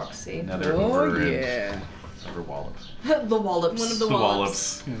 Yes. By proxy. Another Oh over yeah. over Wallop. The Wallops. One of the The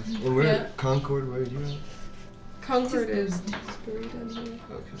Wallops. Wallops. Yes. And where Yeah. Concord? Where are you at? Concord is Tisbury down here.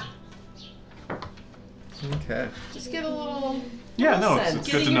 Okay. Okay. Just get a little. Yeah, no, sense. it's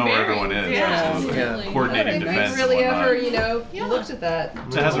good to Getting know your where everyone bearings, is. yeah. Absolutely. Yeah. I don't Coordinating think defense we've really and whatnot. ever, Yeah. looked at that.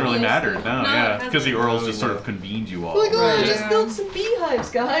 It hasn't really mattered, no, No, yeah. it Because the hasn't. Earls just sort Yeah. of convened you all. Like, oh, Right. we just built some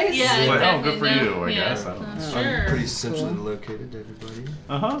beehives, guys. Yeah, It's like, oh, exactly. good for No, you, I yeah, guess. I don't know. that's I'm Sure. pretty centrally located, everybody.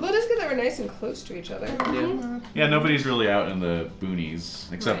 Uh-huh. But it's good that we're nice and close to each other. Yeah. Yeah, nobody's really out in the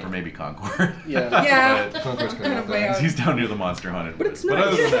boonies, except Right. for maybe Concord. Yeah. Yeah. But Concord's Kind of way back. out. he's down near the Monster Haunted But Woods. it's But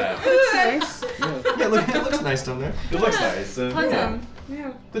other than that, It's nice. Yeah, look, it looks nice down there. it looks nice. And, Pleasant.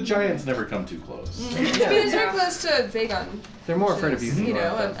 Yeah. the giants never come too close. I mean, it's very close to Vagon. They're more afraid of you than You you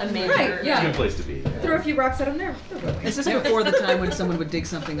know, are. a major. Right, It's a yeah. good place to be. Throw a few rocks at them there. They'll go away. Is this before the time when someone would dig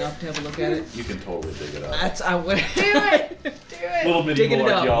something up to have a look at it? You can totally dig it up. That's I would. Do it! Do it! Little Digging medieval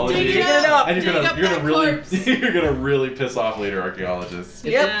it up. archaeology. Digging it up. And Digging up you're that gonna really corpse. you're gonna really piss off later archaeologists.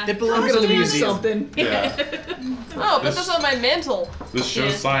 Yep. It belongs I'm in gonna the learn museum. something. Yeah. Oh, put this on my mantle. This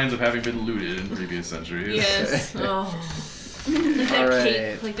shows Yeah. signs of having been looted in previous centuries. Yes. Oh. Like All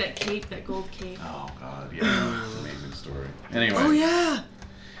that right. cape, that gold cape. Oh god, yeah. Amazing story. Anyway. Oh yeah.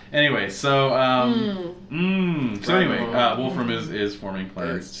 Anyway, so so anyway, Wolfram is forming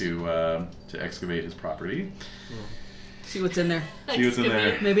plans to excavate his property. See what's in there. See what's in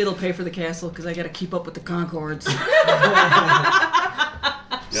there. Maybe it'll pay for the castle because I got to keep up with the Concords.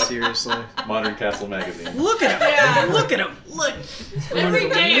 Yep. Seriously. Modern Castle magazine. Look at him. Yeah. Look at him. Look, every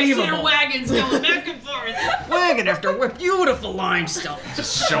day I see their Unbelievable. wagons going back and forth. Wagon after whip. Beautiful limestone.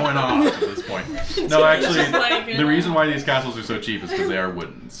 Just showing off at this point. No, actually, Just like, the reason why these castles are so cheap is because they are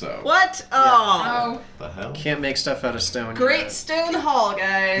wooden. So What? Oh. Oh, The hell? Can't make stuff out of stone. great yet. stone hall,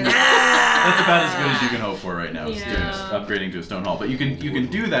 guys. that's about as good as you can hope for right now. Is Yeah. upgrading to a stone hall, but you can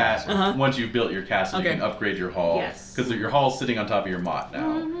do that once you've built your castle. Okay. You can upgrade your hall Yes. because your hall's sitting on top of your motte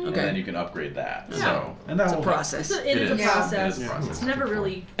now, and Okay. then you can upgrade that. So and that It's a will process. It It is a is. process. It is a process. It's never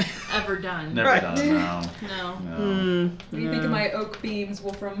really ever done. Never Right. done. No. No. No. What do you think of my oak beams,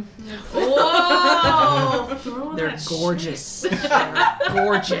 Wolfram? Whoa! Throw They're that gorgeous. They're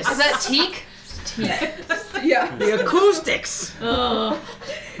gorgeous. Is that teak? Yeah. the acoustics? Oh,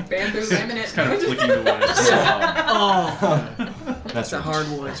 Bamboo laminate. It's kind of flicking the wood. Oh, That's that's a hard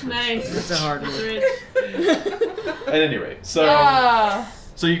wood. nice. That's a hard wood. Rich. At any rate, so Ah.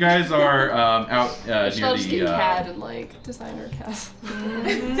 so you guys are out I should near all just get the. CAD and like designer CAD.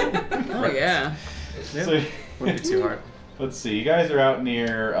 Oh yeah. So Wouldn't be too hard. Let's see. You guys are out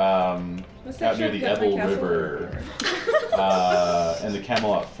near the Ebble River and the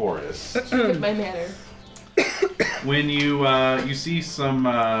Camelot Forest. With my manner. When you see some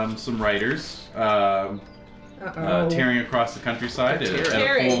riders tearing across the countryside at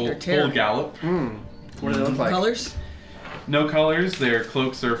a full gallop. What do they look like? Colors? No colors. Their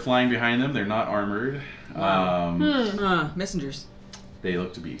cloaks are flying behind them. They're not armored. Messengers. They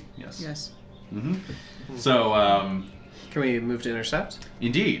look to be, yes. Yes. So, Can we move to intercept?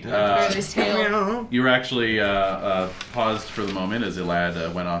 indeed. His tail. You were actually paused for the moment as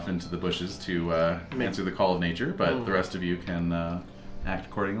Elad went off into the bushes to answer the call of nature, but the rest of you can act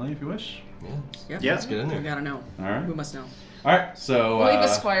accordingly if you wish. Yep. Yeah. Let's get in We there. gotta know. All right. We must know. All right. So. We'll leave a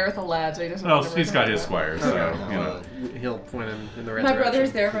squire with a lad so he doesn't. Well, he's got his squire, so Okay. you know. He'll point him in the right My direction.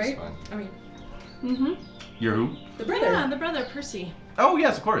 brother's there, That's right? fine. I mean, Mm-hmm. You're who? the brother. Yeah, the brother Percy. Oh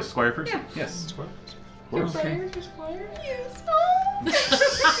yes, of course, Squire Percy. Yeah. Yes. Square. Okay. Yes.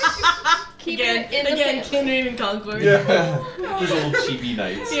 Keep Again, it in the family. Kindred and Concord. Yeah. Those little cheapy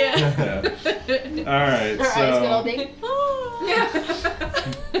knights. Yeah. All right. Our eyes get all big.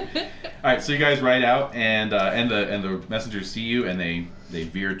 All right, so you guys ride out, and the messengers see you, and they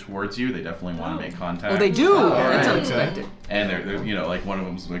veer towards you. They definitely want to make contact. Oh, they do. right. That's unexpected. And they're you know, like one of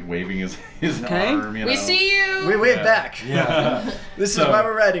them's like waving his Okay. arm. You know. We see you. We wave Yeah. back. Yeah. This So- is why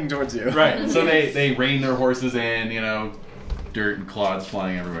we're riding towards you. Right. So they rein their horses in. You know, dirt and clods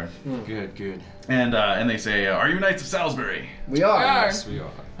flying everywhere. Good. And they say, "Are you knights of Salisbury?" We are. Yes, we are.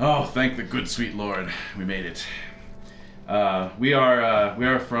 Oh, thank the good sweet Lord, we made it. We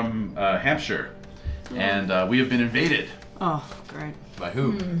are from Hampshire, and we have been invaded. Oh, great. By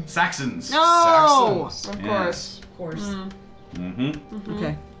who? Saxons. No! Saxons. Of course. Of course. Mm-hmm.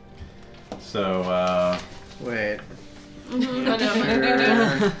 Okay. So, Wait. I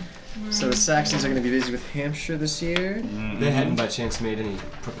know. So the Saxons are going to be busy with Hampshire this year. They hadn't by chance made any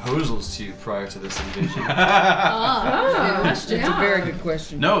proposals to you prior to this invasion. That's a very good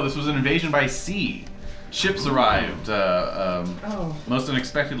question. no, this was an invasion by sea. Ships arrived most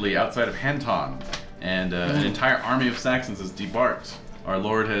unexpectedly outside of Hanton, and an entire army of Saxons has debarked. Our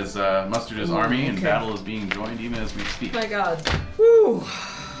lord has mustered his army, and battle is being joined even as we speak. My God. Whew.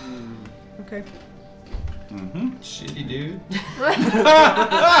 Okay. Shitty dude.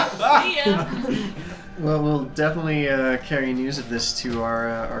 Yeah. Well, we'll definitely carry news of this to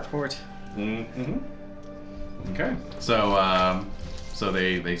our court. Okay. So, so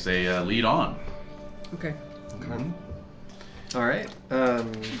they say lead on. Okay. All right.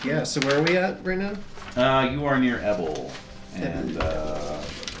 Yeah. So where are we at right now? You are near Ebble, and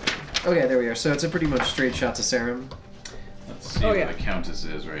Okay, there we are. So it's a pretty much straight shot to Sarum. let's see where the Countess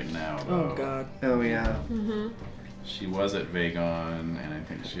is right now. Though. Oh, God. Oh yeah. She was at Vagon, and I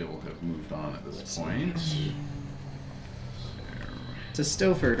think she'll have moved on at this point. To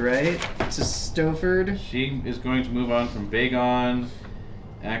Stoford, right? To Stoford. She is going to move on from Vagon,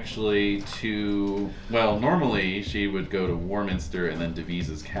 actually to, well, normally she would go to Warminster and then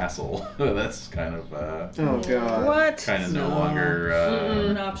Devise's castle. That's kind of Oh god. What? kind of no longer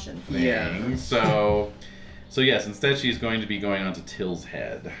An option. thing. Yeah. So yes, instead she's going to be going on to Till's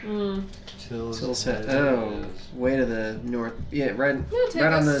Head. Till's Head. Oh, way to the north. Yeah, right take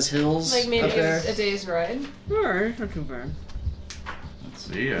on us, those hills Like maybe up there. a day's ride. All right. Not too bad. Let's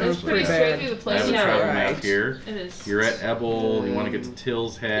see. It's Actually, pretty bad. straight through the I place. have a Yeah, travel right. map here. It is. You're at Ebble. You want to get to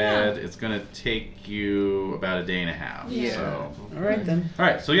Till's Head. It's going to take you about a day and a half. Yeah. So. All right, then. All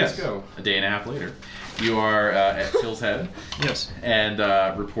right. So yes, Let's go. a day and a half later, you are at Till's Head Yes. and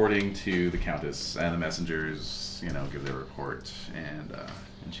reporting to the Countess, and the messengers, you know, give their report, and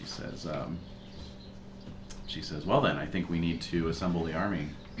she says, well then, I think we need to assemble the army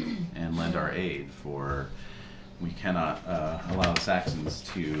and lend our aid, for we cannot allow the Saxons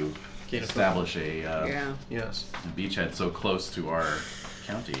to Gain a establish a Yeah. Yes. beachhead so close to our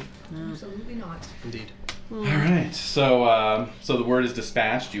county. Absolutely not. Indeed. All right, so so the word is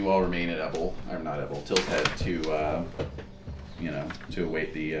dispatched. You all remain at Ebble, or not Ebble, Till's Head, to to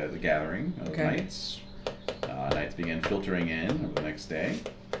await the gathering of knights. Knights begin filtering in over the next day.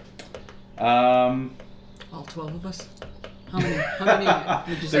 All 12 of us? How many? How many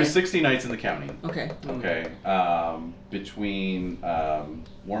did you say? There's 60 knights in the county. Okay. Okay. Between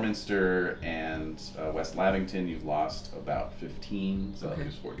Warminster and West Lavington, you've lost about 15, so that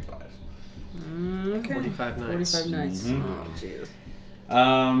leaves 45. Okay. 45 knights. 45 knights. Mhm. Oh, jeez.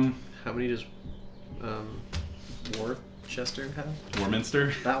 How many does Worcester have?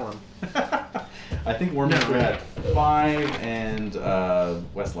 Warminster? That one. I think Warminster No. had 5 and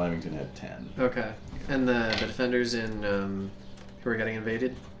West Lavington had 10. Okay. And the defenders in who are getting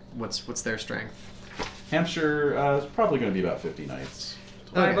invaded, what's their strength? Hampshire is probably going to be about 50 knights.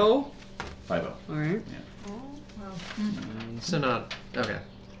 5-0? 5-0. All right. Yeah. So not okay.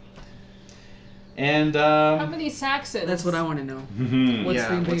 And How many Saxons? That's what I want to know. What's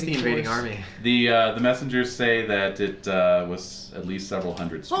the invading force? army? The messengers say that it was at least several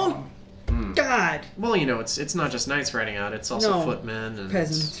hundred strong. God. Well, you know, it's not just knights riding out; it's also No. footmen and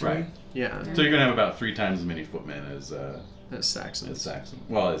Peasants, Right. Yeah, So you're going to have about 3 times as many footmen as Saxons. knights.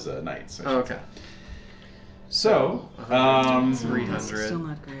 I Oh, should okay. say. So, 300. Still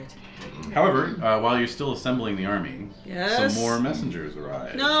not great. however, while you're still assembling the army, Yes. some more messengers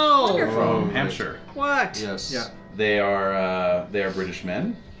arrive. No. From Hampshire. What? Yes. Yeah. They are British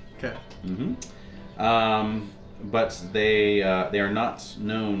men. Okay. But they are not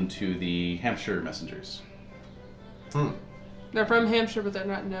known to the Hampshire messengers. They're from Hampshire, but they're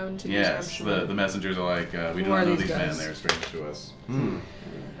not known to Yes, Hampshire. the messengers are like, we do Who are not know these these men. guys? They are strange to us.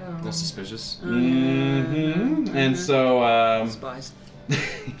 That's suspicious. And so, Spies.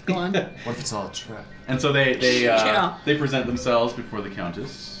 Go on. What if it's all a trap? and so they Yeah. they present themselves before the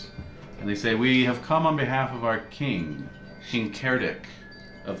Countess, and they say, "We have come on behalf of our king, King Cerdic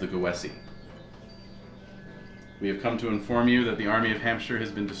of the Gowessi. We have come to inform you that the army of Hampshire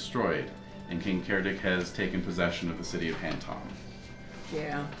has been destroyed, and King Cerdic has taken possession of the city of Hanton.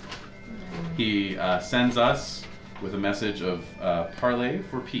 Yeah. He sends us with a message of parley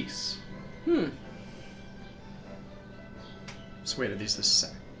for peace." So wait, are these the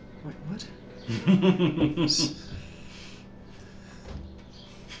Wait, what?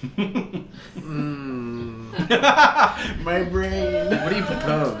 My brain. What do you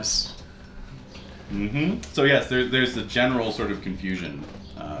propose? So yes, there's a general sort of confusion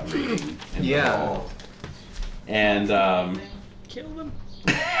reigning in the hall. And Kill them.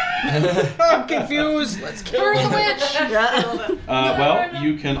 I'm confused. Let's kill them. the witch! well,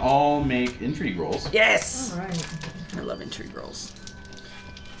 you can all make intrigue rolls. Yes. All right. I love intrigue rolls.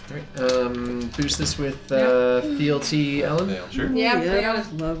 Alright, boost this with fealty, Ellen. Fail. Sure. Yeah, Yeah.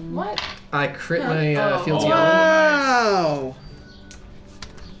 fail. Love. What? I crit my Oh. fealty, Oh. Ellen. Wow.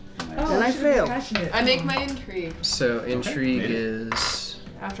 Oh, And I should've been failed. passionate. I make my intrigue So intrigue made it. is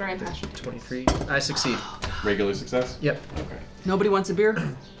after I'm passionate. 23. I succeed. Regular success? Yep. Okay. Nobody wants a beer?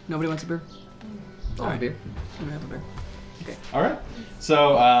 Nobody wants a beer? I'll have a beer. You have a beer. All right.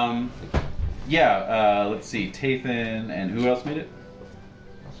 So, let's see. Tathan and who else made it?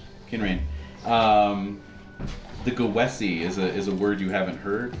 Kinrain. The Gowessi is a word you haven't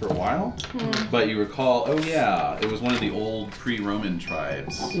heard for a while, but you recall, oh yeah, it was one of the old pre-Roman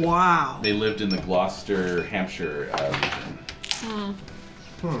tribes. Wow. They lived in the Gloucester, Hampshire region.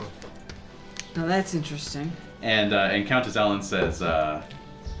 Now that's interesting. And Countess Ellen says,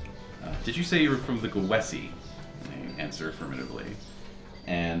 did you say you were from the Gowessi? And they answer affirmatively.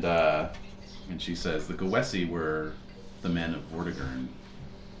 And she says, the Gowessi were the men of Vortigern.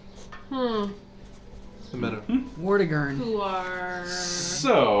 The men of Vortigern. Who are...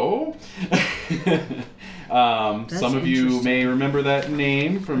 So, some of you interesting. may remember that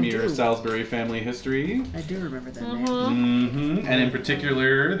name from I your do. Salisbury family history. I do remember that name. And in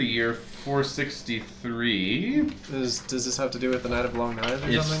particular, the year 463. does this have to do with the Night of Long Knives or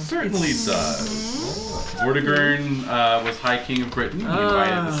It something? certainly does. Vortigern was High King of Britain. He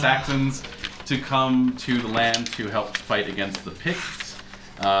invited the Saxons to come to the land to help fight against the Picts.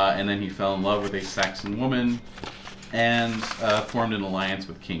 And then he fell in love with a Saxon woman and formed an alliance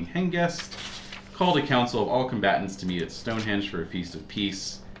with King Hengest, called a council of all combatants to meet at Stonehenge for a feast of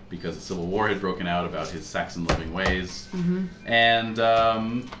peace because a civil war had broken out about his Saxon-loving ways. And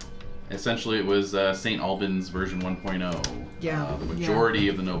essentially it was St. Albans version 1.0. Yeah. The majority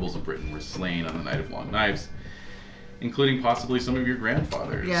of the nobles of Britain were slain on the Night of Long Knives, including possibly some of your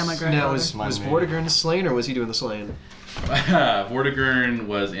grandfathers. Yeah, my grandfather. Now, was Vortigern slain, or was he doing the slaying? Vortigern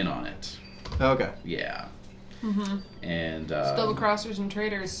was in on it. Okay. Yeah. And Double crossers and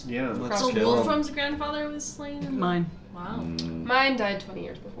traitors. Yeah. Let's So kill him. Wolfram's grandfather was slain? in the- Mine. Wow. Mine died 20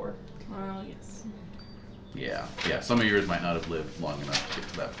 years before. Well, yes. yeah. Some of yours might not have lived long enough to get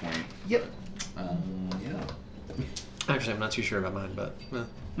to that point. Yep. Yeah. Actually, I'm not too sure about mine, but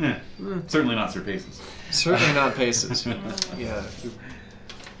Certainly not Sir Pace's. certainly not Paces. Yeah.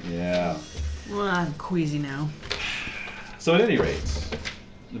 Yeah. Well, I'm queasy now. So at any rate,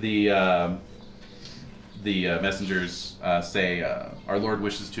 the messengers say our Lord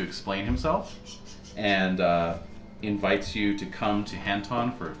wishes to explain himself and invites you to come to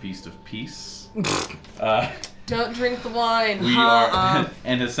Hanton for a feast of peace. Don't drink the wine. We are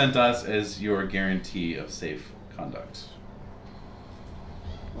and has sent us as your guarantee of safe conduct.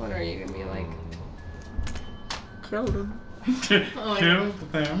 What are you gonna be like? Kill them. Kill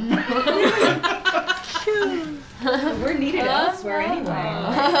them. We're needed elsewhere anyway.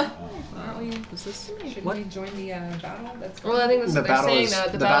 Right? Aren't we? What's this? Shouldn't What? we join the battle? That's Well, I think that's The what they're battle saying. is-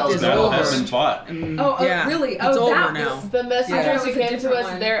 That the the battle battle is is Battle over. has been fought. Yeah, really? It's Oh, over that now. was- The messengers Yeah. who It's a came to different us,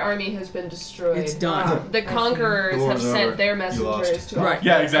 one. their army has been destroyed. It's done. The conquerors The war have is sent over. their You messengers lost. to Right. us.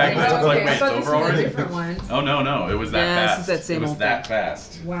 Yeah, exactly. Oh, It's like, okay. I wait, thought it's this over was a already? different one. Oh, no. It was that Yeah, fast. it's that same it was old that thing.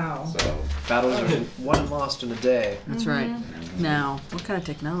 fast. Wow. So, Battles are won and lost in a day. That's right. Now, what kind of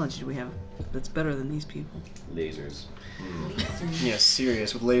technology do we have that's better than these people? lasers. Yeah,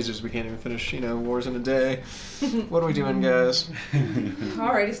 serious. With lasers, we can't even finish, wars in a day. What are we doing, guys? All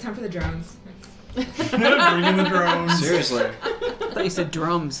right, it's time for the drones. Bring in the drones. Seriously. I thought you said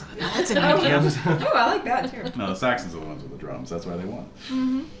drums. Now that's an idea. Oh, I like that too. No, the Saxons are the ones with the drums. That's why they won.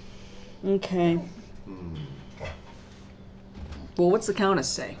 Okay. Well, what's the countess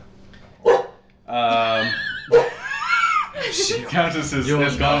say? The Countess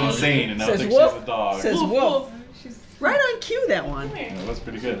has gone insane and now Says thinks woof. she's a dog. Says woof. Right on cue, that one. Yeah, that was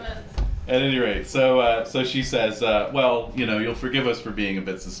pretty good. At any rate, so she says, well, you'll forgive us for being a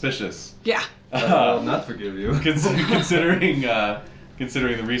bit suspicious. Yeah. I will not forgive you. Considering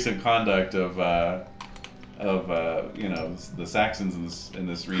the recent conduct of the Saxons in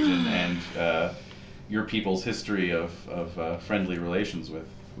this region and your people's history of friendly relations with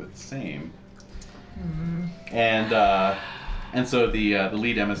Same. And so the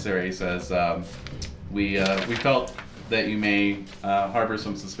lead emissary says, we felt that you may harbor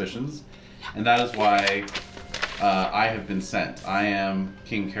some suspicions, and that is why I have been sent. I am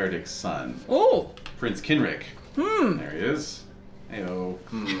King Caradic's son, Oh. Prince Kinrick. There he is. Heyo.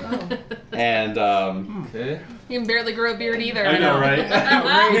 And Okay. You can barely grow a beard either. I know, right?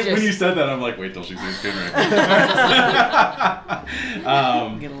 Outrageous. When you said that, I'm like, wait till she says Kinrick.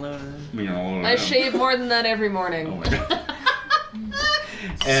 Get a load of that. I shave more than that every morning. Oh my god.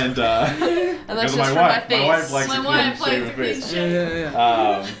 And And that's because of just my for wife. my face. My wife likes My a wife clean shaven likes a clean face. shave.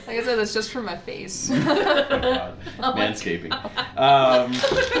 Like I said, that's just for my face. Oh god. Manscaping.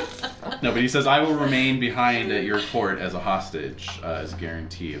 No, but he says, I will remain behind at your court as a hostage, as a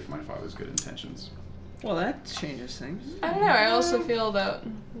guarantee of my father's good intentions. Well, that changes things. I don't know. I also feel that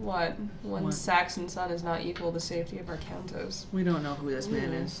one What? Saxon son is not equal to the safety of our countess. We don't know who this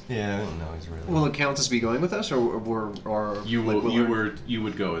man is. Yeah, I don't know. He's really. Will the Countess be going with us, or You like, will. You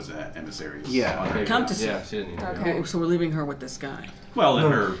would go as emissaries. Yeah. on her Countess. behalf. Yeah, she didn't need to go. Okay. So we're leaving her with this guy. Well,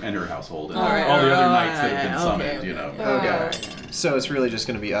 and her household and All right, all the all other right, knights that have been okay, summoned. okay. You know. Okay. So it's really just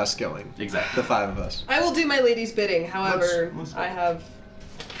going to be us going. Exactly. The five of us. I will do my lady's bidding. However, Let's go. I have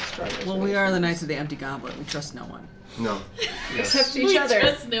strong Well, we are the reservations. Knights of the Empty Goblet. We trust no one. No. Except Yes. each other.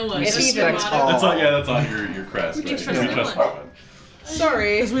 Trust no one. We If suspect even- all. That's on. Yeah, that's on your crest. We can right? trust We no trust one. no one.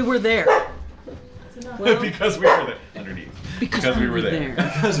 Sorry. Because we were there. Because we were there underneath. Because we were there.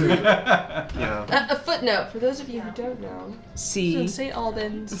 Yeah. A footnote for those of you who don't know. See, In St.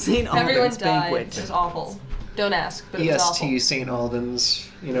 Albans, St. everyone Albans died. banquet. It was awful. Don't ask, but it was awful. EST St. Albans,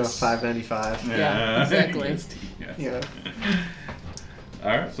 $5.95. Yeah, exactly. EST, yes. Yeah. All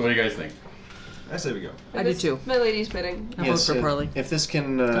right. So what do you guys think? I say we go. I do too. My lady's bidding. I vote for Parley. If this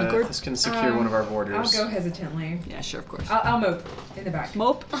can secure one of our borders. I'll go hesitantly. Yeah, sure, of course. I'll mope in the back.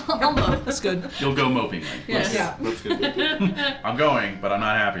 Mope? Almost. That's good. You'll go moping then. Yes. Yeah. Looks good. I'm going, but I'm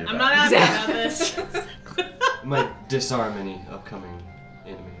not happy about I'm not it. happy about this. I might disarm any upcoming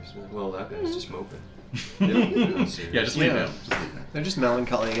enemies. Well, that guy's just moping. Yeah, Yeah, just leave Yeah. him. Just leave him. They're just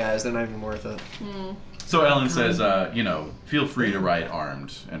melancholy guys. They're not even worth it. So Ellen says, feel free to ride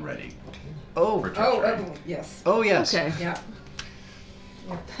armed and ready Oh. for treachery. Yes. Oh, yes. Okay. Yeah.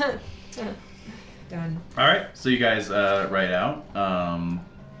 Done. All right, so you guys ride out.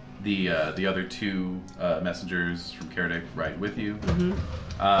 The other two messengers from Caradoc ride with you.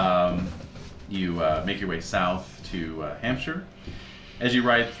 You make your way south to Hampshire. As you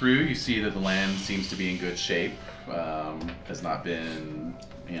ride through, you see that the land seems to be in good shape. Has not been,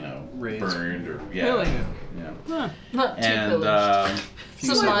 Razed. burned or Really? Yeah. Huh. Not too And pillaged.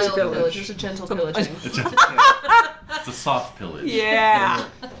 It's a mild pillaged. pillage. It's a gentle pillaging. it's a soft pillage. Yeah.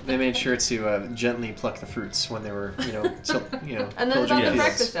 They made sure to gently pluck the fruits when they were, And then pillaging about the fields.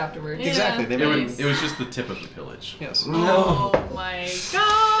 breakfast afterwards. Exactly. They made It was just the tip of the pillage. Yes. Oh my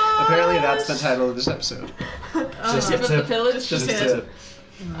god. Apparently, that's the title of this episode. Just Tip a of the tip. pillage. Just a tip.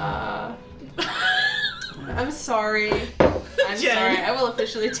 I'm sorry. I'm sorry. I will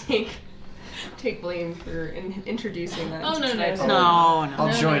officially take blame for introducing that. Oh, into no, no, tonight's no. episode. I'll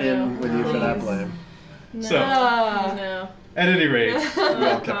No, join no, in with you for that blame. No. So- No. At any rate, We all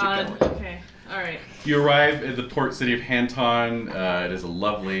Oh kept it god. going. Okay. Alright. you arrive at the port city of Hanton. It is a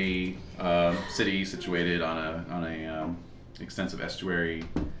lovely city situated on a extensive estuary,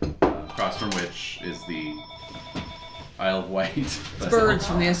 across from which is the Isle of Wight. Birds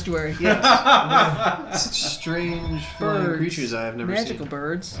from the estuary. Yes. Such strange flying Birds. creatures I have never Magical seen.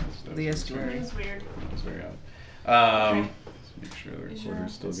 birds of the estuary. It's weird. That's very odd. Let's make sure the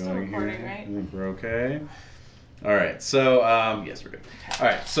recorder's still It's still going recording, here. right? I think we're okay. All right. So yes, we're good. All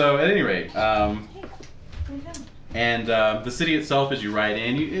right. So at any rate, and the city itself, as you ride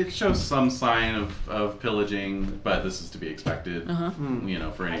in, it shows some sign of pillaging, but this is to be expected. You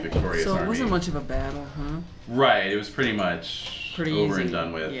know, for any victorious So army. it wasn't much of a battle, huh? Right. It was pretty much Pretty over easy. and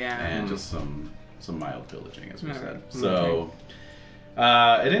done with, Yeah. and just some mild pillaging, as we All said. right. So.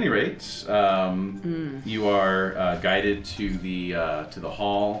 At any rate, you are guided to the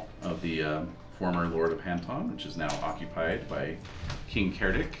hall of the former Lord of Hanton, which is now occupied by King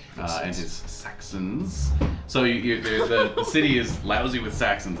Cerdic and his Saxons. So the city is lousy with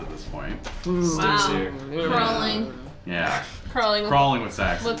Saxons at this point. Wow. Crawling. Yeah, Crawling. with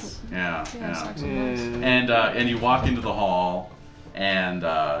Saxons. Yeah. Saxon And you walk into the hall, and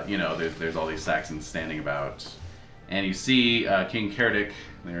you know there's all these Saxons standing about. And you see King Cerdic,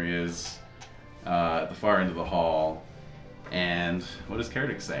 there he is, at the far end of the hall. And what does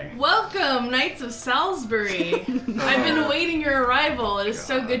Cerdic say? Welcome, Knights of Salisbury. I've been awaiting your arrival. It is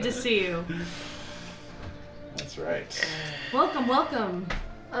so good to see you. That's right. Welcome, welcome.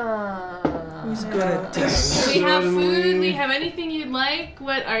 Who's good at this? We have food. We have anything you'd like.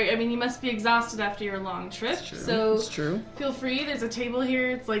 I mean, you must be exhausted after your long trip. So It's true. feel free. There's a table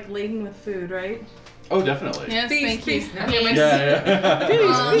here. It's like laden with food, right? Oh, definitely. Yes, thank you. Yeah.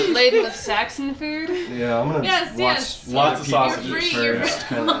 Laden with Saxon food. Yeah, I'm gonna Yes. Lots of sausages You're free. You're first.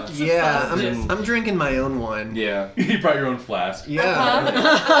 free. Lots of Yeah, sausages. I'm drinking my own wine. Yeah. You brought your own flask. Yeah.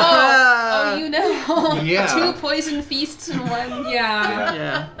 Oh, you know. Yeah. 2 poison feasts in one. Yeah.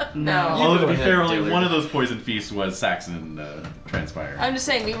 Yeah. No. Although to go be ahead, fair, only Dillard. one of those poison feasts was Saxon transpiring. I'm just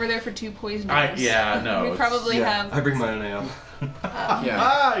saying, we were there for 2 poisonings. No. We it's- probably have. I bring my own ale.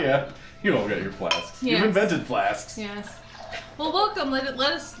 Yeah. Yeah. You all got your flasks. Yes. You invented flasks. Yes. Well, welcome. Let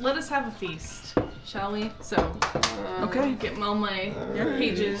us have a feast, shall we? So, Okay. get all my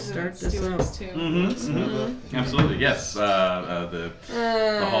pages Start and this stewards too. Absolutely. Yes. The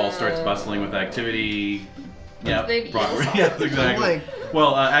hall starts bustling with activity. Yeah. They've Yes, exactly. Like-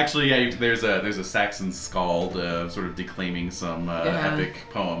 Well, actually, yeah. There's a Saxon skald sort of declaiming some epic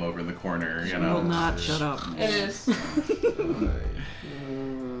poem over in the corner. You know. Will not shut up. It is.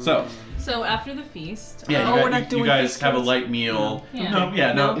 So after the feast, yeah, we're you, not doing you guys feast have a cards? light meal. Yeah.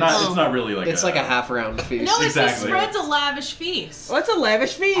 No, it's not really like It's like a half round feast. no, it's Exactly. a spread's a lavish feast. What's a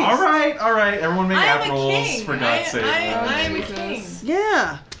lavish feast? All right. Everyone make I am app a rolls king. for God's sake. I am a Jesus. king.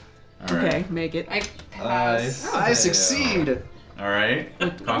 Yeah. All right. Okay, make it. I pass. I succeed. All right.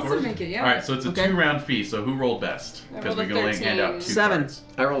 Concord? make it, yeah. All right, so it's a Okay. 2-round feast. So who rolled best? I Because rolled we a can only hand out 2 7. cards.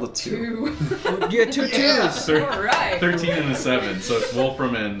 I rolled a 2. You had 2 twos. Thir- All right. 13 and a 7. So it's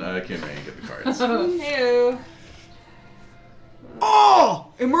Wolfram and Kimmy get the cards. Heyo. Oh!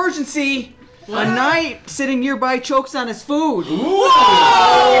 Emergency! A knight sitting nearby chokes on his food. Saxon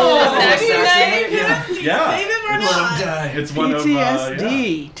knife. Yeah. Save him or Let not? him die. It's one of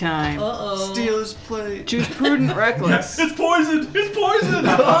PTSD time. Uh-oh. Steal his plate. Choose prudent, reckless. It's poisoned. It's poisoned.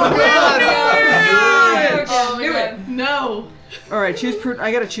 Oh my Knew god. No. All right, choose prudent.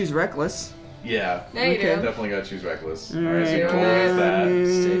 I gotta choose reckless. Yeah. Now you do. Definitely gotta choose reckless. All All right, so you right, gotta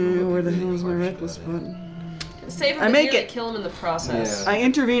erase that. where the hell is my reckless button? Save him I and make nearly it. kill him in the process. Yeah. I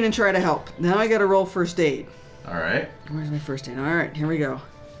intervene and try to help. Now I gotta roll first aid. All right. Where's my first aid? All right, here we go.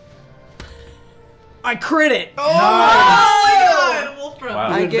 I crit it. Oh my god. Wolfram. Wow.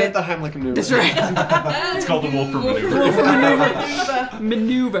 I You invent get. the Heimlich maneuver. That's right. It's called the Wolfram maneuver.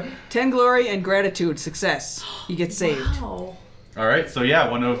 Maneuver. 10 glory and gratitude. Success. You get saved. Wow. All right, so yeah,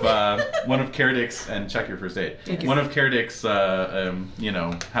 one of Cerdic's, and check your first aid. One of Cerdic's,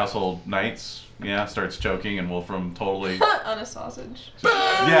 household knights, starts choking, and Wolfram totally. On a sausage.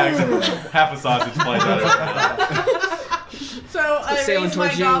 Yeah, exactly. Half a sausage flies out of it. So I sailing raise my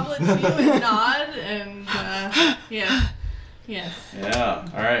towards you. goblet to you and nod, and yes. Yeah.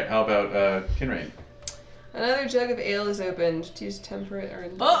 All right. How about Kinrain? Another jug of ale is opened. Choose temperate or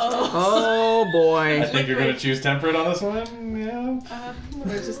indulgent. Oh boy. I think you're gonna choose temperate on this one. Yeah.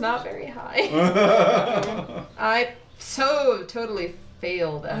 Which is not very high. I so totally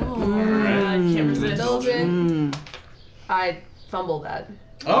failed at I can't resist. indulgent. I fumbled that.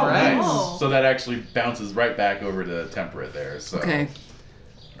 Oh, right. nice. Oh. So that actually bounces right back over to temperate there. So. Okay.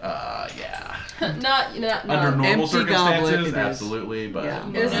 Yeah. Not Under normal Empty circumstances, goblet it is. absolutely, but. Yeah.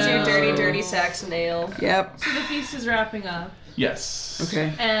 This is your dirty Saxon ale. Yep. So the feast is wrapping up, Yes.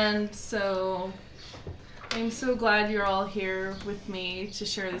 Okay. and so I'm so glad you're all here with me to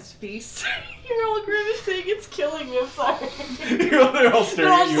share this feast. You're all grimacing. It's killing me. I'm sorry. They're all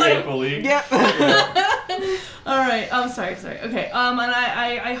staring at you like, hatefully. Yep. All right. I'm sorry. Okay. And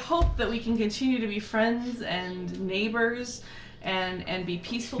I hope that we can continue to be friends and neighbors and be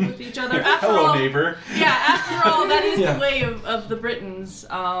peaceful with each other. After Hello, all, neighbor. Yeah. After all, that is the way of the Britons,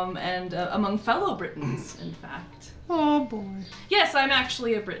 and among fellow Britons, in fact. Oh boy. Yes, I'm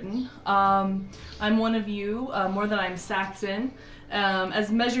actually a Briton. I'm one of you, more than I'm Saxon.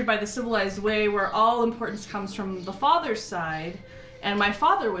 As measured by the civilized way, where all importance comes from the father's side, and my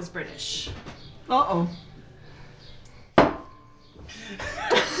father was British. Uh-oh.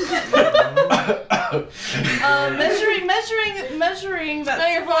 Measuring that. No,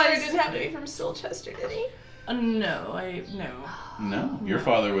 your father civilized- didn't have to be from Silchester, did he? No. No, your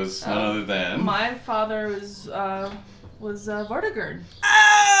father was none other than. My father was Vortigern.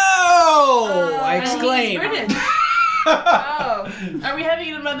 Oh! I And he's exclaim. British. Oh. Are we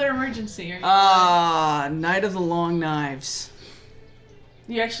having another emergency? Night of the Long Knives.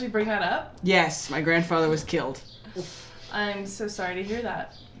 You actually bring that up? Yes, my grandfather was killed. I'm so sorry to hear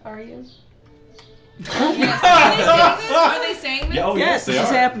that. Are you? Yes. Are they saying this? Yeah, oh, Yes, they this is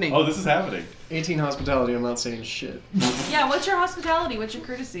are. happening. Oh, this is happening. 18 hospitality, I'm not saying shit. Yeah, what's your hospitality? What's your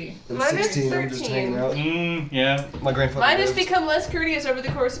courtesy? I'm Mine is 16, I'm just 13. hanging out. Yeah. My grandfather Mine has lives. become less courteous over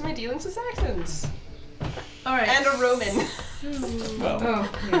the course of my dealings with Saxons. All right. And a Roman. Well,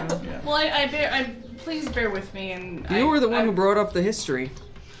 Oh, yeah. yeah. Well, please bear with me, and You were the one who brought up the history.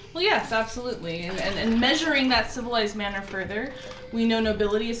 Well, yes, absolutely, and measuring that civilized manner further, we know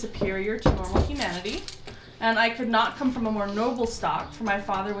nobility is superior to normal humanity, and I could not come from a more noble stock, for my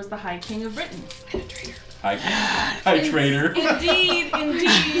father was the High King of Britain. Hi, traitor. Indeed.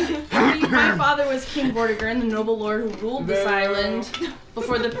 My father was King Vortigern, the noble lord who ruled this island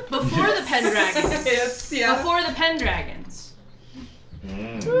before the Pendragons. Yes, yeah. Before the Pendragons.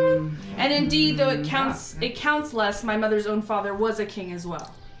 And indeed, though it counts less, my mother's own father was a king as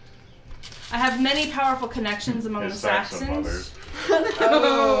well. I have many powerful connections among the Saxons.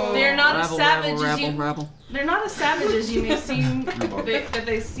 Oh. They are not as Rabble, savage rabble, as you. rabble. They're not as savage as you may seem. That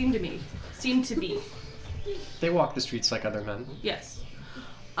they seem to be. They walk the streets like other men. Yes.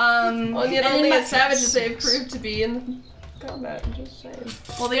 Well, and yet and only in as savage as they've proved to be in combat. I'm just saying.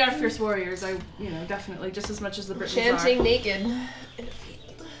 Well, they are fierce warriors. Definitely just as much as the Britons Chanting are. naked in a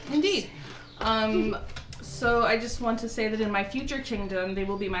field. Indeed. So I just want to say that in my future kingdom, they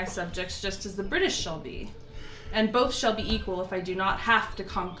will be my subjects just as the British shall be. And both shall be equal if I do not have to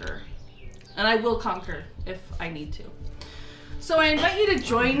conquer. And I will conquer if I need to. So I invite you to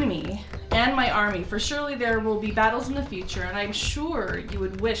join me and my army, for surely there will be battles in the future, and I'm sure you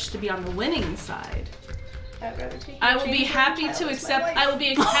would wish to be on the winning side. I'd rather take. I will be happy to accept. I will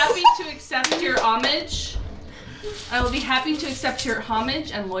be happy to accept your homage. I will be happy to accept your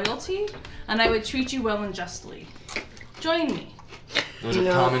homage and loyalty, and I would treat you well and justly. Join me. Those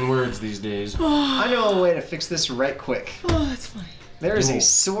are common words these days. I know a way to fix this right quick. Oh, that's funny. There is a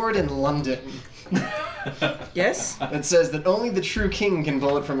sword in London Yes? that says that only the true king can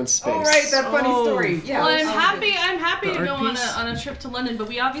pull it from its space. Oh, right, that funny Oh. story. Yeah. Well, I'm happy The to art go piece? on a trip to London, but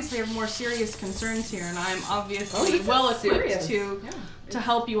we obviously have more serious concerns here, and I'm obviously Oh, this is well equipped serious. to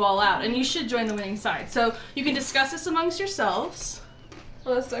help you all out, and you should join the winning side. So you can discuss this amongst yourselves.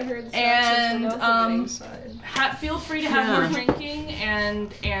 Last I heard, the Saxons were And not the winning side. Feel free to have more Yeah. drinking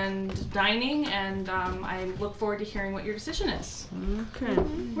and dining, and I look forward to hearing what your decision is. Okay.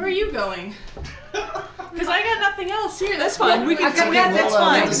 Where are you going? Because I got nothing else here. That's fine. We can It's okay, that's we'll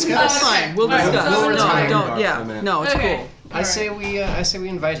fine. discuss. That's fine. We'll Alright, discuss. so- retire. Don't. Yeah. No, it's Okay. cool. I say we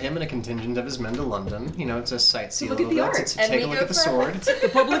invite him and a contingent of his men to London, to sightsee look a at little the bit, art. to And take we a look go at the for a sword. The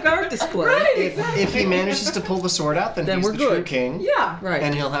public art display. If he manages to pull the sword out, then Then he's we're the true good. king, Yeah. Right.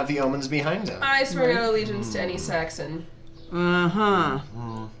 and he'll have the omens behind him. I swear no allegiance to any Saxon. Uh-huh.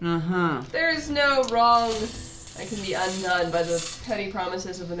 Uh-huh. There is no wrong that can be undone by the petty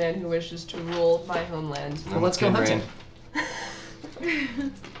promises of the man who wishes to rule my homeland. Well, let's go hunting.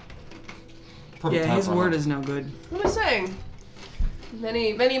 Yeah, his word is no good. I'm just saying.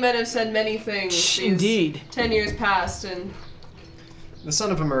 Many men have said many things. these Indeed. 10 years past, and The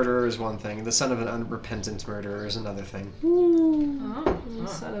son of a murderer is one thing, the son of an unrepentant murderer is another thing.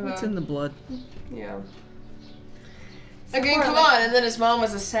 son of It's a in the blood. yeah. Again, come on. And then his mom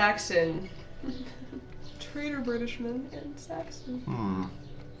was a Saxon. Traitor Britishman and Saxon.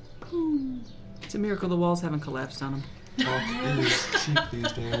 It's a miracle the walls haven't collapsed on him. Talk is cheap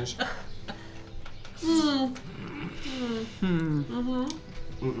these days.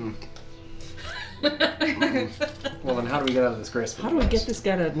 Well, then how do we get out of this gracefully? How do we get this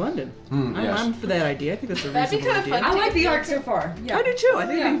guy to London? Yes. I'm for that idea. I think that's a That'd be reasonable kind of idea. fun. I like the art so far. Yeah. I do too. I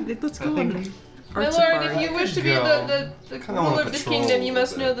think let's go on an My art lord, safari. if you wish to be the Kinda wanna ruler of the patrol kingdom, a you little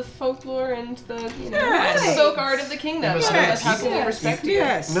must bit. know the folklore and the Yes. folk art of the kingdom. must know the Otherwise, how can we people. respect you?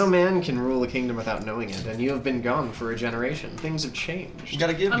 Yes. No man can rule a kingdom without knowing it, and you have been gone for a generation. Things have changed. You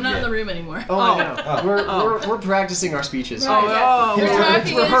gotta give. I'm not in yeah. the room anymore. Oh, I know. We're practicing our speeches. Oh, You're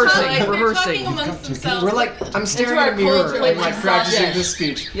talking we're rehearsing. into, like, They're rehearsing. talking amongst themselves. We're like, I'm staring Into at a our cold mirror and plates like of practicing sausage. this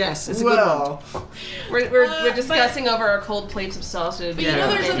speech. Yes, it's a good one. Well, We're discussing over our cold plates of sausage. But you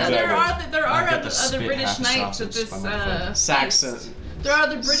know, there are I've got other to spit British half a knights at sausage this by my friend. Saxon. There are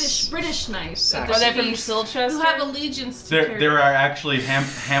other British knights at Are they this from feast Silchester? who have allegiance to There Cerdic. are actually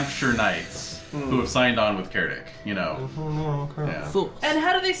Hampshire knights who have signed on with Cerdic. You know. Yeah. Fools. And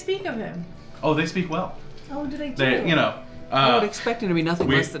how do they speak of him? Oh, they speak well. Oh, do they do? They, you know. I would expect him to be nothing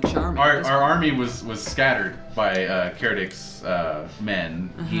less than charming. Our army was scattered by Cerdic's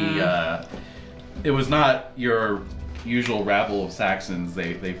men. It was not your usual rabble of Saxons.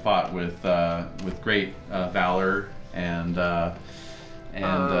 They fought with great valor and strength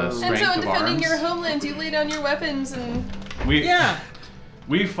And so, in of defending arms. your homelands, you lay down your weapons and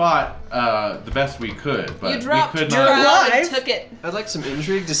We fought the best we could, but you dropped we could your not. crown and took it. I'd like some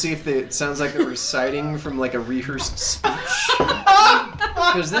intrigue to see if it sounds like they're reciting from like a rehearsed speech.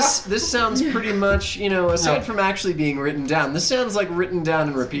 Because this sounds pretty much, aside from actually being written down, this sounds like written down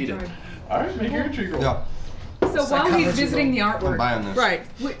and repeated. All right, make your intrigue roll. Yeah. So while he's visiting the I'm artwork, buying this. Right.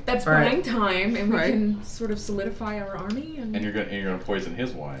 that's Right. buying time, and we Right. can sort of solidify our army. And And you're gonna poison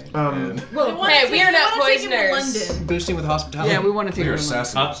his wine. well, Hey, we are not Take him to poisoners. London. Boosting with hospitality. Yeah, we want to take We are him to London.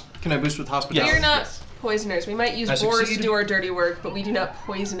 assassins. Can I boost with hospitality? We are not poisoners. We might use I boars to succeed. do our dirty work, but we do not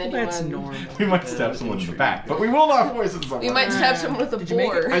poison anyone. That's normal. We might stab someone in the back, but we will not poison someone. We might stab someone with a Did you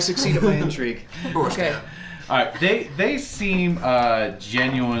make it? boar. I succeed at my intrigue. Okay. All right, they seem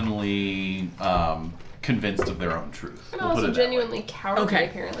genuinely convinced of their own truth. And We'll put also it that way. genuinely cowardly, Okay.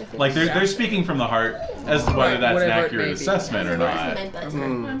 apparently. Like they're speaking from the heart as to whether Right, that's an whatever it accurate may be. assessment or not.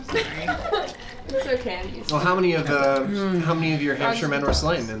 I'm sorry. It's okay. I'm used to Well, it. how many of your Hampshire men were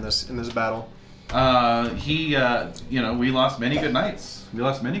slain in this battle? We lost many good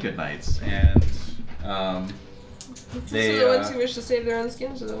knights. And So the ones who wish to save their own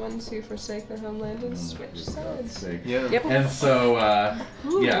skins are the ones who forsake their homeland and switch sides. Yeah. Yep. And so,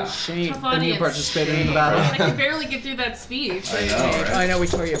 yeah. Shame. Tough And you audience. participated in the battle? I could barely get through that speech. I know, right? I know we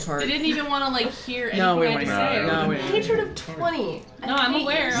tore you apart. They didn't even want to hear anything No, we I don't had to want say. to. No, we don't. Hatred of 20. No, I'm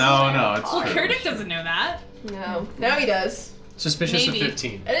aware. No, it's Well, true. Cerdic doesn't know that. No. Now he does. Suspicious Maybe. of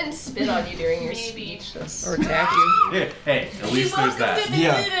 15. I didn't spit on you during your Maybe. speech. That's... Or attack you. Hey, at least there's that. Yeah.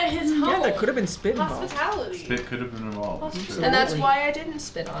 At his home. Yeah, there could have been spit involved. Hospitality. Spit could have been involved. That's true. And that's why I didn't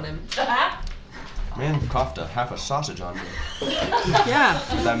spit on him. Man coughed a half a sausage on me. Yeah.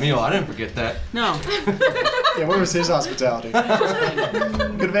 That meal, I didn't forget that. No. Yeah, where was his hospitality? Could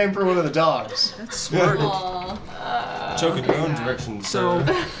have aimed for one of the dogs. That's smart. Choke in your own direction, So,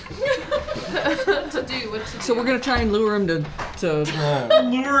 sir. What to do? so we're gonna try and lure him to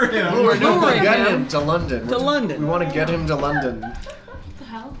Lure him. We're luring get him him to London. to London. We want to get him to London. What the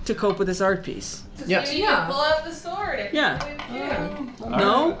hell? to cope with this art piece. Yes. Yeah. Pull out the sword. Yeah.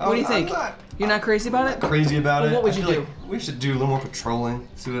 No? What do you think? You're not crazy about it? Crazy about Well, it. what would I you feel do? like we should do a little more patrolling.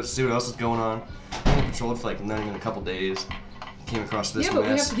 See what else is going on. We only patrolled for like not even a couple days. Came across this Yeah, but we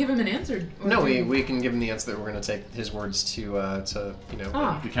have mess. to give him an answer. or No, do- we can give him the answer that we're going to take his words to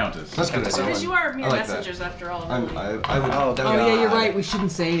Ah. The Countess. That's good. Because you are mere I like that. messengers after all. I Really. would. Oh, that Oh, would yeah, you're right. We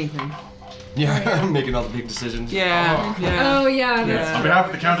shouldn't say anything. Yeah, I'm making all the big decisions. Yeah. Yeah. Oh yeah, that's On behalf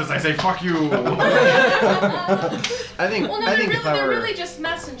of the Countess, I say fuck you. I think Well, no, I they're, think really, if I they're were really just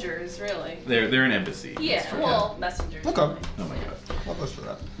messengers, really. they're an embassy. Yeah, well, messengers. Okay. Really. Oh my god. I'll go for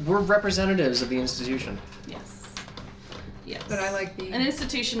that. we're representatives of the institution. Yes. Yes. But I like the. An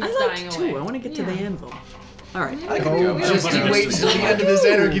institution that's I dying like away. too. I want to get to the Yeah. anvil. All right. Oh, just you wait until the end of this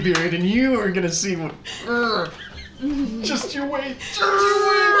anarchy period, and you are gonna see what. Just you wait. Just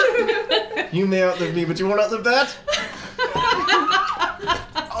you wait. You may outlive me, but you won't outlive that.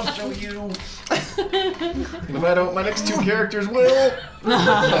 I'll show you. And if I don't, my next two characters will.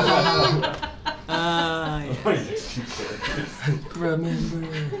 Yeah.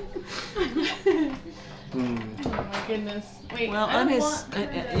 Remember. Oh my goodness. Wait. Well, I on don't his,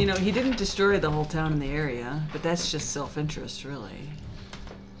 want he didn't destroy the whole town in the area, but that's just self-interest, really.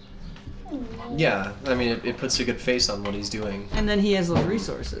 Yeah, I mean, it puts a good face on what he's doing. And then he has those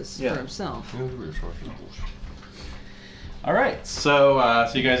resources Yeah. for himself. All right. So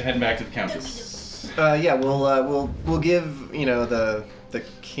you guys are heading back to the Countess. Yeah, we'll give the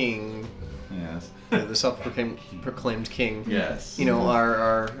king Yes. the self-proclaimed king. Yes. You know,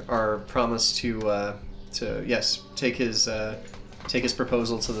 our promise to yes, take his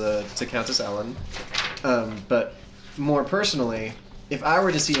proposal to Countess Ellen. But more personally, if I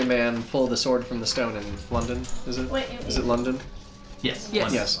were to see a man pull the sword from the stone in London, is it London? Yes.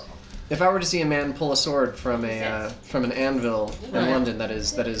 Yes. If I were to see a man pull a sword from an anvil in London that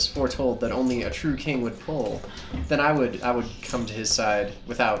is foretold that only a true king would pull, then I would come to his side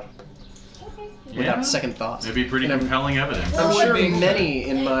without second thought. It'd be pretty compelling evidence. I'm sure many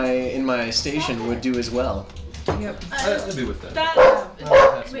in my station would do as well. Yep. I'd be with that.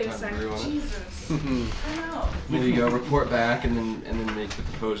 Wait a second. Jesus. I know. There you go. Report back, and then make the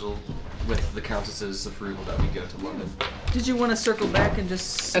proposal with the Countess's approval that we go to London. Did you want to circle back and just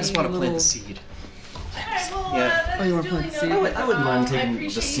see I just want to plant little... the seed. Alright, well, Yeah. that Oh, you is wanna duly plant the seed? noted. I wouldn't mind I taking the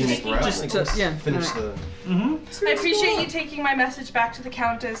appreciate scenic you route. taking Like, to- let's yeah, finish alright. the. I appreciate you taking my message back to the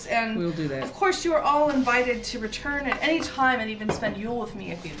Countess, and We'll do that. of course you are all invited to return at any time and even spend Yule with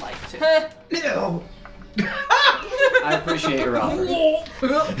me if you'd like to. No. I appreciate your offer.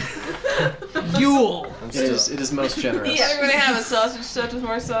 Yule! It is most generous. Yeah, we're gonna have a sausage stuffed with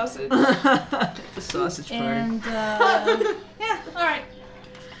more sausage. The sausage party. And yeah, all right.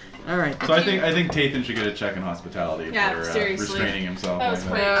 All right. So I think Tathan should get a check in hospitality Yeah, for seriously. restraining himself That like was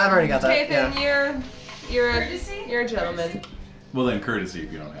that. great. I've already got that. Tathan, Yeah. you're a gentleman. Well, then courtesy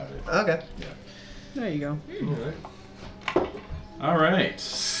if you don't have it. Okay. There you go. All right.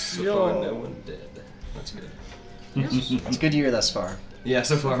 So far, no one dead. That's good. It's a good year thus far. Yeah,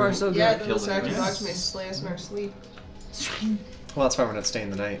 so far. far, so good. Yeah, Killed those it. active Yes. dogs may slay us in our sleep. Well, that's why we're not staying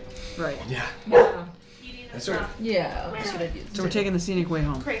the night. Right. Yeah. That's right. Yeah, that's what I did. So we're taking the scenic way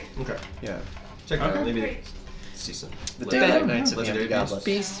home. Great. Okay. Yeah. Check it out. Okay. Maybe Great. see some. The daylight nights of the Legendary empty goblet.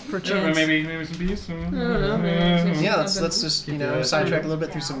 Peace, Yeah, perchance. maybe some peace. Yeah, let's just sidetrack a little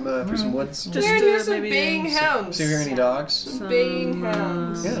bit through some woods. Just We're gonna hear some maybe baying hounds. See if we hear any dogs. Some baying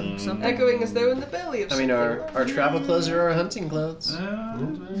hounds. Yeah. something. Echoing as though in the belly of I something. mean, our travel clothes are our hunting clothes.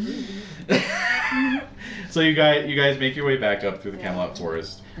 So you guys make your way back up through the Camelot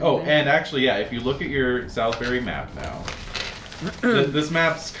Forest. Oh, and actually, yeah, if you look at your Salisbury map now, this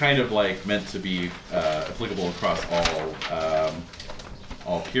map's kind of like meant to be applicable across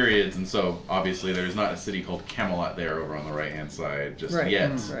all periods, and so obviously there's not a city called Camelot there over on the right-hand side just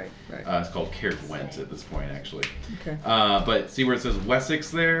yet. Right. It's called Cair Gwent at this point, actually. Okay. But see where it says Wessex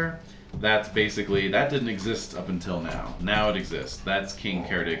there? That's basically, that didn't exist up until now. Now it exists. That's King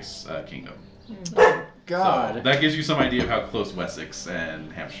Cerdic's kingdom. God. So that gives you some idea of how close Wessex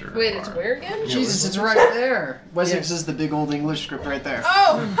and Hampshire Wait, are. it's where again? Jesus, it's right there. Wessex is the big old English script right there.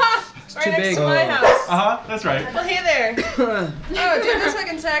 Oh, ha! Right too next big. to my house. That's right. Well, hey there. Oh, dude, the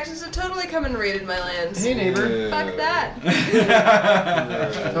second Saxons have totally come and raided my lands. Hey, neighbor. Fuck that.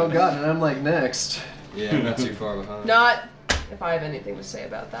 Oh God, and I'm like next. Yeah, not too far behind. Not if I have anything to say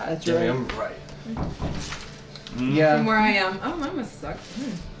about that. That's right. Damn right. From Yeah. where I am. Oh, mine must suck.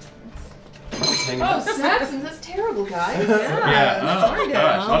 Hanging Oh, out. Saxons, that's terrible, guys. Yeah. Oh sorry to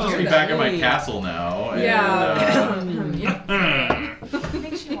gosh, I'll just hear be that. back at my castle now. And, Yep. I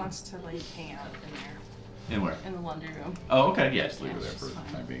think she wants to like hang out in there and where? in the laundry room. Oh, okay. Yeah, just leave Yeah, her there she's for the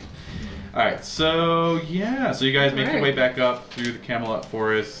fine. time being. All right. So yeah, so you guys make your way back up through the Camelot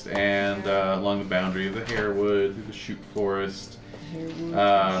Forest and along the boundary of the Harewood, through the Shoot Forest,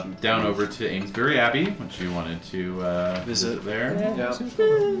 down over to Amesbury Abbey, which you wanted to visit there. Yeah.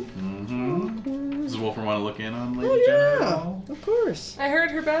 Does Wolfram want to look in on Lady Jenna at all? Of course. I heard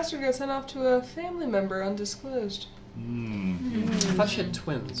her bastard got sent off to a family member undisclosed. I thought she had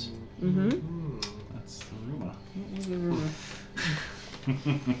twins. That's the rumor.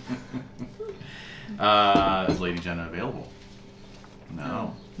 Is Lady Jenna available?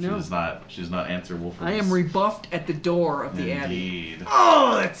 No. She does not. She does not answer Wolfram's. I am rebuffed at the door of the abbey. Indeed.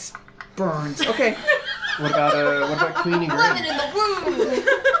 Oh, that burns. Okay. What about Queen Igraine? In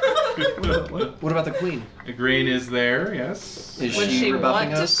the wound. What about the Queen? Igraine is there. Yes. Is Would she rebuffing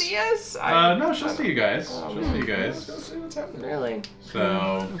want to us? see us? No, she'll see you guys. She'll see you guys. Really?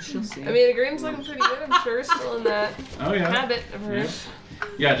 So. She'll see. I mean, Igraine's looking pretty good, I'm sure. Still in that Oh yeah. habit of hers.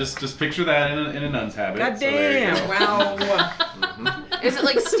 Yeah. Just picture that in a nun's habit. God So there you damn. go. Wow. Is it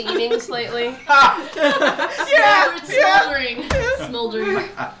like steaming slightly? It's smoldering. Smoldering.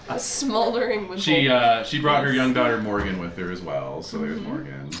 Smoldering with She brought her young daughter Morgan with her as well. So there's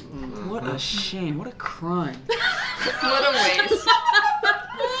Morgan. What a shame. What a crime. What a waste.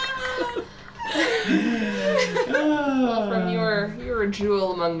 Wolfram, you're a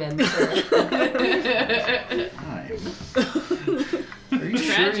jewel among men, sir. Time. Are you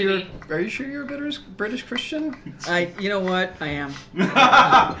tragedy. Are you sure you're a British Christian? You know what? I am.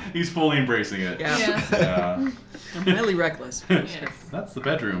 He's fully embracing it. Yeah. Yeah. I'm highly reckless. Yes. That's the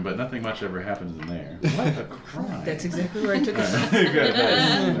bedroom, but nothing much ever happens in there. What a crime. That's exactly where I took it from. Good,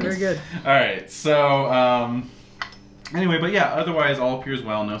 nice. Very good. All right, so anyway, but yeah, otherwise all appears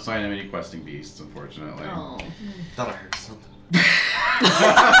well. No sign of any questing beasts, unfortunately. Oh. Thought I heard something.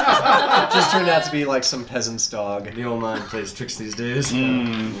 Just turned out to be like some peasant's dog. The old mind plays tricks these days.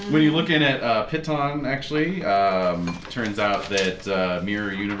 When you look in at Piton, actually, turns out that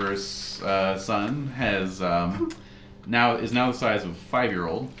Mirror Universe son has now the size of a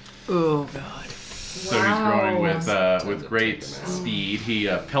 5-year-old. Oh God. So he's growing with great speed. He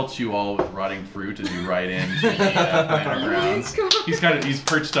pelts you all with rotting fruit as you ride into the final grounds. He's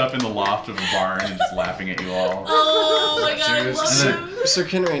perched up in the loft of a barn and just laughing at you all. Oh my god, I love him. Sir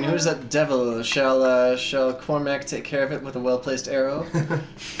Kinrain, who is that devil? Shall Cormac take care of it with a well-placed arrow?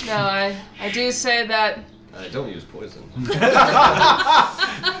 No, I do say that I don't use poison. the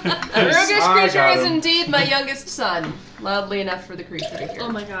roguish creature got is him. indeed my youngest son. Loudly enough for the creature to hear. Oh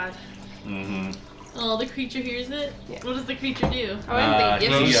my god. Mm-hmm. Oh, the creature hears it? Yeah. What does the creature do? Oh, I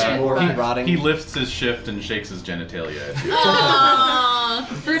think he, shit, but rotting. he lifts his shift and shakes his genitalia at you. Aww.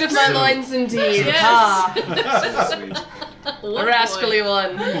 fruit of my loins indeed. Yes. Ah, So sweet. What a rascally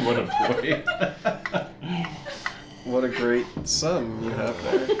one. What a boy. What a great son you have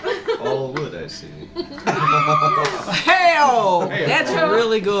there. All wood, I see. Hey-oh! That's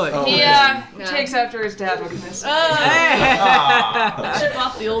really good. Oh, Yeah, takes after his dad. What can I say? Chip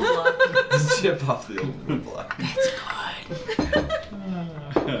off the old block. Chip off the old wood block.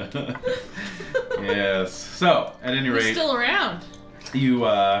 Yes. So, at any He's rate, still around. you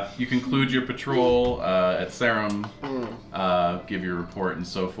conclude your patrol at Sarum, give your report and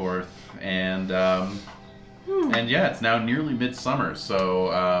so forth, and yeah, it's now nearly midsummer,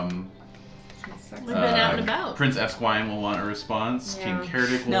 so We've been out and about. Prince Esquine will want a response. Yeah. King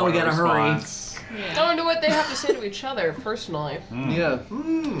Kerdick will Now want we a gotta hurry. response. I Yeah. wonder what they have to say to each other personally. Yeah.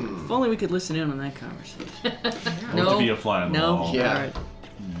 If only we could listen in on that conversation. To be a fly on the No. wall. Yeah. All right.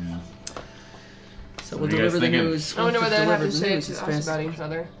 So we'll what are you guys deliver the thinking? news. I wonder what Once they we have deliver to the say news to as us fast- about each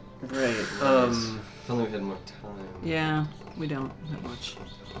other. Right. If only we had more time. Yeah, we don't that much.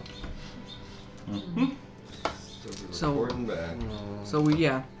 So- Reporting back. So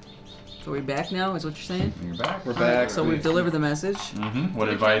So we're back now, is what you're saying? You're back. We're All right, back. so we've delivered the message. Mm-hmm. What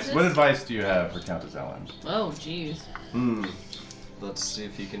The advice? Countess? What advice do you have for Countess Ellen? Oh, jeez. Let's see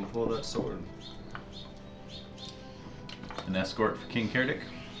if he can pull that sword. An escort for King Kerdick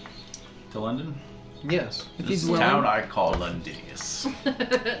to London? Yes. If This he's is willing. town I call Londinius.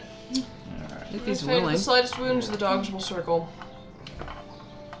 If he's The willing. slightest wound to the dogs will circle.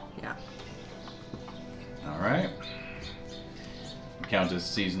 Yeah. All right. The Countess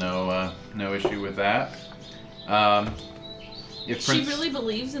sees no issue with that. If She Prince, really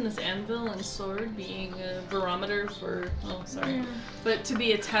believes in this anvil and sword being a barometer for. Oh, sorry. But to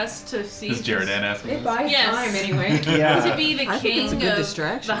be a test to see. is Jared Ann asking It this? buys Yes. time anyway. Yeah. To be the I think king it's a good of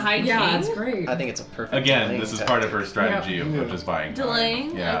distraction. the High Yeah, King. it's great. I think it's a perfect. Again, delaying this is part of her strategy Yeah. of just buying time.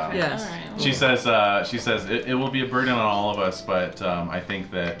 Delaying? Yeah. Okay. Yes. All right. She says it will be a burden on all of us, but I think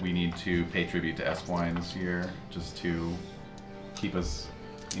that we need to pay tribute to Esquine this year, just to keep us,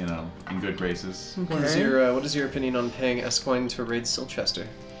 in good graces. What is your opinion on paying Esquine to raid Silchester?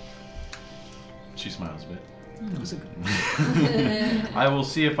 She smiles a bit. That was a good I will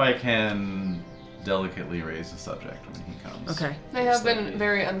see if I can delicately raise the subject when he comes. Okay. They have that'd been be-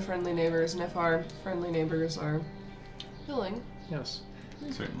 very unfriendly neighbors, and if our friendly neighbors are willing, Yes.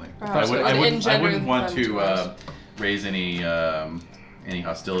 Certainly. Perhaps I it would wouldn't engender want them to to us. raise any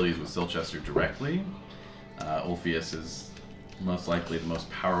hostilities with Silchester directly. Ulfius is most likely the most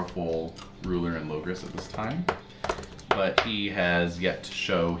powerful ruler in Logris at this time, but he has yet to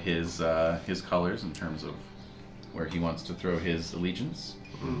show his colors in terms of where he wants to throw his allegiance.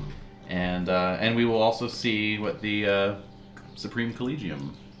 And we will also see what the Supreme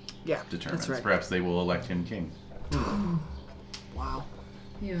Collegium determines. that's right. Perhaps they will elect him king. Wow.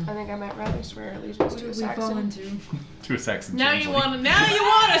 Yeah. I think I might rather swear allegiance What to a did we fall Saxon. into? To a Saxon Now you changeling.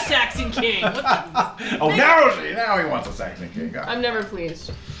 want a Saxon king. What the? Oh, now he wants a Saxon king. I'm never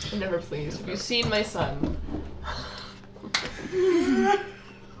pleased. I'm never pleased. Have you seen my son?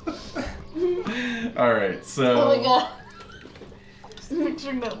 All right, so. Oh my god. Just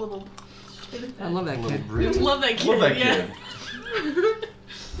picturing that little. I love that kid. Love that kid. Love that yeah. kid.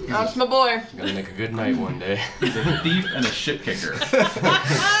 That's my boy. Gonna make a good night one day. He's a thief and a shit kicker.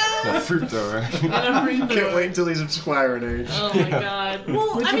 A fruit thrower. Can't wait until he's of squiring age. Oh my god.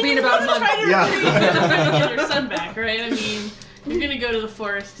 Well, Which I will mean, be in you about want a to month. try to Yeah. recruit him to get your son back, right? I mean, You're gonna go to the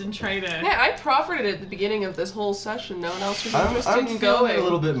forest and try to. Hey, I proffered it at the beginning of this whole session. No one else was interested I'm in feeling going. it a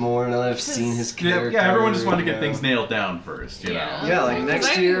little bit more now that I've seen his character. Yeah, everyone just wanted to get things nailed down first, you know. Yeah, like Because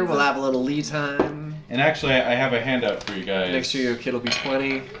next I year think we'll it's have a little lead time. And actually, I have a handout for you guys. Next year your kid will be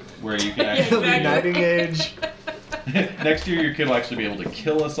 20. Where you can He'll actually... be knighting age. Next year, your kid will actually be able to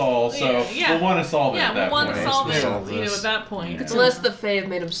kill us all, so Yeah. we'll want to solve it at Yeah, that we'll point. want to solve Solve it. You know, this. at that point. Yeah. Unless the Fae have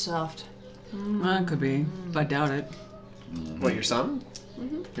made him soft. Well, it could be. I doubt it. What, your son?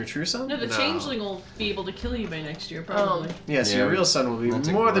 Your true son? No, the changeling will be able to kill you by next year, Oh. probably. Yes, Yeah, your real son will be that's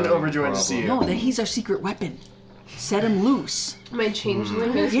a more than growing overjoyed to see you. No, he's our secret weapon. Set him loose. My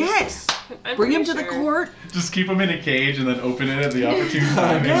changeling is Yes. I'm Bring him pretty to the sure. court. Just keep him in a cage and then open it at the opportune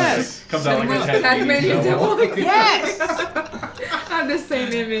time. Yes. And like, comes out like his head Tasmanian double. devil. Yes. I have the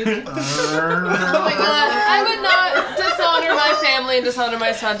same image. Oh my god, I would not dishonor my family and dishonor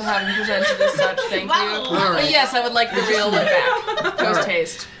my son to have him presented as such, thank you. But yes, I would like the real one back. Ghost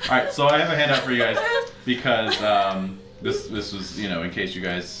taste. All right, so I have a handout for you guys because this was, you know, in case you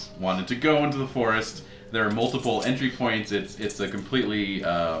guys wanted to go into the forest. There are multiple entry points. It's a completely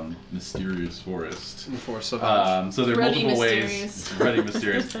mysterious forest. Force of So there are Ruddy multiple mysterious. ways. Ruddy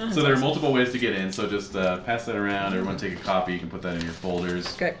mysterious. So there are multiple ways to get in. So just pass that around. Everyone take a copy. You can put that in your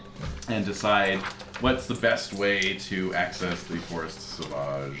folders. Okay. And decide what's the best way to access the Forest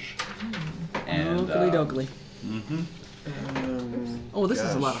Sauvage. And Oakley dokley. Mm-hmm. Oh, this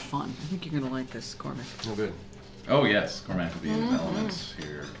is a lot of fun. I think you're gonna like this, Cormac. Oh, good. Oh yes, Cormac will be in his elements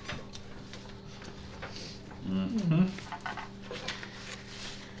here. Mm-hmm.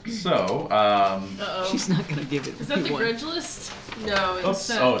 So, Uh-oh. She's not gonna give it. Is that the one. grudge list? No, it's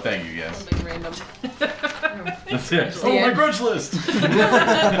oops. Oh, thank you. Yes. something random. That's it. Oh, my grudge list.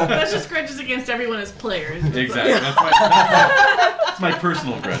 That's just grudges against everyone as players. Exactly. That's my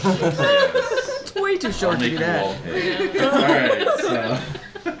personal grudge list. Yes. It's way too I'll short to make do you all that. pay. All right. So.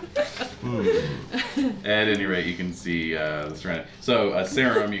 At any rate, you can see the surrounding. So,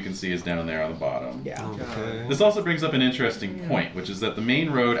 Sarum, you can see, is down there on the bottom. Yeah. Okay. This also brings up an interesting point, which is that the main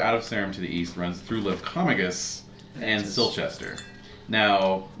road out of Sarum to the east runs through Levcomigus and Silchester.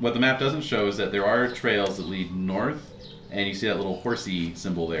 Now, what the map doesn't show is that there are trails that lead north, and you see that little horsey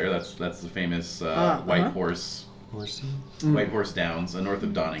symbol there. That's the famous white horse. Horsey. White Horse Downs, north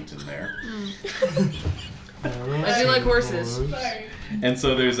of Donington there. I do like horses. Sorry. And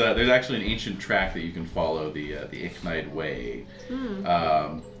so there's actually an ancient track that you can follow, the Ichneid Way,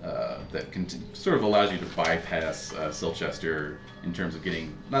 that sort of allows you to bypass Silchester in terms of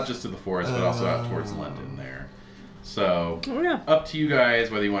getting not just to the forest, but also out towards London there. So, up to you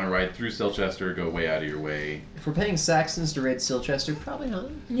guys whether you want to ride through Silchester or go way out of your way. If we're paying Saxons to raid Silchester, probably not.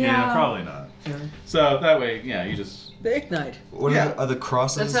 Yeah, probably not. Yeah. So that way, yeah, you just... The Ignite. What are the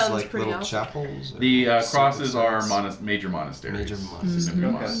crosses That sounds like pretty little awesome. chapels? Or The crosses are circuses? major monasteries. Major monasteries.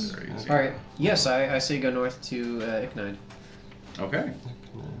 Significant Okay. monasteries. All right. Yes, I say go north to Ichneid. Okay.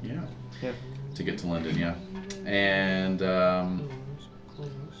 Yeah. Yeah. To get to London, yeah. And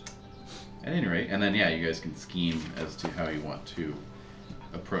at any rate, and then yeah, you guys can scheme as to how you want to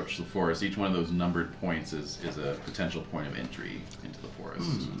approach the forest. Each one of those numbered points is a potential point of entry into the forest.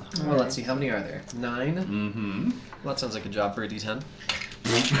 Well, let's see. How many are there? 9? Mm-hmm. Well, that sounds like a job for a D10.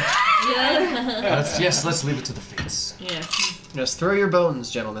 Yeah. Let's leave it to the fates. Yes. Just throw your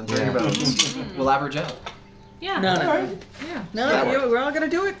bones, gentlemen. Throw your bones. We'll average out. Yeah. No. Yeah. No, That we're all gonna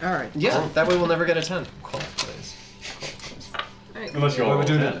do it? All right. Yeah, that way we'll never get a 10. Call it plays. Unless you all What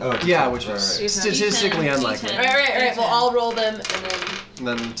are we roll doing? 10. Oh, Yeah, which right, is right. statistically D10. unlikely. All right. We'll all roll them, and then And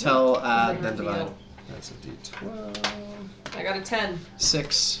then tell, add, then then divide. reveal. That's a D12. I got a 10.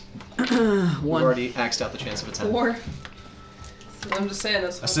 6. We've One. already axed out the chance of a 10. 4. I'm just saying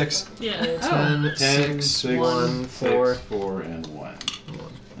that's A 6. Yeah. 10, 6, 1, 4. 4, and 1.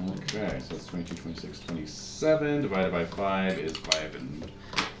 Okay, so that's 22, 26, 27. Divided by 5 is 5 and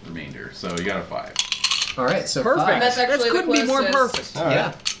remainder. So you got a 5. All right, so Perfect. 5. That's actually That the couldn't be more closest. perfect. All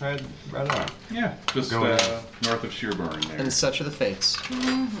right. Yeah. Right on. Yeah, just Go in. north of Shearburn there. And such are the fates.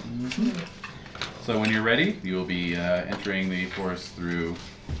 So when you're ready, you will be entering the forest through...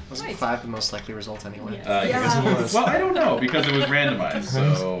 Wasn't 5 the most likely result anyway? Yes. I guess it was. Well, I don't know, because it was randomized,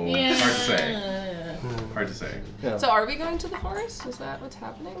 so Yeah. hard to say. Hard to say. Yeah. So are we going to the forest? Is that what's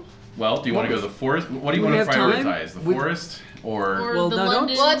happening? Well, do you want to go to the forest? What do you We want to have time? prioritize? The We- forest or... Or Well, the no, don't-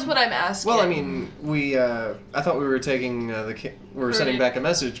 London. Well, that's what I'm asking. Well, I mean, we, I thought we were taking we were sending back a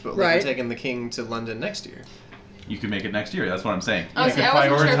message, but like, Right. we're taking the king to London next year. You can make it next year. That's what I'm saying. Oh, You see, can I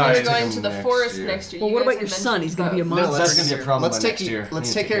wasn't sure if we were prioritize- going to the next forest year. next year. Well, You what guys about your had son? mentioned He's gonna be a both. monster. That's gonna be a problem Let's by take next year. let's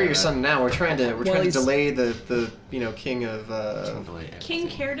We take need care of to your that. son now. We're trying to he's- delay the king of Delay King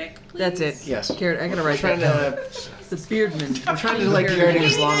everything. Cardick, please. That's it. yes. Carrot, I gotta We're write trying that down. to The beardman. I'm trying to like guard it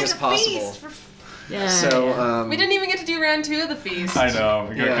as long as a possible. feast Yeah. So We didn't even get to do round 2 of the feast. I know.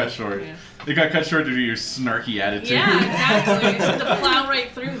 It got Yeah. cut short. Yeah. It got cut short due to your snarky attitude. Yeah, exactly. Just to plow right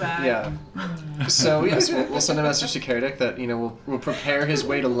through that. yeah. So yes, we'll send a message to Kerdick that we'll prepare his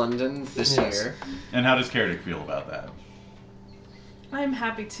way to London this year. And how does Kerdick feel about that? I'm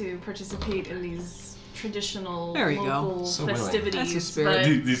happy to participate in these traditional There you go. local So willing. festivities. That's the spirit.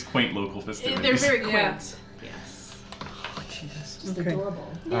 but These quaint local festivities. they're very quaint. Yeah. Yes. Just Okay. adorable.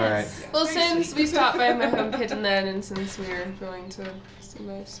 All right. Well, Very since sweet. we stopped by my home kitten then, and since we're going to see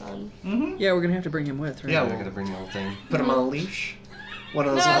my son. Yeah, we're gonna have to bring him with, right? Yeah, we're gonna bring the whole thing. Put him on a leash. One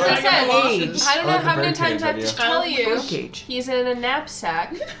of No, those. that's got it. a cage. I don't I know like the how many bird times cage I have to idea. tell you. Bird cage. He's in a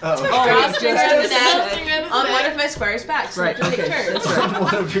knapsack. Oh, Drawstring on the Drawstring knapsack. on his On one back. of my squires' backs. Right, So we okay, take turns. that's right.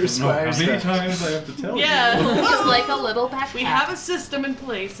 one of your How squires. many back. times I have to tell you? Yeah. He's like a little backpack. We have a system in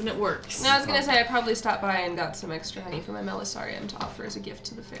place and it works. No, I was gonna say I probably stopped by and got some extra honey from my Melisarium to offer as a gift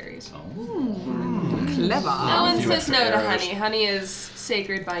to the fairies. Clever. No one few says extra no to arrows. honey. Honey is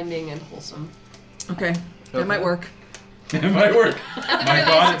sacred, binding, and wholesome. Okay, that might work. It might work. At the My very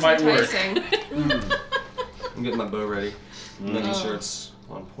God, least, it might work. it's enticing. I'm getting my bow ready. Making sure it's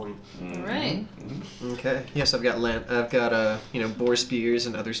on point. All right. Okay. Yes, I've got boar spears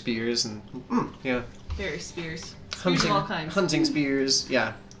and other spears and yeah. Various spears. Spears of all kinds. Hunting spears.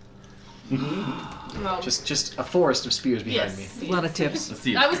 Yeah. Well, Just a forest of spears behind me. Yes. A lot of tips. Let's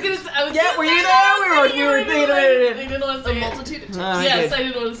see. I was gonna. Yeah, were you there? We were thinking about it. I didn't want to a say multitude of tips. Yes, I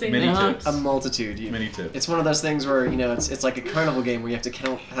didn't want to say Many that. tips. A multitude. Many tips. It's one of those things where it's like a carnival game where you have to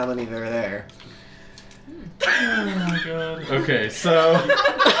count how many there are there. Oh my God. Okay, so.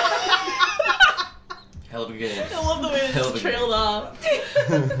 Hell of a game. I love the way Hell of a it's trailed off.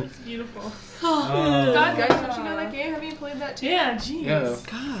 It's beautiful. God, guys, don't you know that game? Haven't you played that too? Yeah, jeez. Yeah.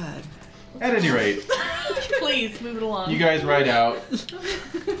 God. At any rate, Please move it along. you guys ride out,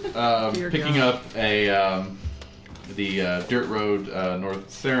 Dear picking God. up the dirt road north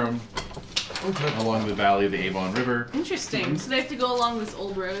Sarum along the valley of the Avon River. Interesting. So they have to go along this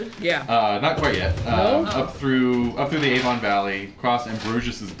old road. Yeah. Not quite yet. No? Up through the Avon Valley, across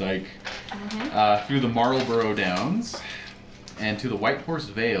Ambrosius's Dyke, through the Marlborough Downs, and to the White Horse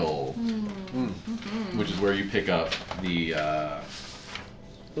Vale, which is where you pick up the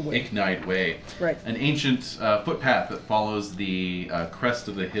Icknight Way, Right. an ancient footpath that follows the crest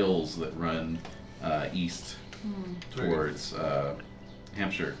of the hills that run east towards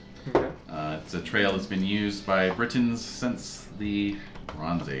Hampshire. Okay. It's a trail that's been used by Britons since the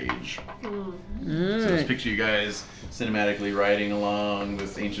Bronze Age. So just picture you guys cinematically riding along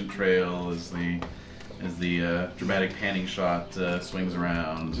this ancient trail as the dramatic panning shot swings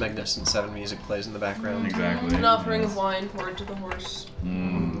around. Magnificent Seven music plays in the background. Exactly. An offering yes. of wine poured to the horse.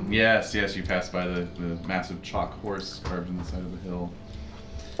 Yes, you pass by the massive chalk horse carved in the side of the hill.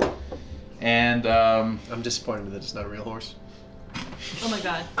 And I'm disappointed that it's not a real horse. Oh my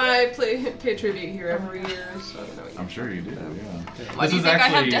god. I pay tribute here every year, so I don't know what I'm sure you do, yeah. Why do you This is think I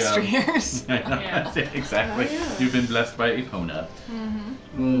have actually, destriers? I know, Yeah. exactly. You've been blessed by Epona.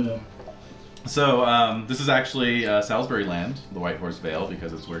 So this is actually Salisbury Land, the White Horse Vale,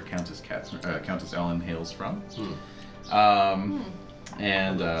 because it's where Countess Ellen hails from.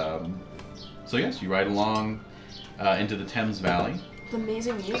 And so yes, you ride along into the Thames Valley.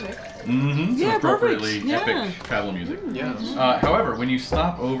 Amazing music. Some Yeah, appropriately perfect. Yeah. epic travel music. Yeah. However, when you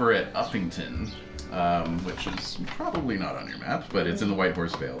stop over at Uppington, which is probably not on your map, but it's in the White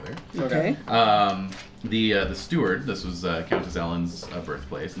Horse Vale there. Okay. The steward, this was Countess Ellen's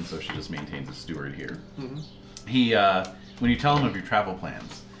birthplace, and so she just maintains a steward here. He, when you tell him of your travel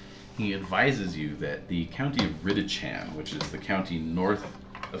plans, he advises you that the county of Ridichan, which is the county north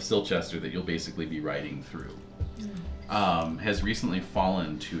of Silchester that you'll basically be riding through, has recently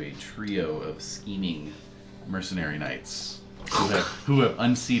fallen to a trio of scheming mercenary knights who have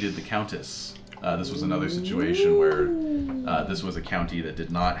unseated the countess. This was another situation where this was a county that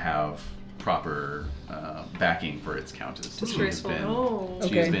did not have proper backing for its countess. Disgraceful.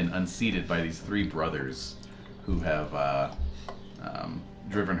 She has been unseated by these three brothers who have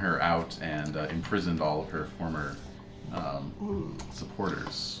driven her out and imprisoned all of her former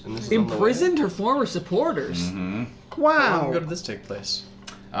supporters. And this is on the way? Imprisoned her former supporters. How long Wow. ago did this take place?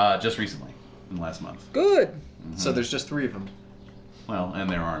 Just recently, in the last month. Good. So there's just 3 of them. Well, and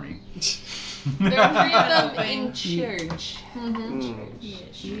their army. There are 3 of them in charge.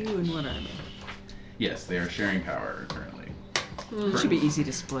 You and what army? Yes, they are sharing power currently. It should be easy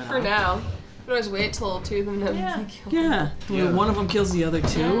to split For up. now. You can always wait till 2 of them Yeah. kill. Yeah. Yeah. One of them kills the other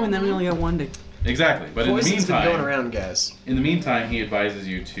 2, and then we only got 1 to. Exactly, but in the Poison's been going meantime, around, guys. he advises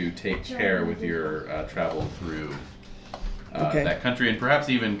you to take care with your travel through that country, and perhaps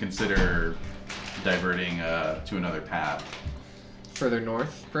even consider diverting to another path. Further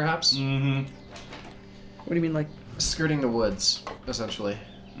north, perhaps? Mm-hmm. What do you mean, like? Skirting the woods, essentially.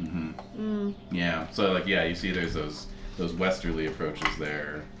 Mm-hmm. Yeah. So, like, you see there's those westerly approaches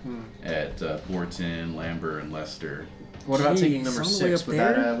there at Borton, Lambert, and Leicester. What about taking number all the way 6? up Would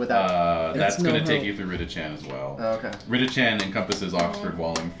there? that's going to no take help. you through Ridichan as well. Oh, okay. Ridichan encompasses Oxford,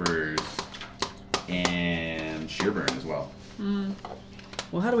 Wallingford, and Sheerburn as well.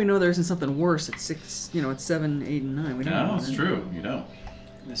 Well, how do we know there isn't something worse at 6? At 7, 8, and 9? We don't know. No, it's that. true. You don't.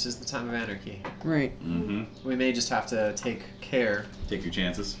 This is the time of anarchy. Right. Mm-hmm. We may just have to take care Take your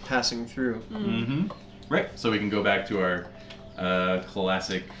chances. passing through. Mm-hmm. Right. So we can go back to our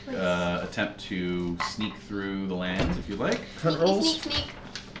classic attempt to sneak through the lands, if you like. Hunt rolls? Sneak.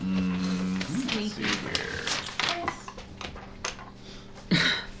 Let's see here.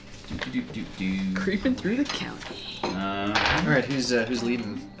 Creeping through the county. All right, who's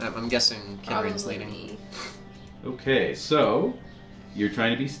leading? I'm guessing Kinrain's Probably leading. me. Okay, so you're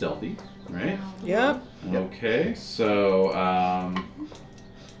trying to be stealthy, right? Yep. Okay, so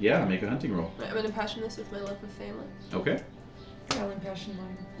make a hunting roll. Right, I'm gonna passion this with my love of family. Okay. I'll impassion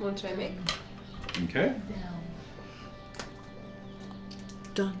mine. What should I make? Okay. Down.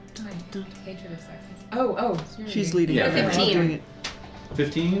 Dun, dun, dun. Hatred of seconds. Oh. She's leading. Yeah, I'm 15. doing it.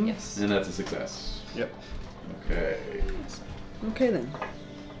 15? Yes. And that's a success. Yep. Okay. Okay then.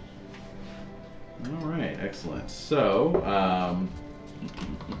 All right, excellent. So, I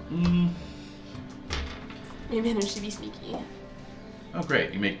managed to be sneaky. oh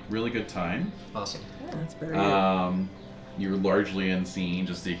great, you make really good time. Awesome. That's better. You're largely unseen,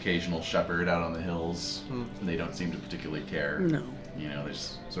 just the occasional shepherd out on the hills. And they don't seem to particularly care. No. They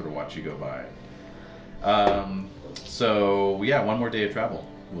just sort of watch you go by. So, yeah, one more day of travel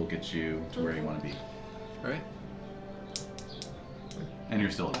will get you to where you want to be. All right. And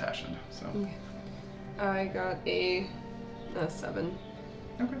you're still impassioned, so. I got a 7.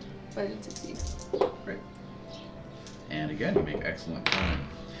 Okay. I did succeed. Great. And again, you make excellent time.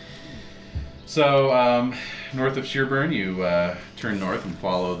 So, north of Sheerburn, you turn north and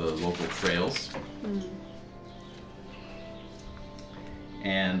follow the local trails.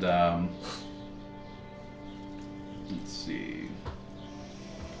 And, let's see.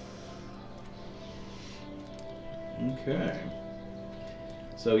 Okay.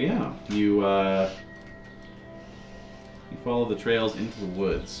 So, yeah, you follow the trails into the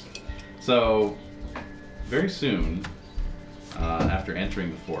woods. So, very soon, after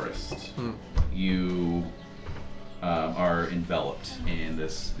entering the forest, you are enveloped in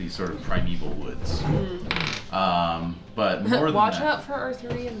these sort of primeval woods. But more than Watch that, out for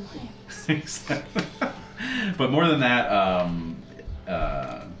Arthurian lions. but more than that,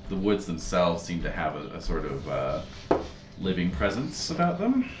 the woods themselves seem to have a sort of living presence about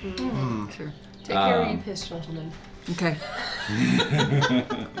them. Sure. Take care of you piss, gentlemen. Okay.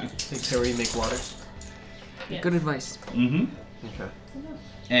 Take care where you make water. Yes. Good advice. Mm-hmm. Okay.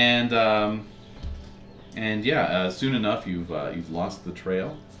 And yeah, soon enough you've lost the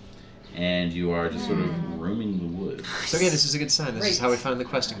trail, and you are just sort of roaming the woods. So again, this is a good sign. This is how we find the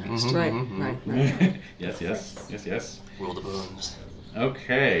questing beast. Right. Yes. Roll the bones.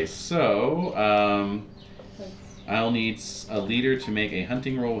 Okay, so I'll need a leader to make a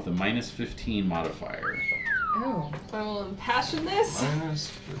hunting roll with a -15 modifier. Oh. I will impassion this.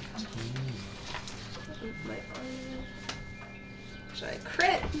 -15. My armor. Should I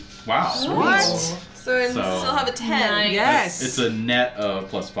crit? Wow. What? So I So- still have a 10. Nice. Yes. It's a net of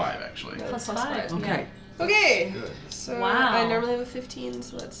 +5 actually. Plus Plus 5. Okay. Okay. Good. So Wow. I normally have a 15,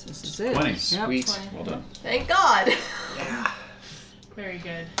 so that's This is it. 20. Yep. Sweet. 20. Well done. thank God. Yeah. Very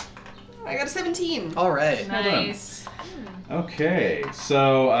good. I got a 17. All right. Well done. Nice. Okay,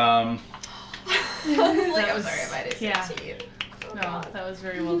 so I was like, That I'm was- sorry, I might have yeah. 16. Oh, No, God. that was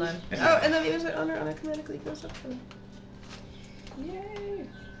very well done. Oh, and then maybe my honor automatically goes up then. Yay.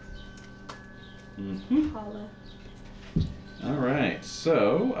 Mhm. Holla. All right,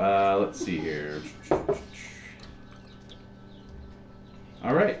 so let's see here.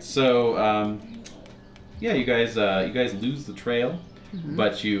 All right, so yeah, you guys lose the trail,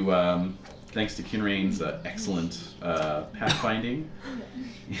 but you, thanks to Kinrain's excellent pathfinding,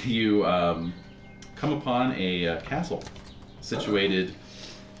 you come upon a castle situated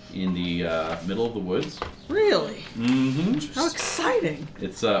in the middle of the woods. Really? Mm-hmm. How exciting.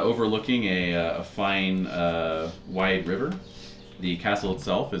 It's overlooking a fine, wide river. The castle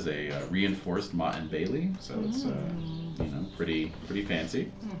itself is a reinforced motte and bailey, so it's pretty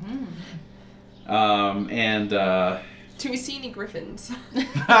fancy. And Do we see any griffins?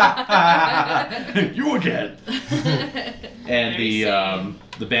 You again. And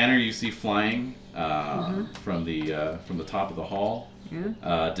the banner you see flying from the top of the hall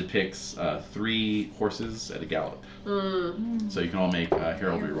depicts 3 horses at a gallop. So you can all make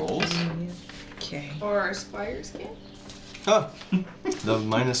heraldry rolls. Okay. Or our squires can? Oh, the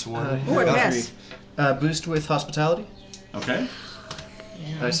 -1. Oh, yes. Boost with hospitality. Okay.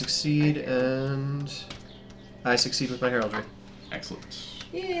 I succeed, and I succeed with my heraldry. Excellent.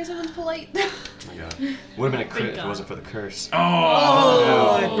 Yeah, someone's polite. Oh my god. Would have been a crit if it God. wasn't for the curse.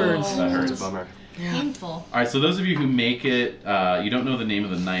 Oh, that burns. That hurts. It's a bummer. Painful. All right, so those of you who make it, you don't know the name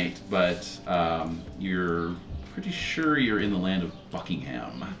of the knight, but you're pretty sure you're in the land of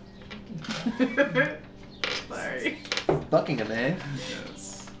Buckingham. Sorry. Buckingham, eh?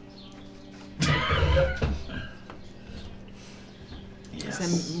 Yes.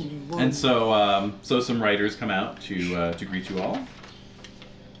 And so, some riders come out to greet you all,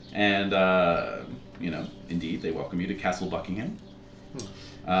 and indeed, they welcome you to Castle Buckingham.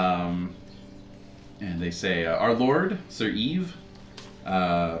 And they say, "Our Lord, Sir Eve,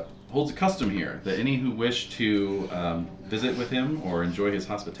 holds a custom here that any who wish to visit with him or enjoy his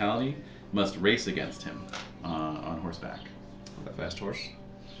hospitality must race against him on horseback." A fast horse.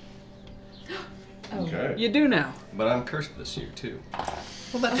 Okay. You do now. But I'm cursed this year too.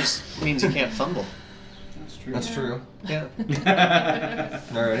 Well, that just means you can't fumble. That's true. That's true. Yeah.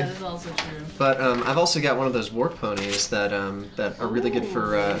 Alrighty. That is also true. But I've also got one of those war ponies that are really good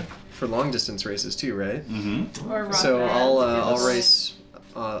for long distance races too, right? Mm-hmm. Or rock So band. I'll race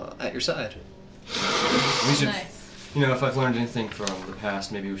at your side. We should, Nice. if I've learned anything from the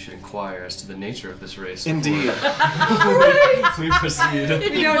past, maybe we should inquire as to the nature of this race. before Indeed. we proceed.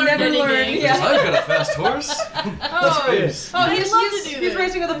 We don't never learn. Because I've got a fast horse. Let's race. Oh, he'd love to do He's this.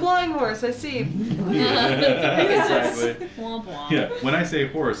 racing with a flying horse. I see. Exactly. Womp womp. Yeah. When I say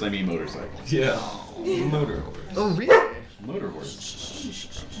horse, I mean motorcycle. Yeah. Motor horse. Oh, really? Motor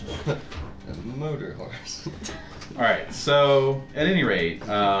horse. A motor horse. All right. So, at any rate,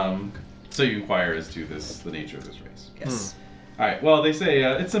 so you inquire as to the nature of this race. Yes. All right. Well, they say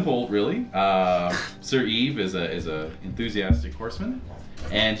it's simple, really. Sir Eve is a enthusiastic horseman,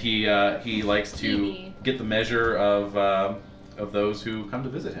 and he likes to Evie. get the measure of those who come to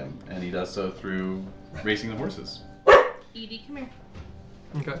visit him, and he does so through racing the horses. Edie, come here.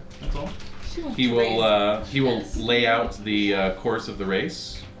 Okay. That's all. He will lay out the course of the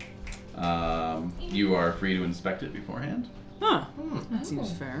race. You are free to inspect it beforehand. Huh. That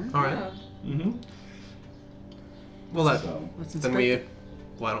seems fair. All right. Mm-hmm. Well, Let's then inspect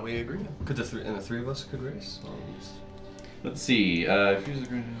why don't we agree? Could the three of us could race? Let's see. If you're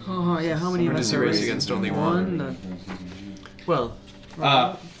the Oh, yeah. How many of Somebody us to are race racing? against only one. Well,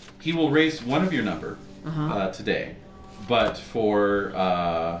 he will race one of your number today, but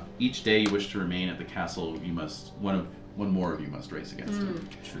for each day you wish to remain at the castle, you must one more of you must race against him.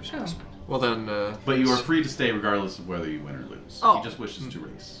 True specimen. well then. But you are free to stay regardless of whether you win or lose. Oh. He just wishes to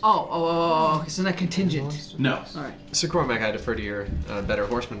race. Oh. Okay, so not contingent. No. All right. Sir Cormac, I defer to your better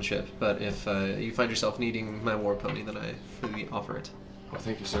horsemanship, but if you find yourself needing my war pony, then I freely offer it. Well,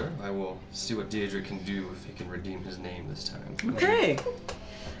 thank you, sir. I will see what Deirdre can do if he can redeem his name this time. Okay.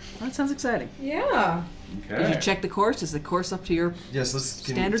 That sounds exciting. Yeah. Okay. Did you check the course? Is the course up to your Yes, can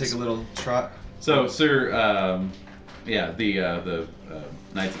standards? you take a little trot? So, Sir, the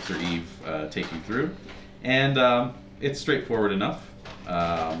Knights of Sir Eve take you through, and it's straightforward enough.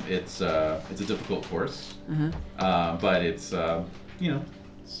 It's a difficult course, but it's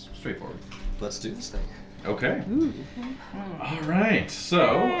straightforward. Let's do this thing. Okay. All right.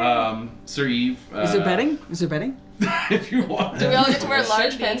 So, Sir Eve. Is there betting? Is there betting? If you want. Do we all get to wear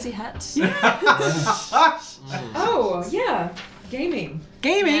large Should be. fancy hats? Oh, yeah. Gaming.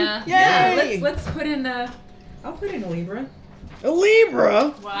 Gaming? Yeah. Yay! Let's put in I'll put in a Libra A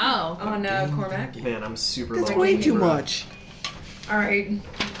Libra? Wow. on Cormac. Man, I'm super That's low. way on too Libra. much. All right.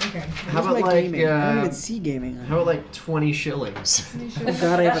 Okay. How about Where's my like gaming? I don't even see gaming. how about like 20 shillings? Oh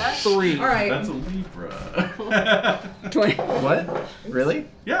god, I have a 3. All right. That's a Libra. 20. What? Really?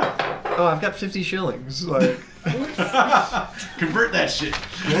 Yeah. Oh, I've got 50 shillings. Like, Convert that shit.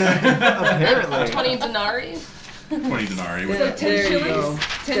 apparently. 20 denarii? 20 denarii. So So 10 There you shillings. go.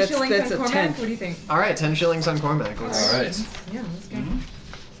 10 That's shillings a on Cormac. tenth. What do you think? All right, 10 shillings on Cormac. All right. Yeah, let's go.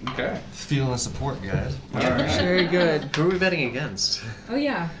 Okay. Feeling the support, guys. All right. Very good. Who are we betting against? Oh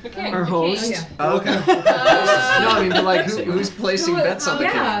yeah. Our host. Oh yeah. Oh, okay. No, I mean, but like, who's placing bets on the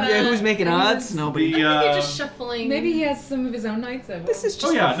king? Yeah, who's making odds? Nobody. Maybe just shuffling. Maybe he has some of his own knights over. This is just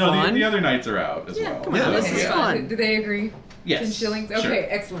Oh yeah, for no, fun. the other knights are out as well. Come on, Yeah, this that's is okay. fun. Do they agree? Yes. 10 shillings? Sure. Okay,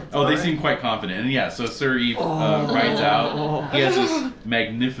 excellent. Oh, they seem quite confident, and yeah. So Sir Eve rides out. He has this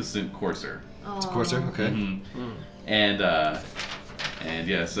magnificent courser, It's a courser, okay. and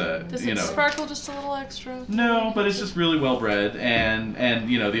yes, Does you it know. sparkle just a little extra? No, but it's just really well bred, and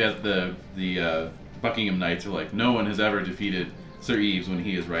you know the Buckingham Knights are like, no one has ever defeated Sir Eves when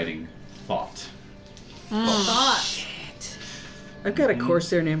he is riding Thought. Thought. I've got a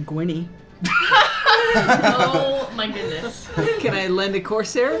corsair named Gwynny. Oh my goodness. Can I lend a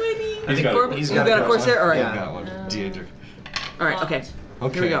corsair? He's got You've got a corsair? All right. I've got one. Diedrich. All right, okay.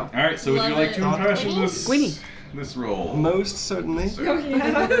 Okay. Here we go. All right, so would you Love like it. to impress with this Gwynny. this roll? Most certainly. Oh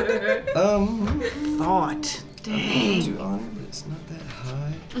yeah. Thought. Dang. Do honor, but it's not that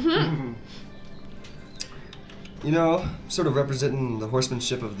high. You know, sort of representing the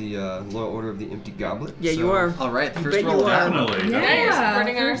horsemanship of the Loyal Order of the Empty Goblet. Yeah, so- you are. All right, the You first bet roll. you are. Definitely. Yeah.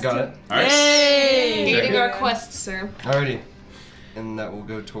 Supporting our, Got it. All right. Yay! aiding our quests, sir. Alrighty. And that will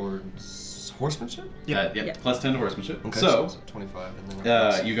go towards horsemanship? Yep. Yeah. Plus 10 to horsemanship. Okay, So, 25 and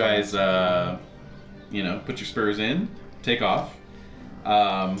then you guys, you know, put your spurs in, take off.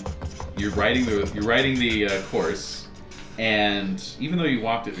 You're riding the course, and even though you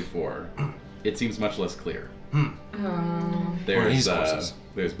walked it before, it seems much less clear.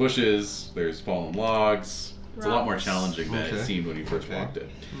 There's bushes, there's fallen logs. It's a lot more challenging than it seemed when you first walked it.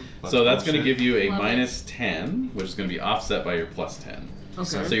 So that's going to give you a Love minus 10, which is going to be offset by your plus 10. Okay.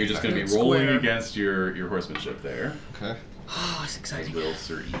 So you're just going to be Good rolling square. against your horsemanship there. Okay. Oh, it's As exciting. will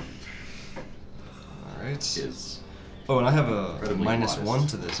Sir Eve Alright. is. Oh, and I have a Incredibly minus modest. 1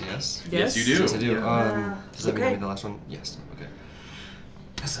 to this, yes? Yes, you do. Yes, I do. Does that mean I Okay. need the last one? Yes. Okay.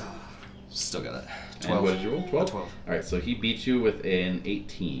 So, still got it. And 12. what did you roll? 12? 12. Alright, so he beat you with an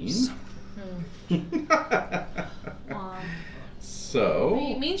 18. So.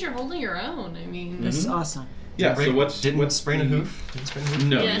 It means you're holding your own. I mean, This is awesome. Yeah, so what's Didn't what's sprain a the- hoof? Didn't sprain a hoof?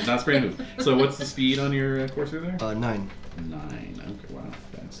 No, Yeah. he's not spraying a hoof. So what's the speed on your courser there? 9. 9. Okay, wow,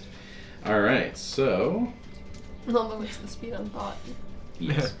 fast. Alright, so. Although what's the speed on Thought?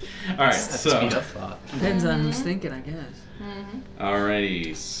 Yes. Alright, so. Speed up thought. Depends on who's thinking, I guess.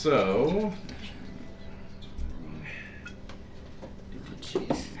 Alrighty, so.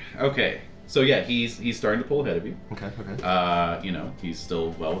 Okay, so yeah, he's starting to pull ahead of you. Okay. You know, he's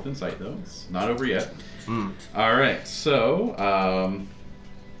still well within sight though. It's not over yet. Mm. Alright, so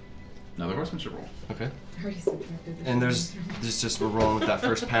another horsemanship roll. Okay. I already subtracted the And there's just we're rolling with that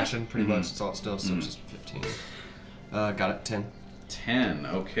first passion pretty Mhm. much. It's all still, so it's just 15. Got it. 10. 10.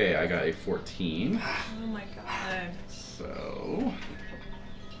 Okay, I got a 14. oh my god. So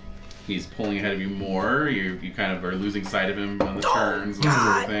he's pulling ahead of you more. You kind of are losing sight of him on the turns and that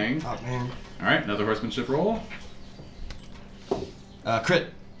sort of thing. Oh man. Alright, another horsemanship roll. Crit.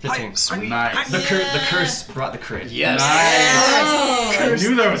 15. Sweet. Nice. The curse brought the crit. Yes. Nice. I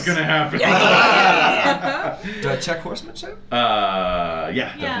knew that was gonna happen. Do I check horsemanship? Yeah,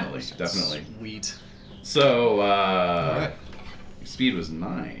 definitely. Sweet. So, Alright. your speed was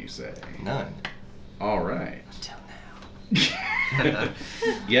 9, you say? 9. Alright. Until now.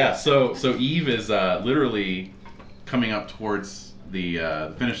 Yeah, so Eve is literally coming up towards the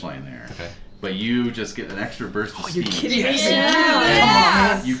finish line there. Okay. But you just get an extra burst of speed. You're kidding me.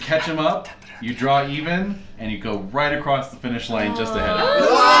 Yeah. You catch him up, you draw even, and you go right across the finish line just ahead of him.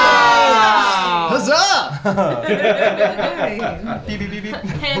 Huzzah! Beep, beep, beep, beep.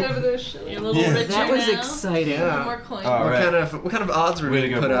 Hand over those shillings. You're a little Yeah. richer That was now. exciting. Yeah. One more coin. All right. What kind of odds were Way to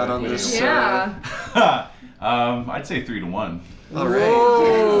being go, put out boy. on Way to this? go. Yeah. I'd say 3 to 1. All right.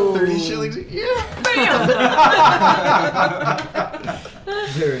 Whoa. 30 shillings. Yeah.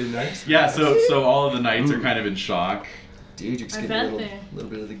 Very nice. Yeah, so all of the knights are kind of in shock. Diedrich's I getting bet a they- little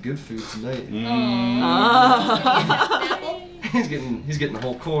bit of the good food tonight. He's getting the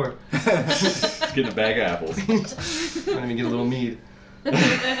whole core. Getting a bag of apples. Don't even get a little mead. You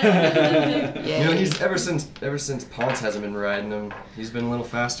know, he's ever since Ponce hasn't been riding him, he's been a little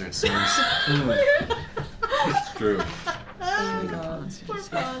faster, it seems. It's true.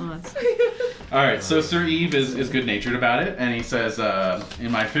 Fun. All right, so Sir Eve is good-natured about it, and he says,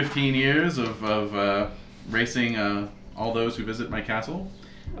 in my 15 years of racing all those who visit my castle,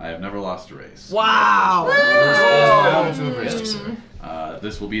 I have never lost a race. Wow. Proud to have raced you, sir.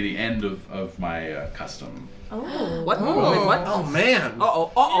 This will be the end of my custom. What? Oh. Wait, what? Oh man.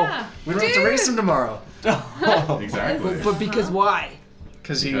 Uh-oh. Yeah. We don't have to race him tomorrow. Exactly. But because why?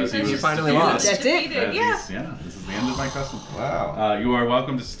 Because he you was finally defeated. lost. That's it. Defeated, yeah. This is the end of my custom. Wow. You are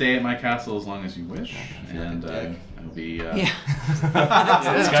welcome to stay at my castle as long as you wish, and I'll be. Yeah. This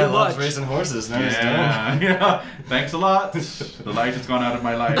guy Too loves much. racing horses. Now he's done. Yeah. Thanks a lot. The light has gone out of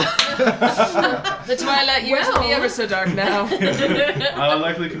my life. The twilight years will be ever so dark now. I'll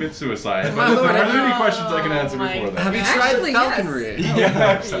likely commit suicide. My But lord, are have there any you- questions I can answer my before that? Have you tried Actually, yes. falconry?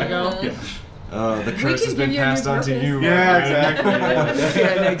 Yeah, exactly. The curse can has been give you a new passed on to purpose. you. Yeah, my friend.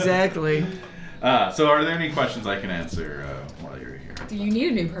 exactly. Yeah, exactly. So, are there any questions I can answer while you're here? Do you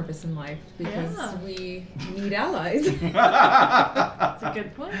need a new purpose in life? Because Yeah. we need allies. That's a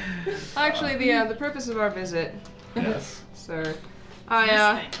good point. Actually, the purpose of our visit, Yes. sir,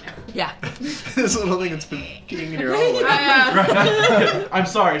 Yeah. This little thing that's been peeing in your eye. I'm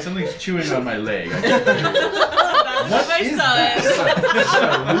sorry, something's chewing on my leg. I can't hear you. What is that?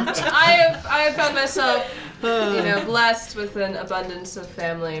 I have found myself, blessed with an abundance of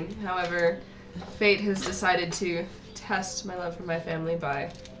family. However, fate has decided to test my love for my family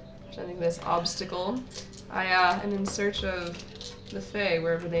by presenting this obstacle. I am in search of the Fae,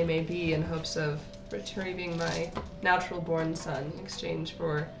 wherever they may be, in hopes of retrieving my natural-born son in exchange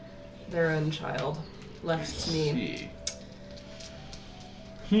for their own child left to me.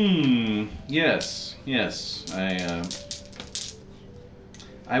 Yes.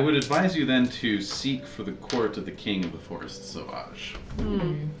 I would advise you then to seek for the court of the King of the Forest Sauvage.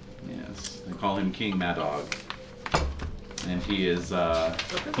 Yes, they call him King Mad Dog, and he is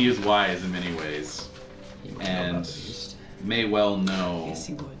wise in many ways, and may well know. Yes,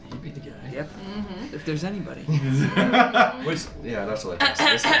 he would. He'd be the guy. Yep. Mm-hmm. If there's anybody. Yeah, that's what I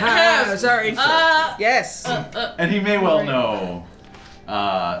thought. Ah, sorry. Yes. And he may well know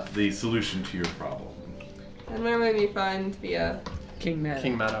the solution to your problem. And where may we find the King Mad.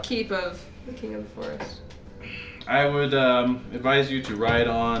 King Maddox. keep of the King of the Forest? I would advise you to ride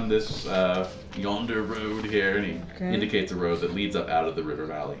on this yonder road here, and he indicates a road that leads up out of the river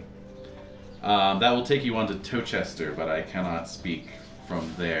valley. That will take you on to Towchester, but I cannot speak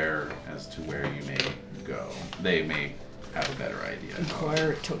from there as to where you may go. They may have a better idea.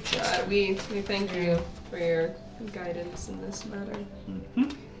 Inquire at Towchester. We thank you for your guidance in this matter.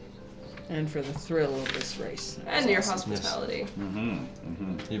 Mm-hmm. And for the thrill of this race. And your hospitality.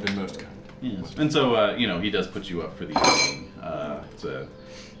 You've been most kind. Yes. And so, he does put you up for the evening. It's a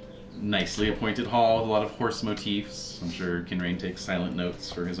nicely appointed hall with a lot of horse motifs. I'm sure Kinrain takes silent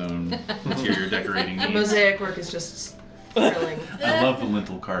notes for his own interior decorating The needs. mosaic work is just thrilling. I love the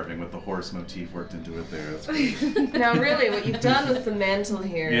lintel carving with the horse motif worked into it there. That's great. Now, really, what you've done with the mantle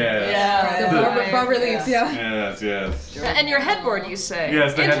here. Yeah. The bas reliefs, yeah. Yes. And your headboard, you say.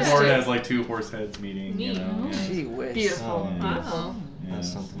 Yes, the headboard Interesting. has like two horse heads meeting. Neat. Yes. Gee whiz. Beautiful. Oh, Beautiful.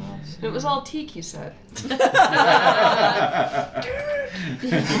 That's something else. And it was all teak, you said.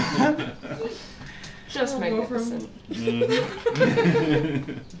 Just magnificent.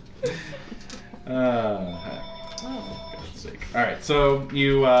 God's sake. All right, so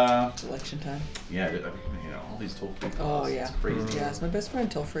you. Election time. Yeah, all these toll-free calls. Oh, yeah. It's crazy. Yeah, it's my best friend,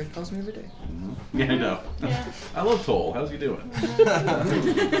 Telfrey. Calls me every day. Yeah, I know. Yeah. I love Toll. How's he doing?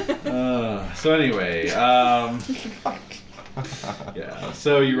 So anyway, yeah.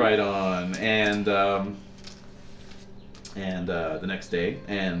 So you ride on, and the next day,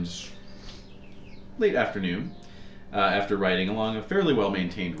 and late afternoon, after riding along a fairly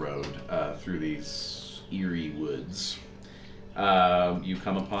well-maintained road through these eerie woods, you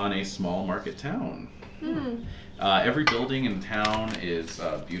come upon a small market town. Every building in town is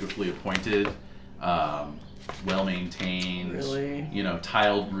beautifully appointed, well maintained. Really?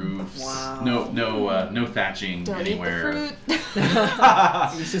 Tiled roofs. Wow. No thatching Don't anywhere. eat the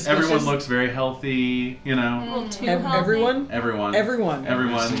fruit. Everyone looks very healthy. A little too healthy. Everyone? Everyone. Everyone.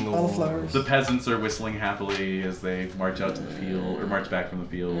 All the flowers. The peasants are whistling happily as they march out to the field or march back from the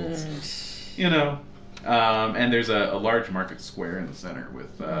fields. And there's a large market square in the center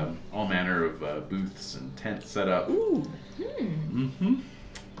with all manner of booths and tents set up. Ooh.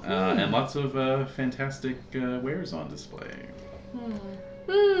 And lots of fantastic wares on display.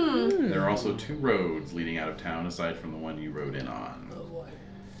 There are also 2 roads leading out of town aside from the one you rode in on. Oh boy.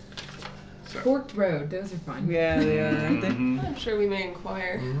 So. Forked road, those are fun. Yeah, they are, aren't they? I'm sure we may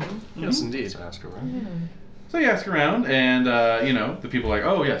inquire. Yes, indeed. Ask around. So you ask around, and the people are like,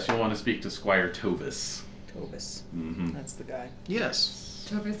 oh yes, you'll want to speak to Squire Tovis. Tovis. That's the guy. Yes.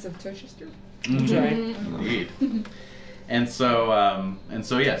 Tovis of Towchester? That's right. Indeed. And so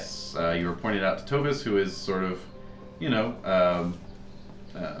yes, you were pointed out to Tovis, who is sort of,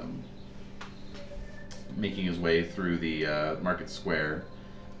 making his way through the market square.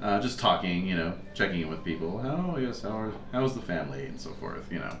 just talking, checking in with people. Oh yes, how's the family and so forth,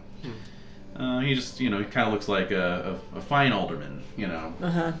 He just, he kind of looks like a fine alderman,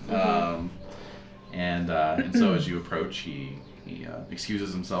 And so as you approach, he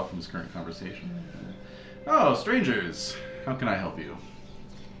excuses himself from his current conversation. Oh, strangers, how can I help you?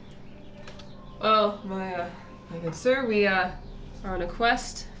 Well, my good sir, we are on a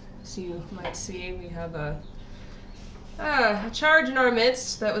quest. As you might see, we have a charge in our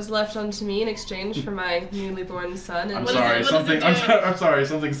midst that was left unto me in exchange for my newly born son. And I'm sorry,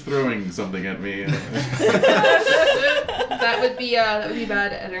 something's throwing something at me. that would be bad,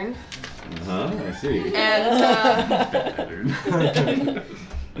 Eddern. I see. And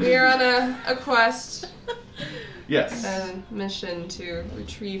we are on a quest. Yes. A mission to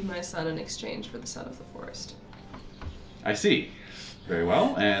retrieve my son in exchange for the son of the forest. I see. Very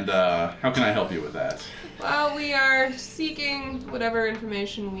well. And how can I help you with that? Well, we are seeking whatever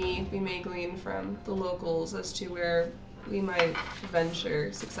information we may glean from the locals as to where we might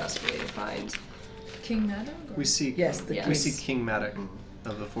venture successfully to find King Madog? We seek we seek King Madog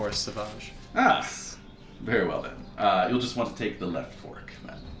of the Forest Sauvage. Ah, very well then. You'll just want to take the left fork.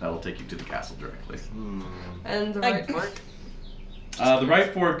 That will take you to the castle directly. And the right fork? The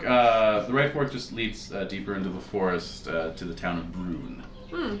right fork just leads deeper into the forest to the town of Brune.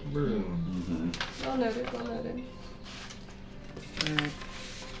 Brune. Mm-hmm. Well noted. And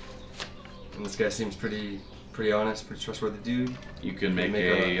this guy seems pretty honest, pretty trustworthy dude. You can make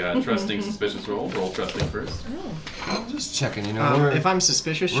a trusting, suspicious roll. Roll trusting first. I'm just checking, if I'm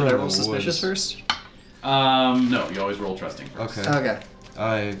suspicious, should I roll suspicious first? No, you always roll trusting first. Okay.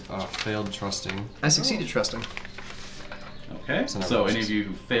 I failed trusting. I succeeded trusting. Okay, so any of you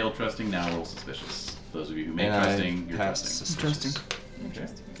who failed trusting now roll suspicious. Those of you who made trusting, you're trusting. Okay.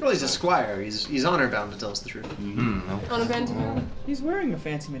 Well, he's a squire. He's honor bound to tell us the truth. Honor bound to whom? He's wearing a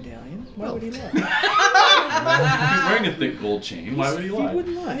fancy medallion. Why would he lie? He's wearing a thick gold chain. Why would he lie? He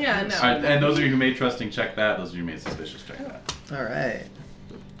wouldn't lie. Yeah, no. All right, and those of you who made trusting, check that. Those of you who made suspicious, check that. All right.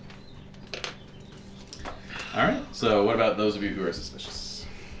 All right. So what about those of you who are suspicious?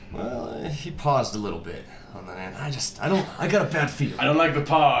 Well, he paused a little bit on that end. I got a bad feeling. I don't like the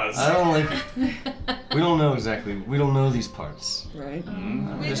pause. I don't like it. We don't know exactly. We don't know these parts. Right.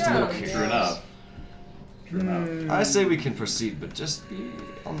 I'm just a little curious. True enough. I say we can proceed, but just be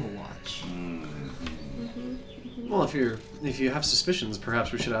on the watch. Well, if you have suspicions,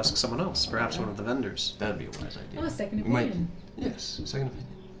 perhaps we should ask someone else. Perhaps one of the vendors. That'd be a wise idea. Oh, a second opinion. Yes, second opinion.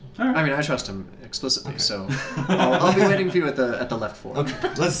 Right. I mean, I trust him explicitly, so I'll be waiting for you at the left fork. Okay,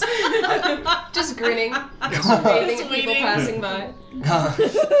 let's. Just grinning, waving at people passing by.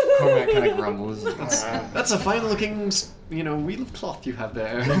 Cormac kind of grumbles. That's a fine looking, wheel of cloth you have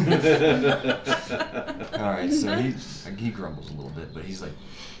there. All right, so he grumbles a little bit, but he's like,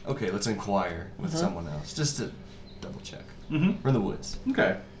 okay, let's inquire with someone else just to double check. We're in the woods.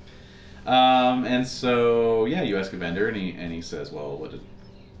 Okay. And so you ask a vendor, and he says, well, what did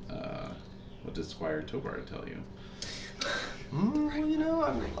Squire Tobard tell you? Well,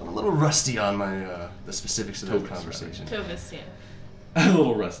 I'm a little rusty on my the specifics of that conversation. Tovis, yeah. A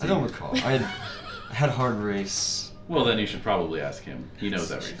little rusty. I don't recall. I had a hard race. Well, then you should probably ask him. He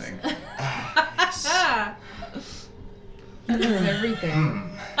knows everything. Everything.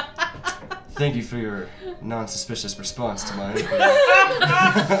 Thank you for your non-suspicious response to mine. You're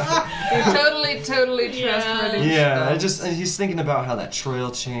totally trustworthy. Yeah, he's thinking about how that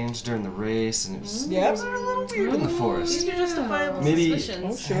trail changed during the race, and it was a little weird in the forest. These are justifiable Maybe-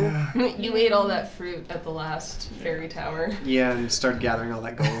 suspicions. Sure. You ate all that fruit at the last fairy tower. Yeah, and started gathering all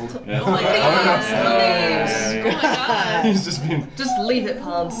that gold. Yes. Oh my god. He's just being Just leave it,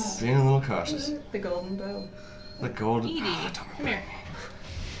 Ponce. a little cautious. The golden bow. The golden. Edie, come here.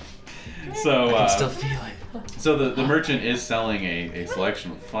 So, I can still feel it. so the merchant is selling a selection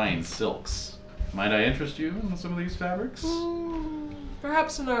of fine silks. Might I interest you in some of these fabrics?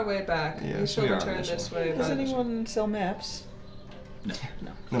 Perhaps on our way back. Yeah, we shall we are return initially. this way. Does but- anyone sell maps?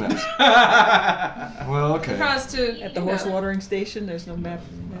 No. Well, okay. Across to At the horse watering station, there's no map.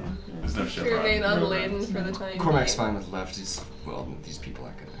 There's no To Chevron. remain unladen for the time Cormac's being. fine with left. These people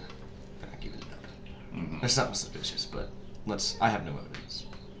aren't gonna give it up. There's something suspicious, but I have no evidence.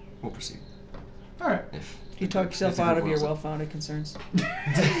 We'll proceed. All right. You talk yourself out of your well-founded concerns. Out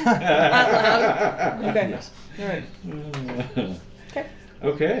loud. Okay. Yes. All right. Okay.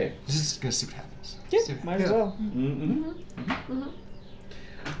 Okay. Just gonna see what happens. Yeah, might as well.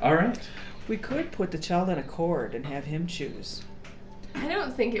 All right. We could put the child on a cord and have him choose. I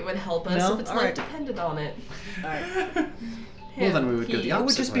don't think it would help us No? if its All life right. depended on it. All right. Well, then we would go the It opposite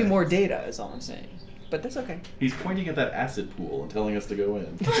would just be way. more data, is all I'm saying. but that's okay. He's pointing at that acid pool and telling us to go in.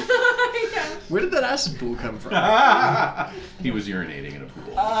 Where did that acid pool come from? He was urinating in a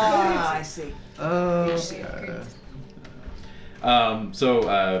pool. Ah, I see. Oh. Let's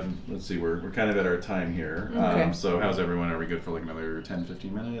see, we're kind of at our time here. Okay. So how's everyone? Are we good for like another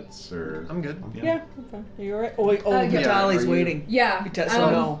 10-15 minutes? Or I'm good. Yeah, I'm fine. Are you alright? Oh, yeah. Vitaly's Are you- waiting. Yeah.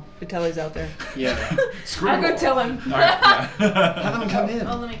 No, Vitaly's out there. Yeah. Screw I'll it go all. tell him. All right, yeah. Have him come in.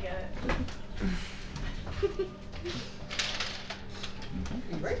 Oh, let me get it.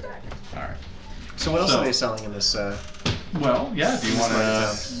 Be right back. All right. So what else So- are they selling in this? Well, yeah. Do you in this want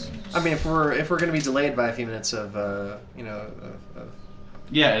market to? town? I mean, if we're going to be delayed by a few minutes of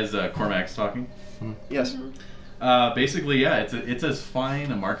Yeah, is Cormac's talking? yes. Basically, yeah, it's as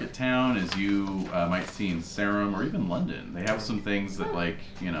fine a market town as you might see in Sarum or even London. They have some things that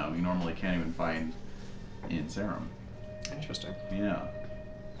you normally can't even find in Sarum. Interesting. Yeah.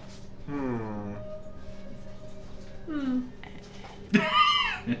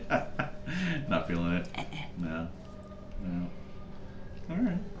 Not feeling it. No. All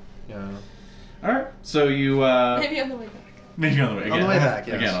right. Yeah. All right. So you Maybe on the way back. maybe on the way again. On the way back,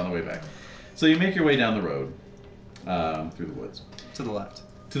 yes. Again on the way back. So you make your way down the road through the woods To the left.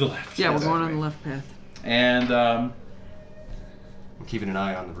 to the left. Yeah, we're going on exactly. the left path. And I'm keeping an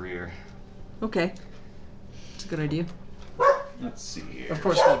eye on the rear. Okay. It's a good idea. let's see here. Of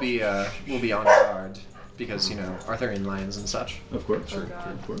course, we'll be on guard because Arthurian lions and such. Of course, sure,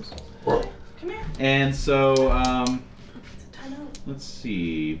 God. of course. Come here. And so, Time out. let's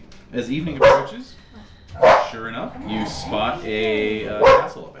see. As evening approaches, sure enough, you spot a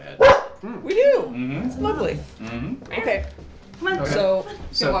castle up ahead. We do. Mm-hmm. It's lovely. Mm-hmm. Okay. Come on. Okay. So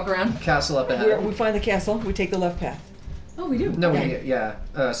So walk around. Castle up we ahead. find the castle. We take the left path. Oh, we do. No, Okay.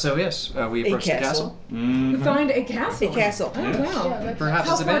 so yes, we approach the castle. We Mm-hmm. find a castle. A castle. Oh, Yes. wow. Perhaps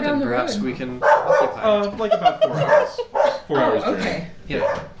How it's far down abandoned. the Perhaps road? we can occupy it. Like about 4 hours. 4 hours Oh, journey. okay.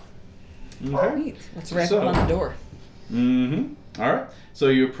 Yeah. Okay. Neat. Let's rap So- on the door. Mm-hmm. All right. So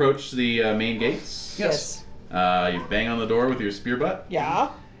you approach the main gates. Yes. You bang on the door with your spear butt. Yeah.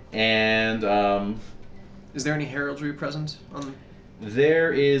 And Is there any heraldry present on?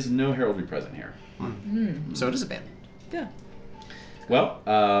 there is no heraldry present here. So it is abandoned. Yeah. Well,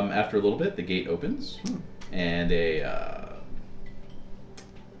 after a little bit, the gate opens, and a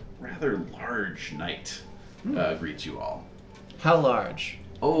rather large knight greets you all. How large?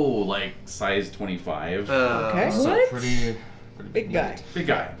 Oh, like size 25. Okay. So What? pretty Big guy. Big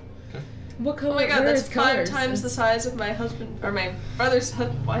guy. What color? Oh my god, what are that's his 5 colors? times the size of my husband, or my brother's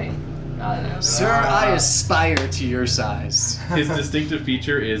wife. God, I Sir, I aspire to your size. His distinctive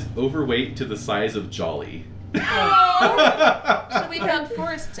feature is overweight to the size of Jolly. So we found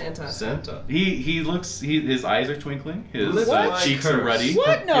Forest Santa. Santa. He looks. His eyes are twinkling. His What? cheeks are ruddy.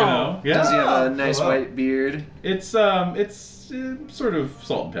 What? No. You know? Yeah. Does he have a nice wow. white beard? It's sort of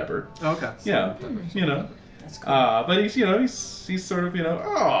salt and pepper. Okay. Yeah. You know. That's cool. But he's sort of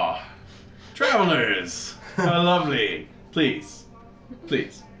travelers, how lovely. Please.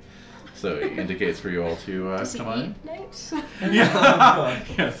 So he indicates for you all to Does he come on in. eat nights? Yeah.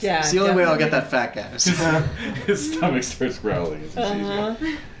 Yes. Yeah. It's the only way I'll get definitely. that fat guy. His stomach starts growling as he sees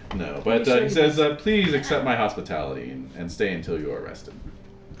you. No, but he says, please accept my hospitality and stay until you are rested.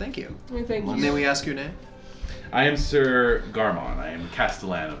 Thank you. We thank you. May we ask your name? I am Sir Garmon. I am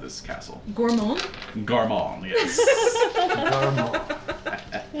Castellan of this castle. Gourmand? Garmon, yes.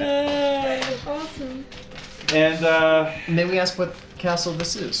 Awesome. And May we ask what castle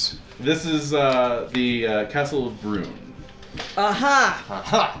this is? this is the Castle of Brune. Aha.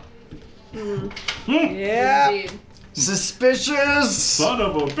 Aha! Yeah. Indeed. Suspicious! Son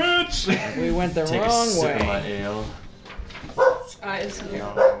of a bitch! We went the Take a wrong sip of my way. ale. Eyes.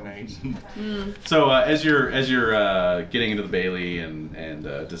 Young knight. So as you're getting into the bailey and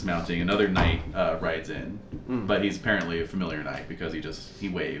dismounting, another knight rides in, but he's apparently a familiar knight because he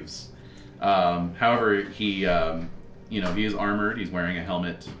waves. However, he he is armored. He's wearing a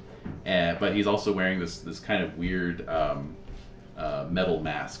helmet, but he's also wearing this kind of weird metal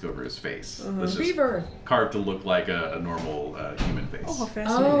mask over his face. That's just Beaver. carved to look like a normal human face. Oh, how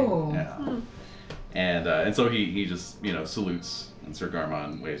fascinating. Oh. Yeah. And so he just salutes, and Sir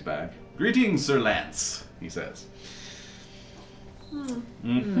Garmon waves back. Greetings, Sir Lance, he says.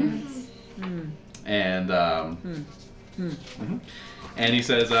 And and he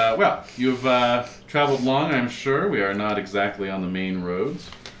says, well, you've traveled long, I'm sure. We are not exactly on the main roads.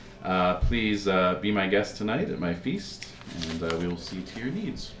 Please be my guest tonight at my feast, and we will see to your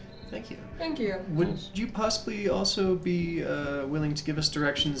needs. Thank you. Thank you. Would you possibly also be willing to give us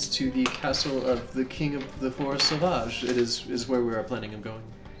directions to the castle of the King of the Forest Sauvage? It is where we are planning on going.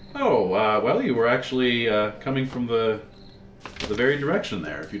 Oh, well, you were actually coming from the very direction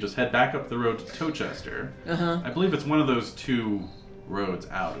there. If you just head back up the road to Towchester, I believe it's one of those two roads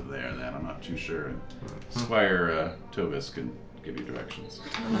out of there. Then I'm not too sure. Squire Tovis can give you directions.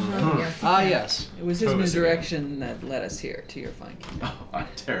 Yes. It was his Tovis misdirection that led us here to your fine kingdom. Oh, I'm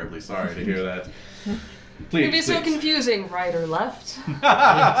terribly sorry to hear that. Please, It'd be so please. confusing, right or left.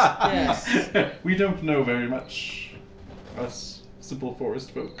 Yes. We don't know very much, us simple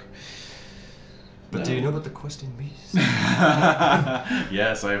forest folk. But do you know about the questing beast?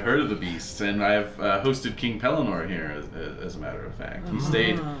 Yes, I've heard of the beasts, and I've hosted King Pellinor here, as a matter of fact.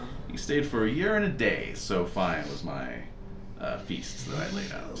 He stayed for a year and a day, so fine was my feasts that I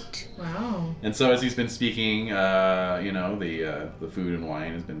laid out. Wow. And so as he's been speaking, the food and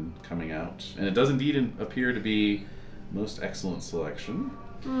wine has been coming out, and it does indeed appear to be most excellent selection.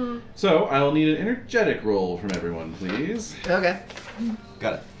 So I'll need an energetic roll from everyone, please. Okay.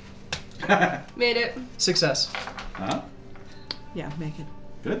 Got it. Made it. Success. Uh-huh. Yeah, make it.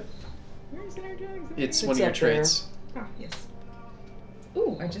 Good. Where is energetic? It's It's one of your up there. traits. Ah, yes.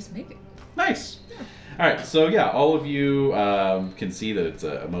 Ooh, I just made it. Nice. All right, so yeah, all of you can see that it's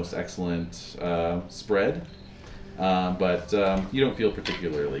a most excellent spread, but you don't feel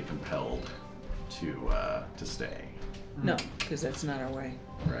particularly compelled to stay. No, because that's not our way.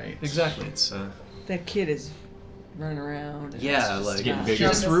 Right. Exactly. It's That kid is running around. And yeah, it's like just getting not- bigger.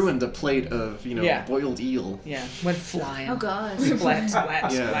 just ruined a plate of Yeah. boiled eel. Yeah, went flying. Oh god. Splat,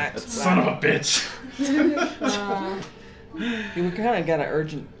 splat, Yeah. splat, That splat. son of a bitch. Yeah, we kind of got an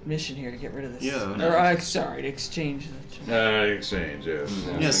urgent mission here to get rid of this. Yeah. Or, sorry, to exchange the Exchange, yes.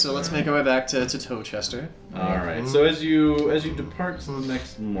 Yes. So let's make our way back to Towchester. All right. So as you depart the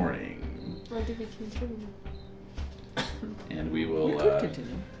next morning, When do we continue? and we We will could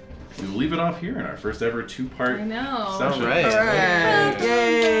continue. we will leave it off here in our first ever two-part I know. session. All right.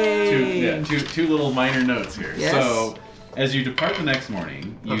 Yay! Two little minor notes here. Yes. So, as you depart the next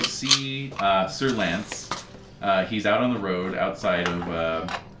morning, you see Sir Lance. He's out on the road outside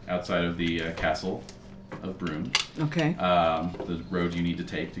of the castle of Broome. Okay, The road you need to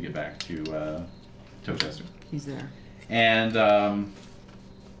take to get back to Towchester. he's there. And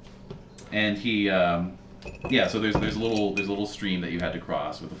he so there's a little stream that you had to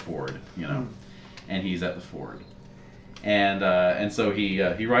cross with a ford, and he's at the ford, and so he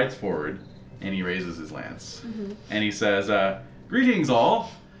rides forward and he raises his lance and he says, "Greetings all,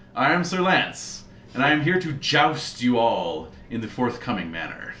 I am Sir Lance, and I am here to joust you all in the forthcoming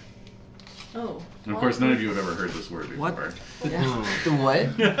manner." Oh. And of course, none of you have ever heard this word before. What? The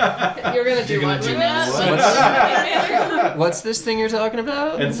what? You're gonna do what with that? What's this thing you're talking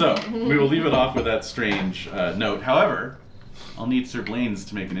about? And so, we will leave it off with that strange note. However, I'll need Sir Blaine's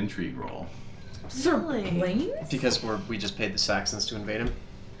to make an intrigue roll. Sir Blaine? Because we just paid the Saxons to invade him.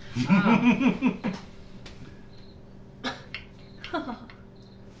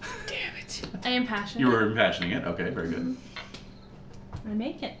 Damn it. I am passionate. You were impassioning it. Okay, very good. I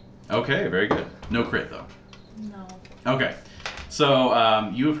make it. Okay, very good. No crit, though. No. Okay. So,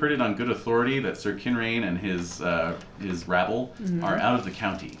 you have heard it on good authority that Sir Kinrain and his rabble are out of the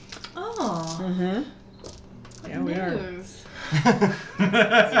county. Oh. Mm-hmm. Yeah, we are. News. We're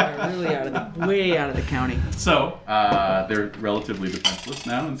really way out of the county. So, they're relatively defenseless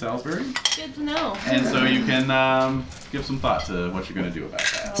now in Salisbury. Good to know. And so you can give some thought to what you're going to do about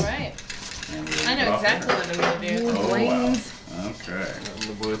that. All right. And we'll I leave it know off exactly there. what I'm going to do. Oh, wow. Blaines. Okay. Out in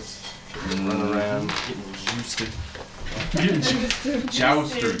the woods, run around, getting jousted.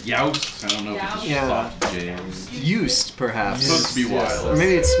 Joust or youst. I don't know if it's Yeah. soft J. Used, perhaps. It's supposed to be wild. Or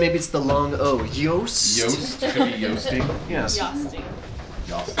maybe it's the long O. Yost. Yoast could be yoasting. Yes. Yosting.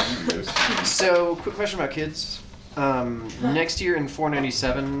 Yosting or yoasting. So, quick question about kids. Next year in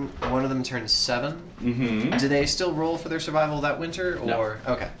 497, one of them turns 7. Mm-hmm. Do they still roll for their survival that winter, or No.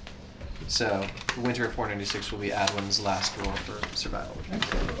 okay? So, the winter of 496 will be Adwin's last roll for survival.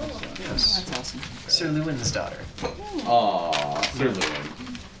 Yes. That's awesome. Sir Lewin's daughter. Aww, Sir Lewin.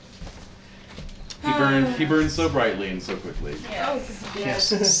 He burned so brightly and so quickly. Yes.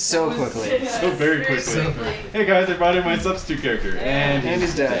 So quickly. So very quickly. Hey guys, I brought in my substitute character. And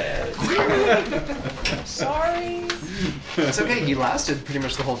he's dead. Sorry. It's okay. He lasted pretty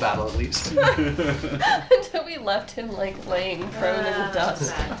much the whole battle, at least. Until we left him like laying prone in the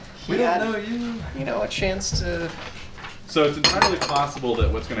dust. We don't know you. A chance to. So it's entirely possible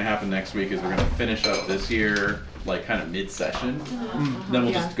that what's going to happen next week is we're going to finish up this year, like kind of mid-session. Then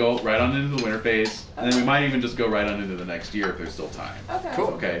we'll just go right on into the winter phase, and then we might even just go right on into the next year if there's still time. Okay. Cool.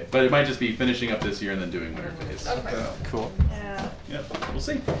 Okay, but it might just be finishing up this year and then doing winter phase. Okay. Cool. Yeah. Yep, we'll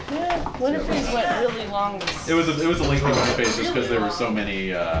see. Yeah, winter phase went really long. It was a lengthy winter phase just because there were so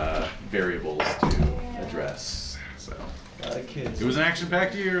many variables to address. So Kids. it was an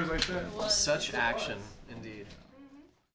action-packed year, as I said. Such action.